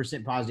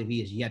 100% positive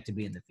he is yet to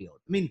be in the field.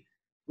 I mean,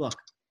 look,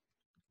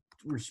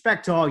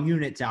 respect to all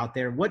units out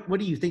there. What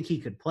do you think he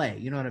could play?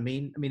 You know what I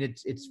mean? I mean,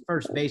 it's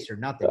first base or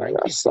nothing, right?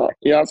 I was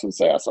going to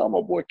say, I saw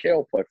my boy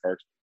Kale play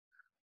first.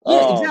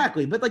 Yeah,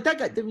 exactly. But like that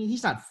guy, I mean,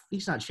 he's not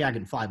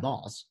shagging fly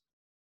balls.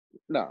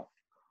 No.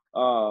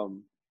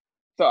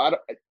 So I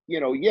don't,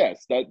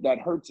 yes, that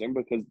hurts him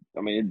because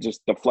it just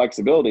the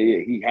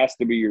flexibility. He has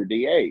to be your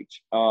DH.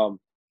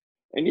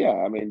 And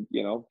yeah,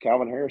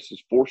 Calvin Harris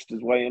has forced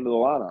his way into the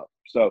lineup.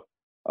 So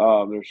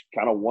there's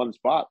kind of one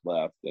spot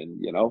left, and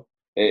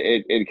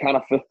it kind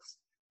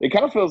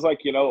of feels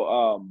like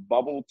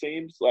bubble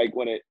teams, like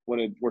when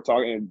we're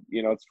talking,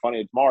 it's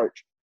funny, it's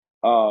March.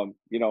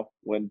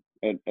 When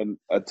and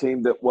a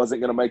team that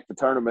wasn't going to make the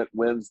tournament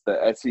wins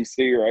the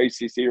SEC or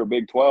ACC or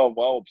Big 12,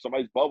 well,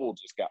 somebody's bubble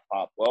just got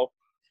popped. Well,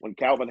 when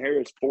Calvin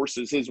Harris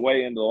forces his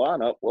way into the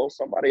lineup, well,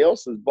 somebody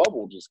else's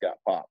bubble just got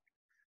popped.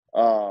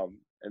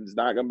 And it's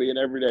not going to be an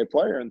everyday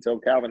player until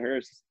Calvin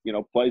Harris,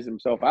 plays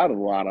himself out of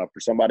the lineup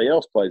or somebody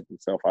else plays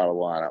himself out of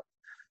the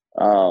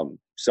lineup.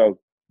 So,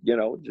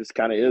 it just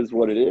kind of is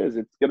what it is.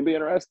 It's going to be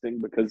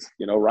interesting because,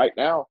 right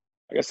now,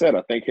 like I said,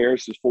 I think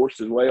Harris has forced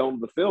his way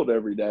onto the field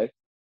every day.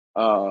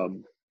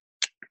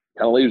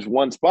 Kind of leaves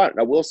one spot.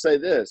 And I will say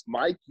this,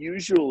 Mike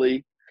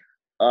usually,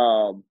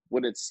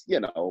 when it's,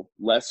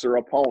 lesser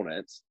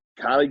opponents,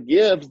 kind of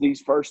gives these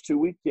first two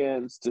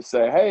weekends to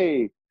say,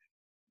 hey,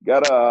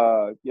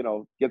 gotta,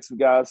 get some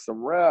guys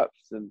some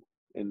reps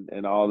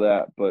and all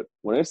that. But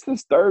when it's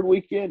this third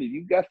weekend and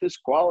you've got this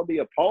quality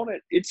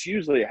opponent, it's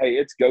usually, hey,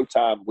 it's go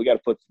time. We got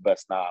to put the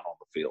best 9 on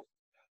the field.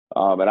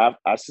 And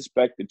I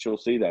suspect that you'll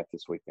see that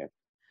this weekend.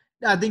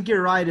 I think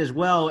you're right as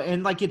well.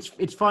 And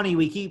it's funny.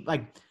 We keep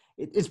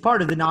it's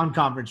part of the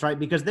non-conference, right?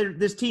 Because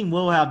this team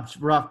will have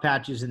rough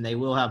patches and they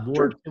will have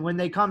warts. Sure. And when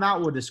they come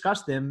out, we'll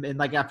discuss them.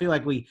 And I feel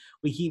like we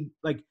keep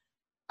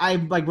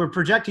we're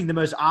projecting the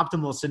most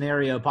optimal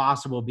scenario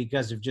possible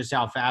because of just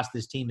how fast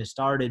this team has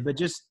started. But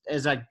just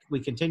as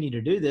we continue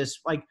to do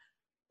this,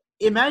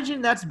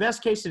 imagine that's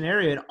best case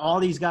scenario and all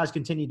these guys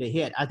continue to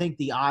hit. I think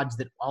the odds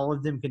that all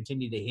of them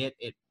continue to hit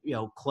it,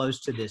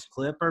 close to this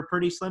clip are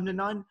pretty slim to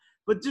none.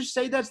 But just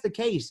say that's the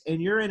case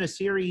and you're in a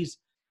series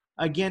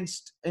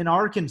against an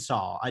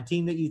Arkansas, a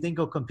team that you think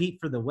will compete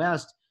for the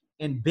West,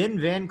 and Ben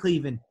Van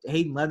Cleve and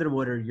Hayden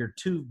Leatherwood are your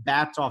two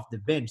bats off the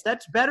bench.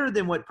 That's better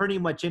than what pretty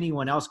much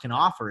anyone else can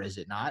offer, is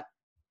it not?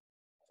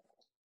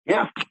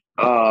 Yeah.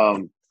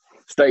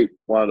 State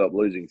wound up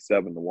losing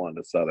 7-1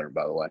 to Southern,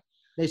 by the way.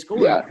 They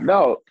scored. Yeah.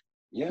 No.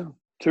 Yeah.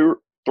 3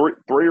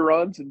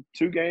 runs in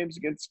 2 games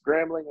against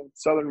Grambling and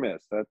Southern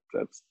Miss.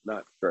 That's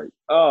not great.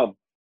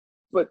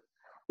 But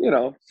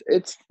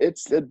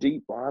it's a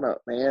deep lineup,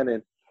 man,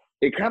 and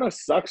it kind of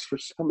sucks for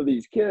some of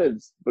these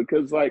kids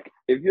because,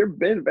 if you're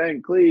Ben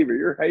Van Cleve or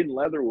you're Hayden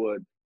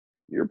Leatherwood,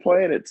 you're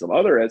playing at some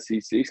other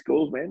SEC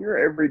schools, man. You're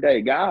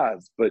everyday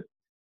guys, but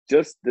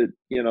just the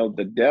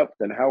depth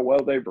and how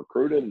well they've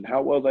recruited and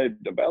how well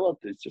they've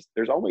developed is just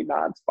there's only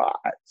 9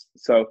 spots.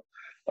 So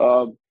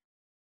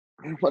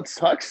what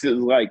sucks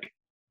is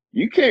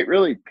you can't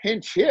really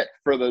pinch hit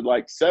for the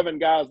 7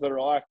 guys that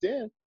are locked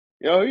in.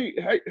 Who are you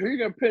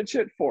going to pinch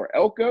hit for?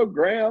 Elko,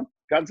 Graham,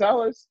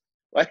 Gonzalez?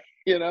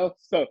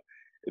 So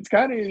it's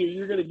kind of either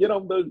you're going to get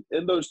on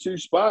in those 2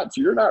 spots,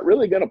 or you're not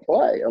really going to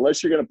play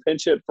unless you're going to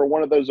pinch hit for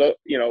one of those,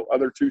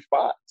 other 2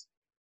 spots.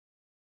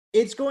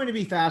 It's going to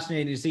be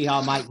fascinating to see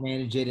how Mike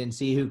manage it and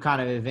see who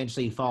kind of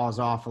eventually falls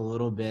off a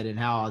little bit and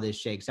how all this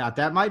shakes out.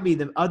 That might be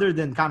other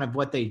than kind of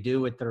what they do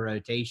with the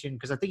rotation,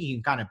 because I think you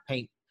can kind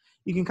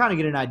of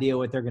get an idea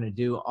what they're going to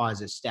do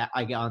as a stat,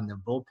 like on the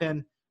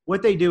bullpen.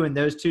 What they do in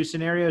those two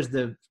scenarios,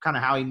 the kind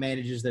of how he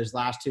manages those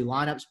last two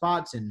lineup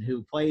spots and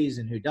who plays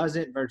and who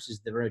doesn't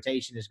versus the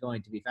rotation is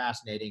going to be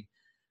fascinating.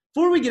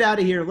 Before we get out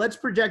of here, let's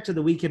project to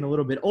the weekend a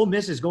little bit. Ole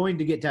Miss is going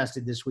to get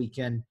tested this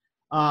weekend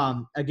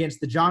against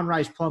the John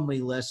Rice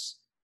Plumlee lists.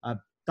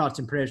 Thoughts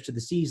and prayers to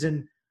the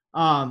season.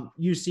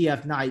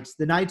 UCF Knights.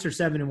 The Knights are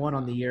 7-1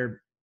 on the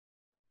year.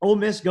 Ole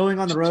Miss going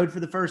on the road for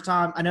the first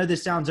time. I know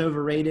this sounds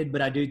overrated,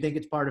 but I do think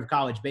it's part of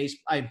college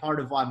baseball. Part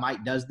of why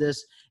Mike does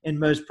this, and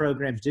most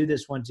programs do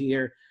this once a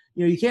year.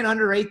 You know, you can't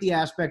underrate the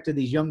aspect of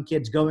these young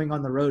kids going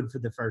on the road for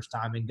the first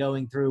time and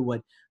going through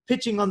what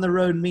pitching on the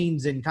road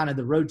means and kind of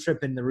the road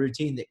trip and the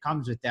routine that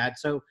comes with that.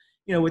 So,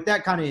 you know, with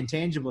that kind of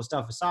intangible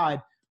stuff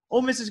aside,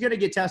 Ole Miss is going to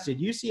get tested.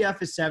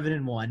 UCF is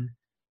 7-1.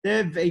 They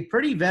have a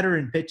pretty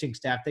veteran pitching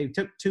staff. They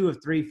took 2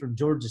 of 3 from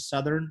Georgia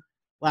Southern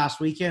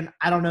last weekend.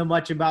 I don't know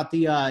much about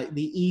the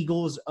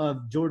Eagles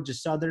of Georgia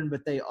Southern,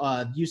 but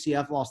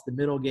UCF lost the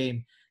middle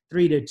game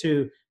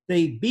 3-2.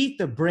 They beat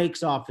the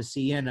brakes off of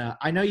Siena.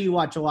 I know you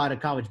watch a lot of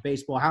college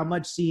baseball. How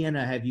much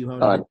Siena have you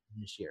honed in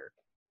this year?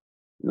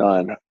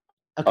 None.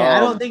 Okay, I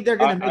don't think they're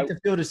going to make the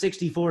field of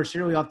 64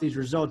 surely off these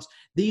results.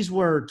 These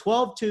were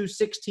 12-2,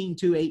 16-2,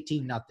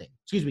 18-0.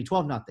 Excuse me,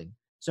 12-0.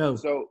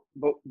 So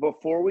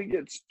before we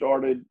get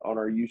started on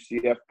our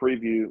UCF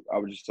preview, I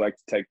would just like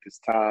to take this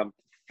time to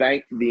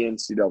thank the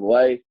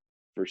NCAA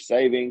for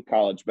saving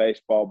college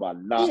baseball by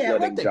not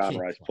letting John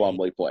Rice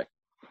Plumlee play.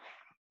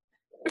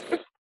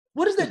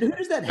 What is that? Who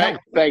does that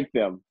help? Thank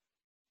them.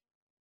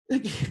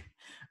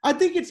 I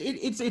think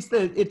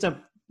it's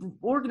a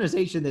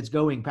organization that's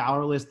going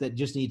powerless that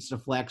just needs to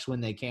flex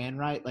when they can,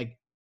 right? Like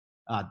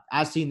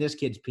I've seen this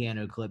kid's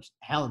piano clips.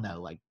 Hell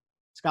no, like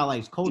Scott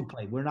likes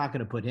Coldplay. We're not going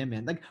to put him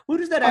in. Like, who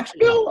does that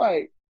actually help?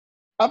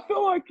 I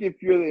feel like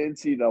if you're the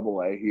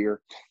NCAA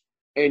here,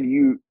 and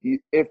you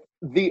if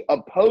the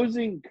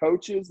opposing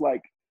coaches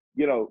like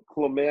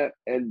Clement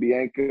and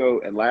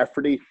Bianco and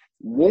Lafferty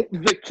want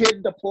the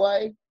kid to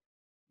play,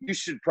 you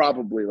should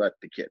probably let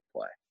the kid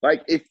play.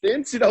 Like if the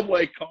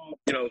NCAA called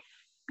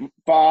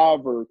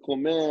Five or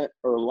Clement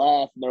or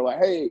Laugh and they're like,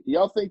 hey,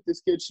 y'all think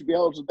this kid should be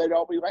eligible? They'd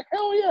all be like,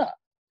 hell yeah.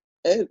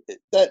 And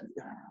that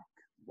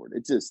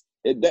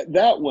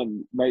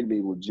one made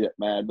me legit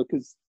mad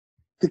because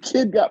the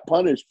kid got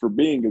punished for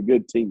being a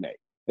good teammate.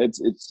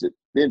 The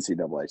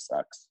NCAA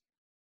sucks.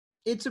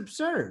 It's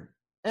absurd.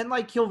 And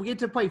like he'll get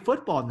to play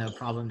football no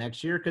problem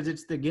next year because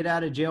it's the get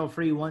out of jail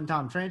free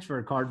one-time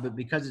transfer card. But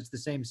because it's the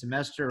same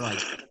semester,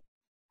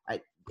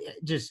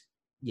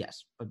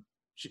 yes. But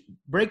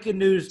breaking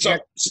news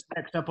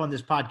next up on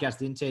this podcast,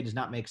 the NCAA does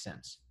not make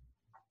sense.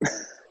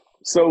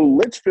 So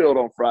Litchfield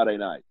on Friday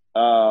night.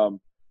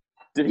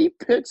 Did he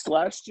pitch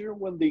last year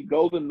when the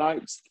Golden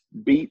Knights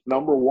beat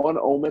number 1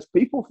 Ole Miss?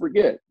 People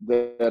forget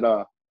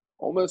that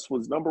Ole Miss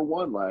was number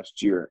 1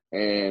 last year,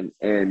 and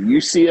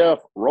UCF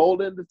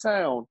rolled into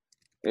town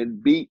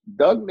and beat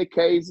Doug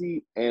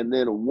Nikhazy and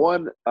then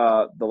won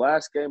the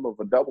last game of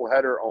a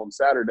doubleheader on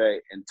Saturday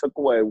and took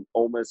away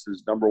Ole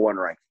Miss's number 1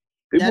 rank.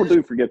 People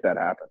do forget that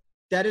happened.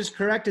 That is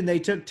correct, and they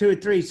took 2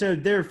 of 3. So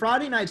their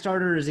Friday night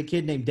starter is a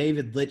kid named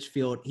David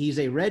Litchfield. He's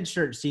a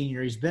redshirt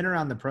senior. He's been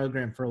around the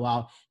program for a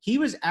while. He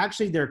was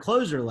actually their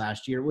closer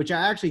last year, which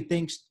I actually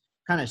think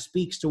kind of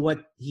speaks to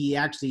what he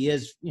actually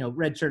is,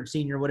 redshirt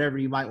senior, whatever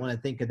you might want to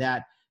think of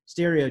that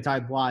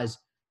stereotype-wise.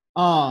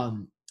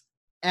 From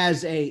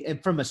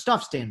a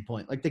stuff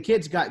standpoint, like the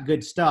kid's got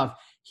good stuff.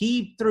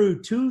 He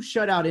threw 2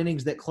 shutout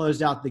innings that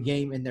closed out the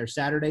game in their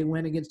Saturday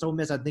win against Ole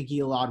Miss. I think he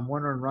allowed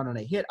 1 earned run on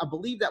a hit. I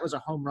believe that was a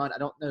home run. I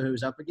don't know who he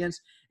was up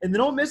against. And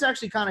then Ole Miss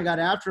actually kind of got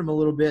after him a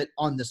little bit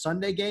on the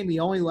Sunday game. He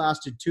only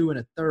lasted 2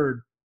 1/3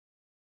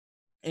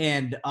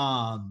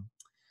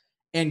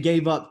 and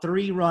gave up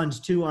 3 runs,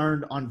 2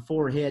 earned on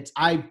 4 hits.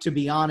 To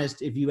be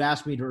honest, if you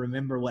ask me to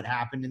remember what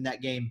happened in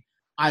that game,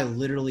 I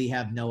literally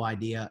have no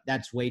idea.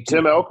 That's way too.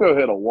 Tim Elko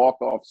hit a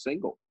walk-off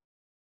single.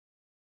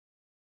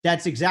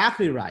 That's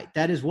exactly right.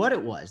 That is what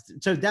it was.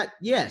 So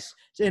yes.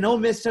 And Ole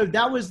Miss. So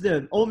that was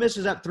Ole Miss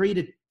was up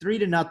 3-0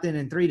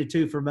 and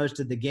 3-2 for most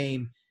of the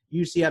game.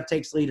 UCF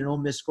takes lead, and Ole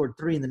Miss scored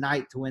 3 in the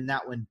night to win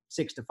that one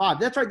 6-5.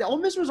 That's right. The Ole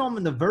Miss was on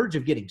the verge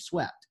of getting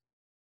swept.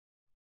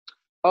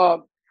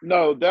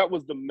 No, that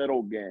was the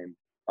middle game.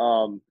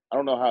 I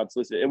don't know how it's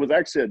listed. It was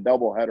actually a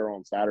doubleheader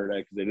on Saturday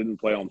because they didn't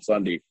play on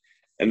Sunday,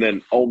 and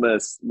then Ole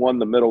Miss won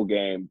the middle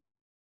game.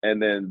 And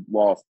then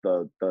lost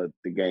the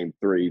game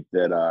 3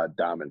 that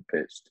Diamond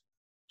pitched.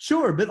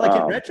 Sure, but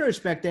in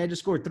retrospect, they had to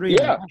score 3.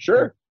 Yeah,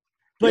 sure.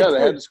 But they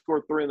had to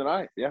score 3 in the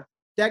night. Yeah,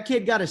 that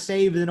kid got a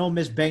save, and then Ole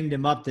Miss banged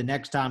him up the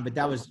next time. But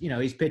that was,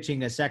 he's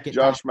pitching a second.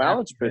 Josh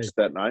Malich pitched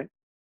that night.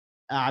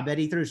 I bet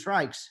he threw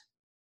strikes.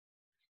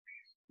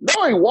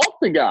 No, he walked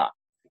the guy.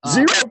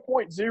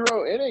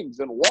 0.0 innings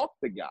and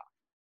walked the guy.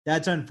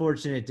 That's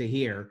unfortunate to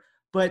hear.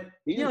 But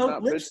he did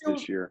not pitch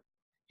this year.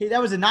 That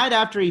was the night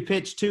after he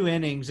pitched 2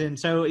 innings, and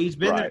so he's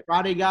been the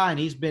Friday guy, and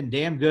he's been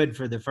damn good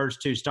for the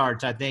first 2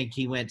 starts. I think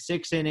he went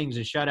 6 innings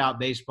of shutout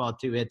baseball,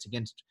 2 hits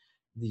against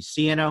the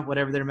Siena,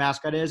 whatever their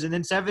mascot is, and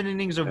then 7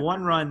 innings of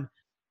one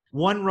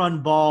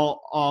run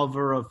ball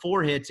over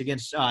 4 hits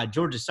against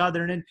Georgia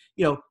Southern. And,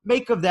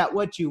 make of that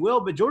what you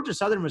will, but Georgia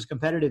Southern was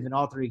competitive in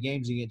all 3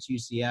 games against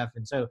UCF.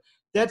 And so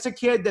that's a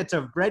kid that's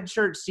a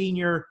redshirt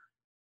senior.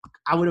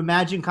 I would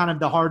imagine kind of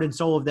the heart and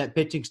soul of that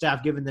pitching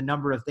staff, given the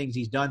number of things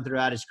he's done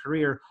throughout his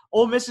career.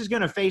 Ole Miss is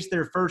going to face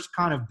their first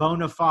kind of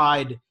bona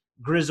fide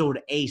grizzled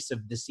ace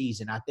of the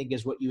season, I think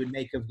is what you would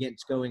make of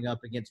going up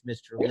against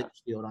Mr.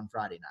 Litchfield on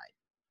Friday night.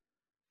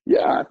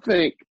 Yeah,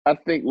 I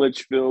think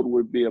Litchfield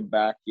would be a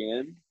back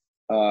end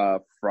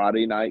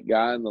Friday night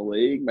guy in the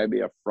league,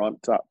 maybe a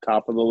front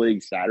top of the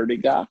league Saturday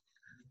guy.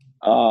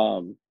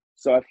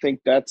 So I think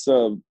that's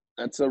a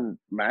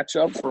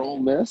matchup for Ole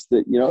Miss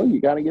that, you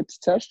got to get to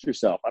test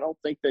yourself. I don't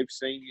think they've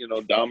seen,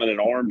 dominant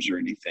arms or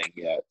anything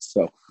yet.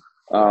 So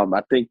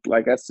I think,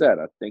 like I said,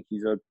 I think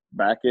he's a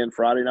back-end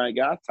Friday night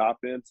guy,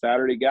 top-end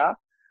Saturday guy,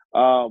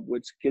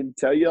 which can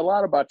tell you a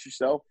lot about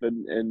yourself.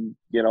 And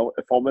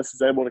if Ole Miss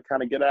is able to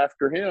kind of get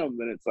after him,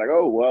 then it's like,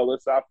 oh, well,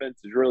 this offense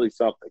is really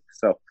something.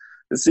 So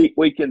the SEAC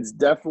weekend's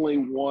definitely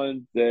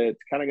one that's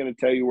kind of going to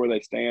tell you where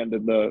they stand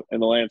in the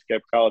landscape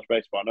of college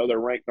baseball. I know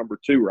they're ranked number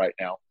 2 right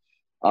now.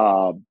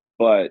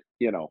 But,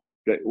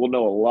 we'll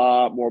know a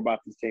lot more about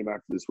this team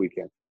after this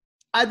weekend.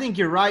 I think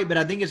you're right, but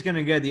I think it's going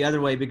to go the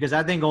other way because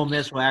I think Ole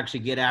Miss will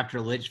actually get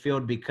after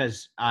Litchfield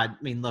because,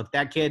 look,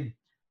 that kid,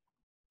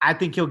 I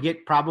think he'll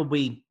get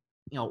probably,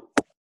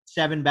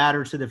 7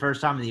 batters to the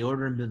first time in the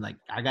order and be like,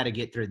 I got to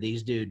get through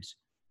these dudes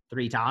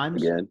 3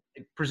 times,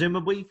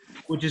 presumably,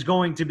 which is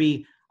going to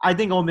be – I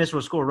think Ole Miss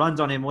will score runs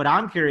on him. What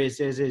I'm curious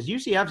is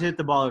UCF's hit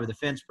the ball over the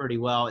fence pretty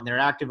well, and they're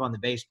active on the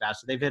base pass.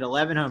 So they've hit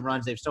 11 home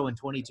runs. They've stolen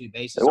 22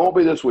 bases. It won't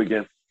be this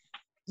weekend.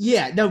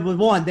 Yeah, no, but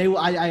one,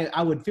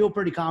 I would feel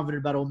pretty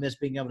confident about Ole Miss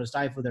being able to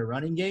stifle their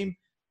running game.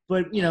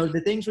 But,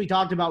 the things we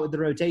talked about with the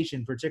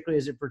rotation, particularly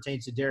as it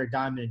pertains to Derek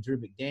Diamond and Drew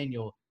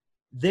McDaniel,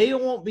 they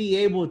won't be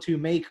able to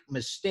make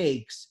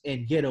mistakes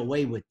and get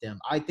away with them.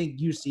 I think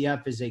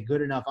UCF is a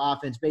good enough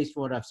offense based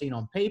on what I've seen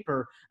on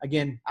paper.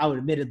 Again, I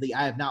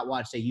have not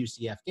watched a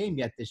UCF game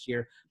yet this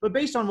year, but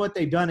based on what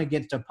they've done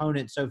against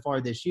opponents so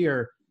far this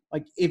year,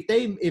 like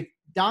if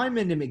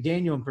Diamond and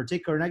McDaniel in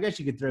particular, and I guess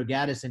you could throw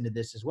Gaddis into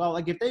this as well,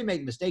 like if they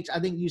make mistakes,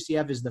 I think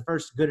UCF is the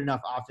first good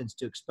enough offense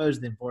to expose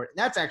them for it.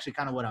 And that's actually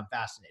kind of what I'm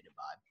fascinated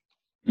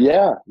by.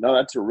 Yeah, no,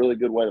 that's a really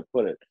good way to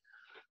put it.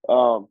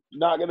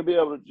 Not going to be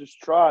able to just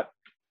trot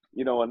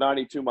a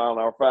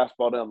 92-mile-an-hour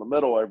fastball down the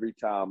middle every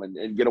time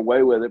and get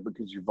away with it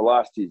because your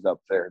velocity is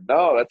up there.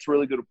 No, that's a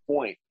really good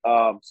point.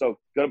 So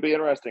going to be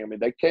interesting.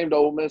 They came to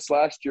Ole Miss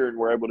last year and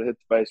were able to hit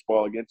the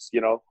baseball against,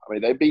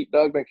 they beat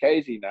Doug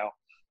McCasey now.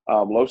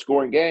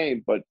 Low-scoring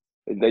game, but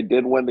they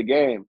did win the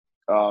game.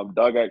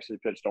 Doug actually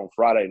pitched on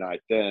Friday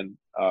night then,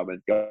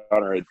 and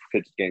Gunner had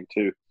pitched game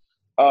 2.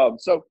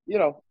 So,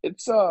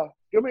 it's going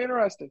to be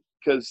interesting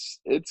because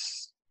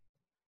it's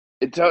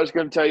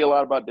going to tell you a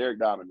lot about Derek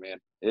Diamond, man.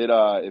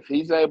 If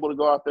he's able to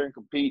go out there and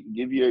compete and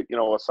give you,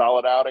 a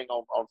solid outing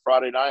on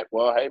Friday night,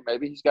 well, hey,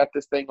 maybe he's got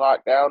this thing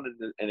locked down.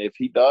 And if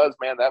he does,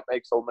 man, that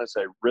makes Ole Miss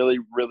a really,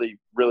 really,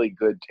 really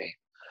good team.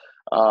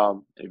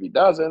 If he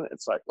doesn't,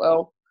 it's like,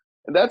 well,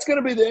 and that's going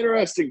to be the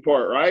interesting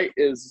part, right,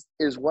 is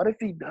what if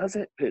he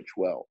doesn't pitch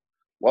well?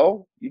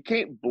 Well, you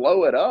can't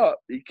blow it up.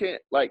 You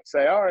can't,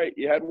 say, all right,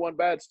 you had one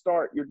bad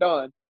start, you're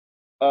done.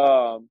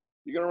 You're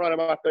going to run him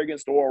out there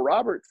against Oral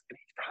Roberts, and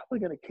he's probably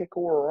going to kick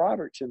Oral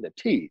Roberts in the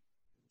teeth.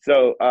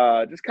 So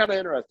just kind of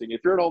interesting.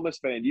 If you're an Ole Miss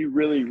fan, you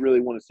really,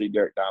 really want to see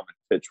Derek Diamond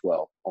pitch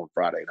well on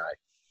Friday night.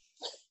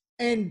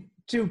 And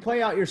to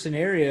play out your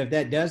scenario, if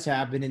that does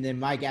happen and then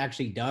Mike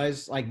actually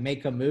does,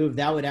 make a move,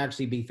 that would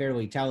actually be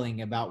fairly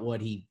telling about what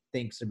he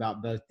thinks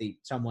about both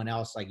someone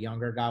else,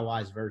 younger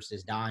guy-wise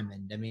versus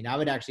Diamond. I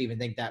would actually even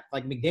think that,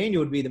 McDaniel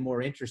would be the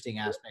more interesting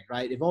aspect,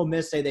 right? If Ole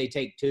Miss say they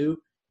take 2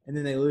 and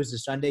then they lose the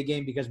Sunday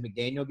game because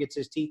McDaniel gets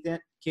his teeth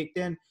kicked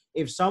in,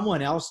 if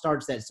someone else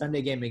starts that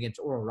Sunday game against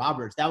Oral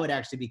Roberts, that would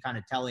actually be kind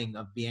of telling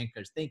of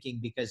Bianco's thinking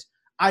because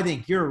I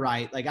think you're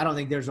right. I don't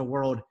think there's a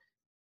world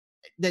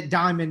that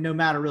Diamond, no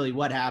matter really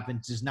what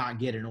happens, does not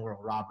get an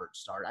Oral Roberts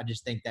start. I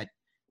just think that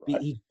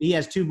he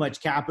has too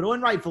much capital,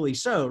 and rightfully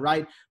so,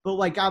 right?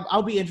 But,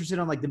 I'll be interested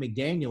on, the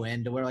McDaniel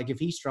end to where, if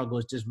he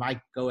struggles, does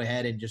Mike go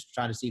ahead and just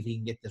try to see if he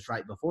can get this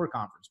right before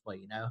conference play,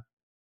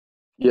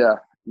 Yeah,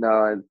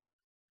 no,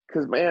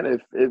 because, man,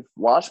 if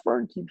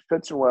Washburn keeps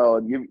pitching well,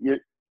 and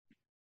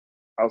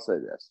I'll say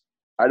this.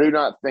 I do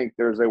not think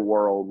there's a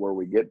world where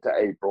we get to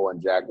April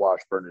and Jack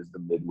Washburn is the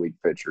midweek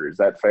pitcher. Is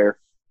that fair?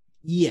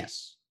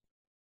 Yes.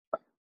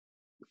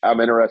 I'm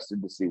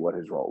interested to see what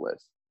his role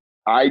is.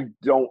 I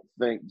don't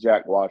think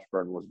Jack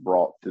Washburn was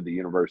brought to the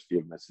University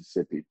of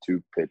Mississippi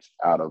to pitch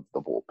out of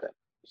the bullpen.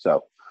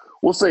 So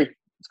we'll see.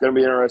 It's going to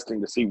be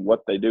interesting to see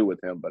what they do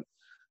with him, but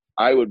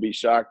I would be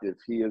shocked if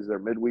he is their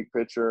midweek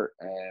pitcher.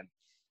 And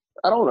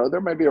I don't know,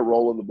 there may be a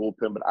role in the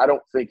bullpen, but I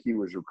don't think he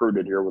was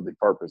recruited here with the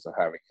purpose of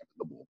having him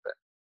in the bullpen.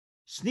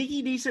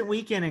 Sneaky decent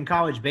weekend in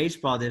college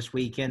baseball this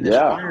weekend. The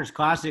Yeah. Shriners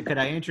Classic. Could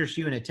I interest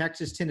you in a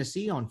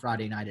Texas-Tennessee on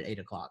Friday night at 8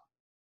 o'clock?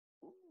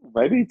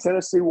 Maybe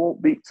Tennessee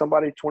won't beat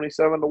somebody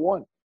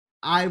 27-1.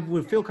 I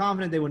would feel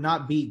confident they would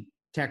not beat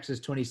Texas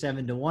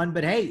 27-1,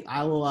 but hey,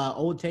 I will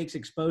old takes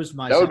expose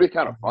myself. That would be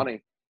kind of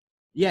funny.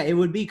 Yeah, it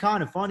would be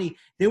kind of funny.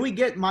 Then we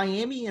get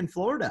Miami and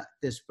Florida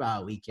this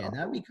weekend.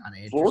 That'd be kind of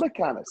interesting. Florida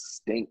kind of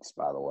stinks,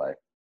 by the way.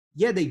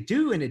 Yeah, they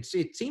do, and it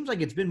seems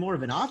like it's been more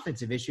of an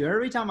offensive issue.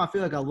 Every time I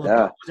feel like I look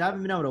Yeah. up, 'cause I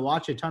haven't been able to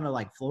watch a ton of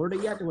like Florida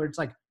yet, to where it's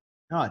like,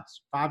 no,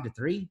 it's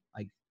 5-3.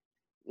 Like,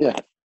 Yeah.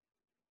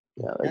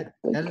 Yeah, That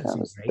they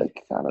doesn't seem great.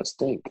 kind of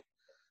stink.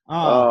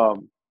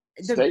 the-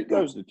 State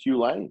goes to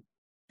Tulane.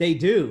 They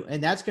do,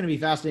 and that's going to be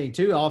fascinating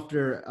too.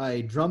 After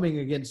a drumming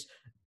against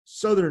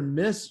Southern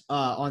Miss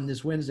on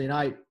this Wednesday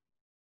night,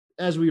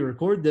 as we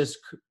record this,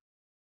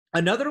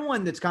 another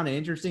one that's kind of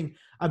interesting.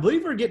 I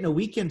believe we're getting a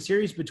weekend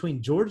series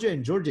between Georgia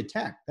and Georgia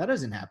Tech. That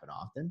doesn't happen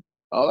often.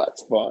 Oh,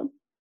 that's fun.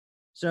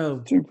 So,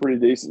 Two pretty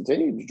decent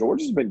teams.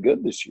 Georgia's been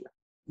good this year.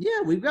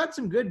 yeah, we've got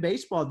some good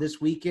baseball this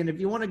weekend. If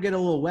you want to get a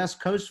little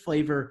West Coast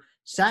flavor,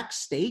 Sac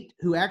State,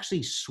 who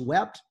actually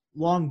swept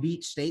Long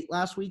Beach State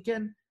last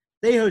weekend,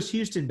 they host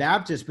Houston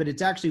Baptist, but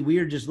it's actually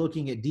weird just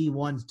looking at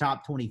D1's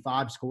top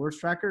 25 scores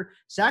tracker.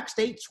 Sac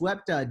State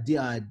swept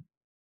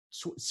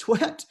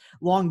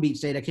Long Beach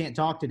State. I can't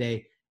talk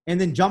today. And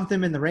then jumped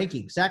them in the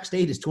rankings. Sac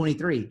State is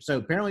 23. So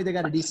apparently they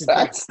got a decent –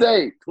 Sac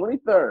State,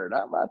 23rd.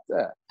 How about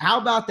that? How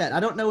about that?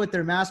 I don't know what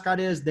their mascot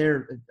is.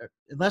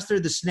 Unless they're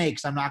the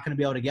Snakes, I'm not going to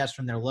be able to guess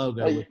from their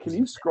logo. Hey, can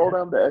you scroll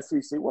down to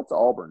SEC? What's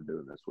Auburn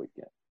doing this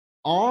weekend?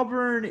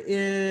 Auburn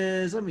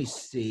is – let me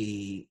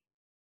see.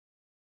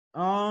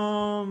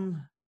 We're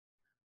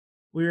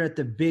at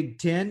the Big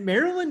Ten.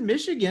 Maryland,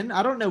 Michigan.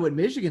 I don't know what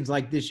Michigan's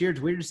like this year.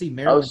 It's weird to see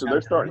Maryland. Oh, so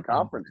they're starting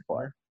conference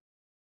play.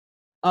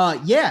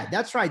 Yeah,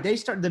 that's right.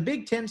 The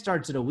Big Ten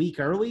starts at a week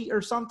early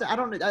or something. I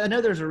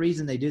know there's a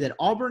reason they do that.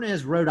 Auburn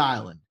is Rhode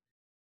Island.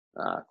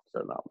 So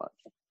not much.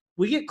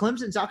 We get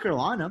Clemson, South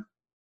Carolina.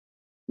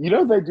 You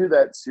know, they do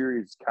that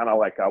series kind of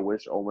like I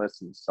wish Ole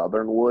Miss and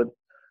Southern would.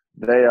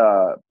 They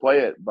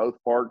play at both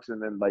parks,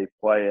 and then they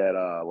play at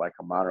like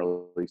a minor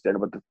league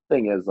stadium. But the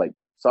thing is, like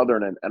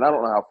Southern and I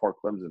don't know how far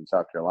Clemson and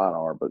South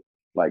Carolina are, but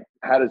like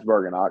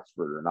Hattiesburg and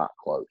Oxford are not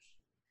close.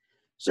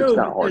 So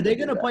are they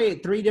going to play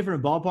at 3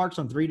 different ballparks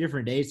on 3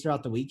 different days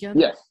throughout the weekend?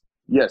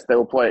 Yes, they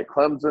will play at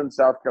Clemson,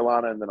 South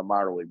Carolina, and then a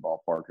minor league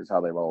ballpark is how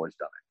they've always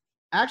done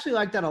it. I actually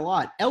like that a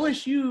lot.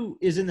 LSU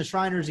is in the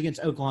Shriners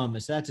against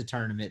Oklahoma, so that's a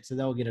tournament, so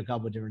they'll get a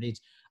couple of different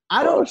needs.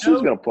 I don't know.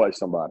 LSU's going to play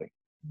somebody.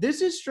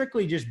 This is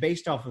strictly just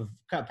based off of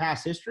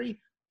past history.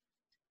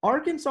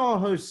 Arkansas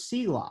hosts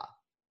CELA.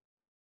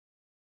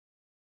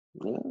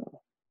 Yeah.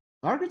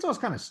 Arkansas's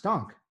kind of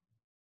stunk.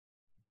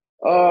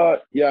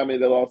 Yeah, I mean,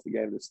 they lost the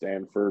game to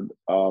Stanford,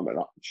 and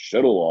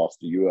should have lost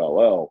to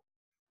ULL.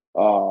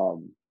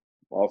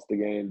 Lost the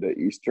game to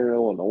Eastern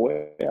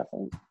Illinois, I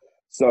think.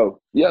 So,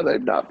 yeah,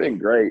 they've not been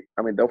great.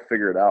 I mean, they'll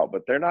figure it out,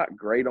 but they're not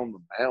great on the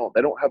mound.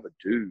 They don't have a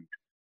dude.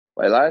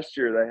 Like last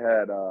year, they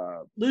had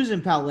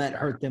losing Paulette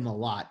hurt them a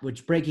lot.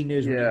 Which breaking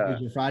news? Yeah. When you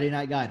lose your Friday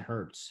night guy, it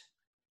hurts.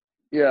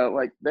 Yeah,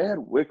 like they had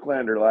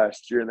Wicklander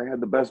last year, and they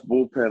had the best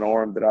bullpen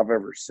arm that I've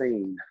ever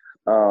seen.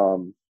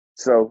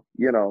 So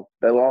you know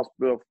they lost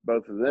both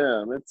of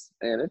them. It's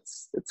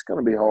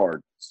going to be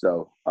hard.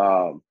 So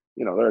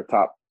you know they're a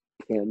top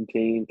 10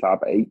 team,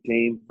 top 8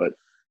 team, but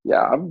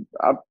yeah,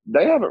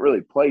 they haven't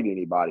really played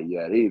anybody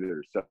yet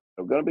either. So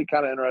I'm going to be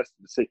kind of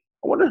interested to see.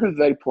 I wonder who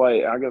they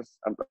play. I guess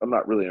I'm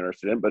not really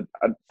interested in, but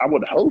I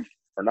would hope,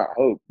 or not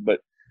hope, but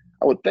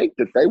I would think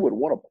that they would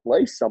want to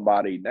play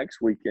somebody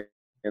next weekend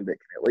that can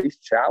at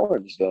least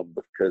challenge them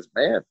because,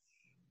 man,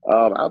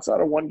 outside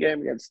of one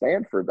game against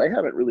Stanford, they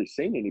haven't really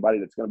seen anybody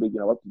that's going to be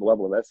up to the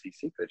level of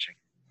SEC pitching.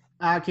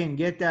 I can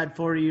get that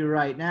for you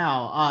right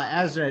now.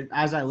 As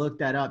I looked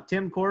that up,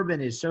 Tim Corbin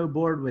is so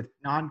bored with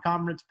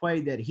non-conference play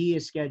that he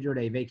has scheduled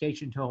a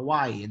vacation to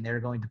Hawaii, and they're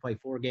going to play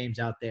 4 games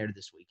out there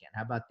this weekend.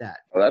 How about that?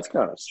 Oh, that's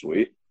kind of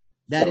sweet.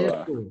 That is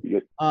cool.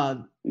 You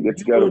get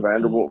to go to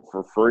Vanderbilt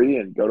for free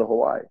and go to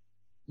Hawaii.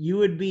 You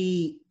would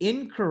be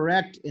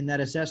incorrect in that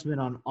assessment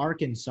on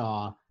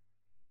Arkansas.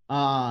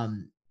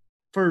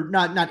 For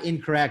not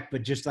incorrect,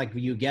 but just like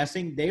you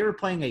guessing, they are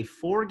playing a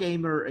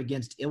 4-gamer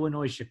against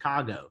Illinois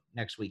Chicago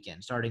next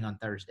weekend, starting on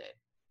Thursday.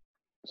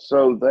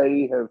 So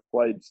they have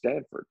played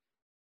Stanford,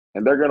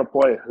 and they're going to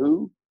play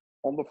who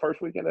on the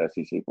first weekend of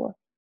SEC play?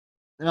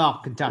 Oh,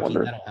 Kentucky,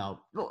 that'll help.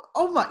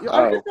 Oh my!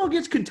 Arkansas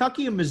gets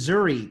Kentucky and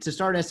Missouri to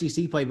start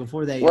SEC play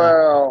before they.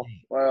 Well,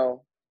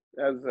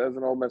 as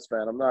an Ole Miss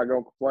fan, I'm not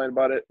going to complain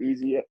about it.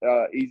 Easy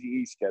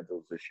East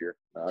schedules this year.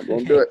 Not going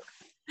to do it.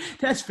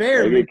 That's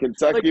fair. Maybe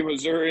Kentucky,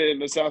 Missouri,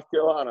 and South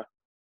Carolina.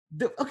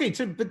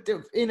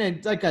 In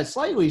a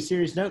slightly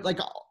serious note, like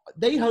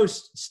they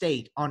host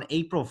State on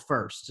April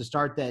 1st to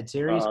start that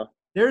series.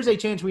 There's a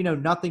chance we know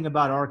nothing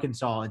about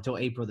Arkansas until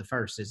April the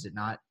 1st, is it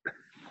not?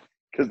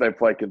 Because they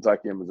play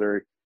Kentucky and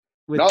Missouri.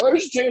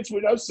 There's a chance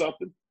we know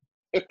something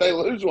if they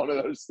lose one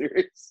of those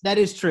series. That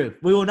is true.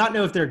 We will not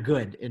know if they're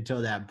good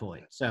until that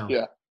point. So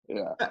yeah.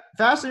 Yeah.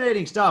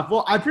 Fascinating stuff.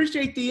 Well, I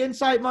appreciate the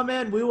insight, my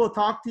man. We will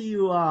talk to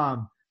you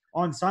on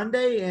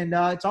Sunday, and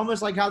it's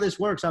almost like how this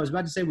works. I was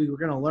about to say we were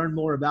going to learn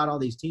more about all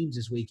these teams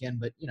this weekend,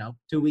 but,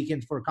 2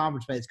 weekends for a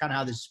conference play, it's kind of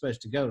how this is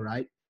supposed to go,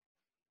 right?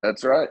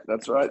 That's right.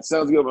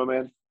 Sounds good, my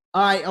man.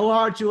 All right, I'll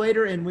talk to you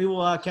later, and we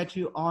will catch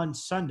you on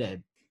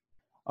Sunday.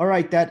 All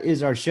right, that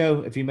is our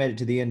show. If you made it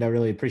to the end, I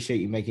really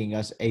appreciate you making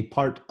us a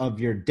part of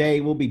your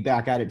day. We'll be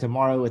back at it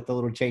tomorrow with a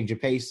little change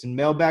of pace and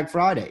Mailbag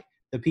Friday,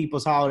 the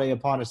people's holiday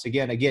upon us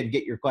again. Again,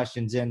 get your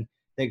questions in.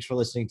 Thanks for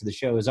listening to the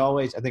show. As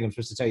always, I think I'm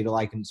supposed to tell you to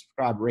like and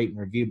subscribe, rate, and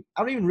review.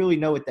 I don't even really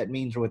know what that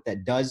means or what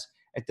that does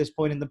at this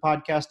point in the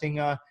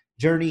podcasting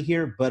journey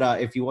here,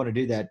 but if you want to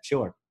do that,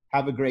 sure.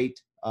 Have a great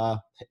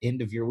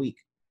end of your week.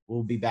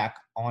 We'll be back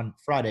on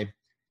Friday.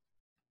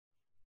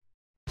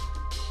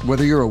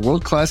 Whether you're a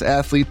world-class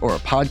athlete or a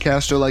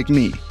podcaster like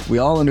me, we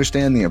all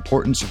understand the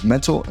importance of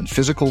mental and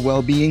physical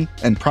well-being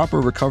and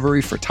proper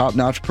recovery for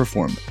top-notch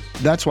performance.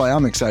 That's why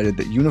I'm excited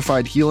that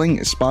Unified Healing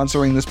is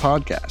sponsoring this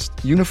podcast.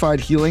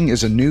 Unified Healing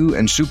is a new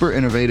and super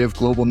innovative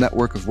global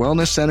network of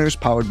wellness centers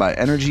powered by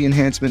Energy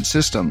Enhancement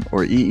System,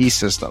 or EE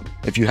System.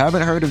 If you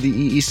haven't heard of the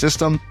EE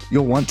System,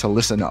 you'll want to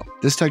listen up.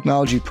 This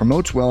technology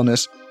promotes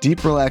wellness,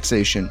 deep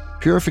relaxation,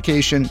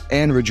 purification,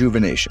 and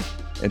rejuvenation.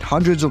 In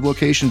hundreds of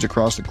locations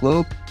across the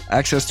globe,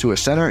 access to a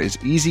center is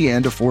easy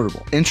and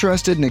affordable.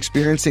 Interested in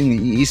experiencing the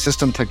EE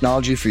System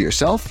technology for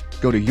yourself?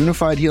 Go to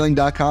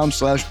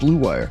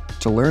unifiedhealing.com/bluewire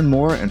to learn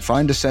more and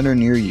find a center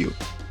near you.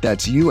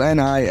 That's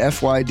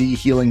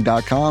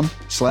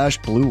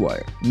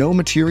unifydhealing.com/bluewire. No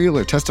material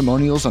or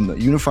testimonials on the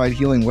Unified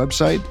Healing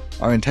website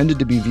are intended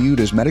to be viewed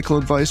as medical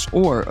advice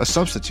or a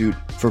substitute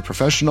for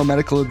professional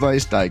medical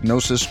advice,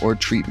 diagnosis, or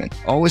treatment.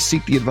 Always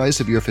seek the advice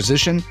of your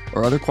physician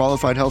or other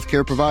qualified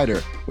healthcare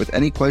provider with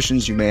any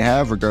questions you may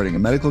have regarding a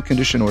medical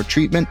condition or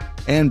treatment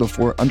and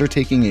before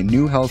undertaking a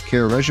new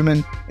healthcare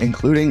regimen,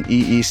 including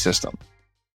EE System.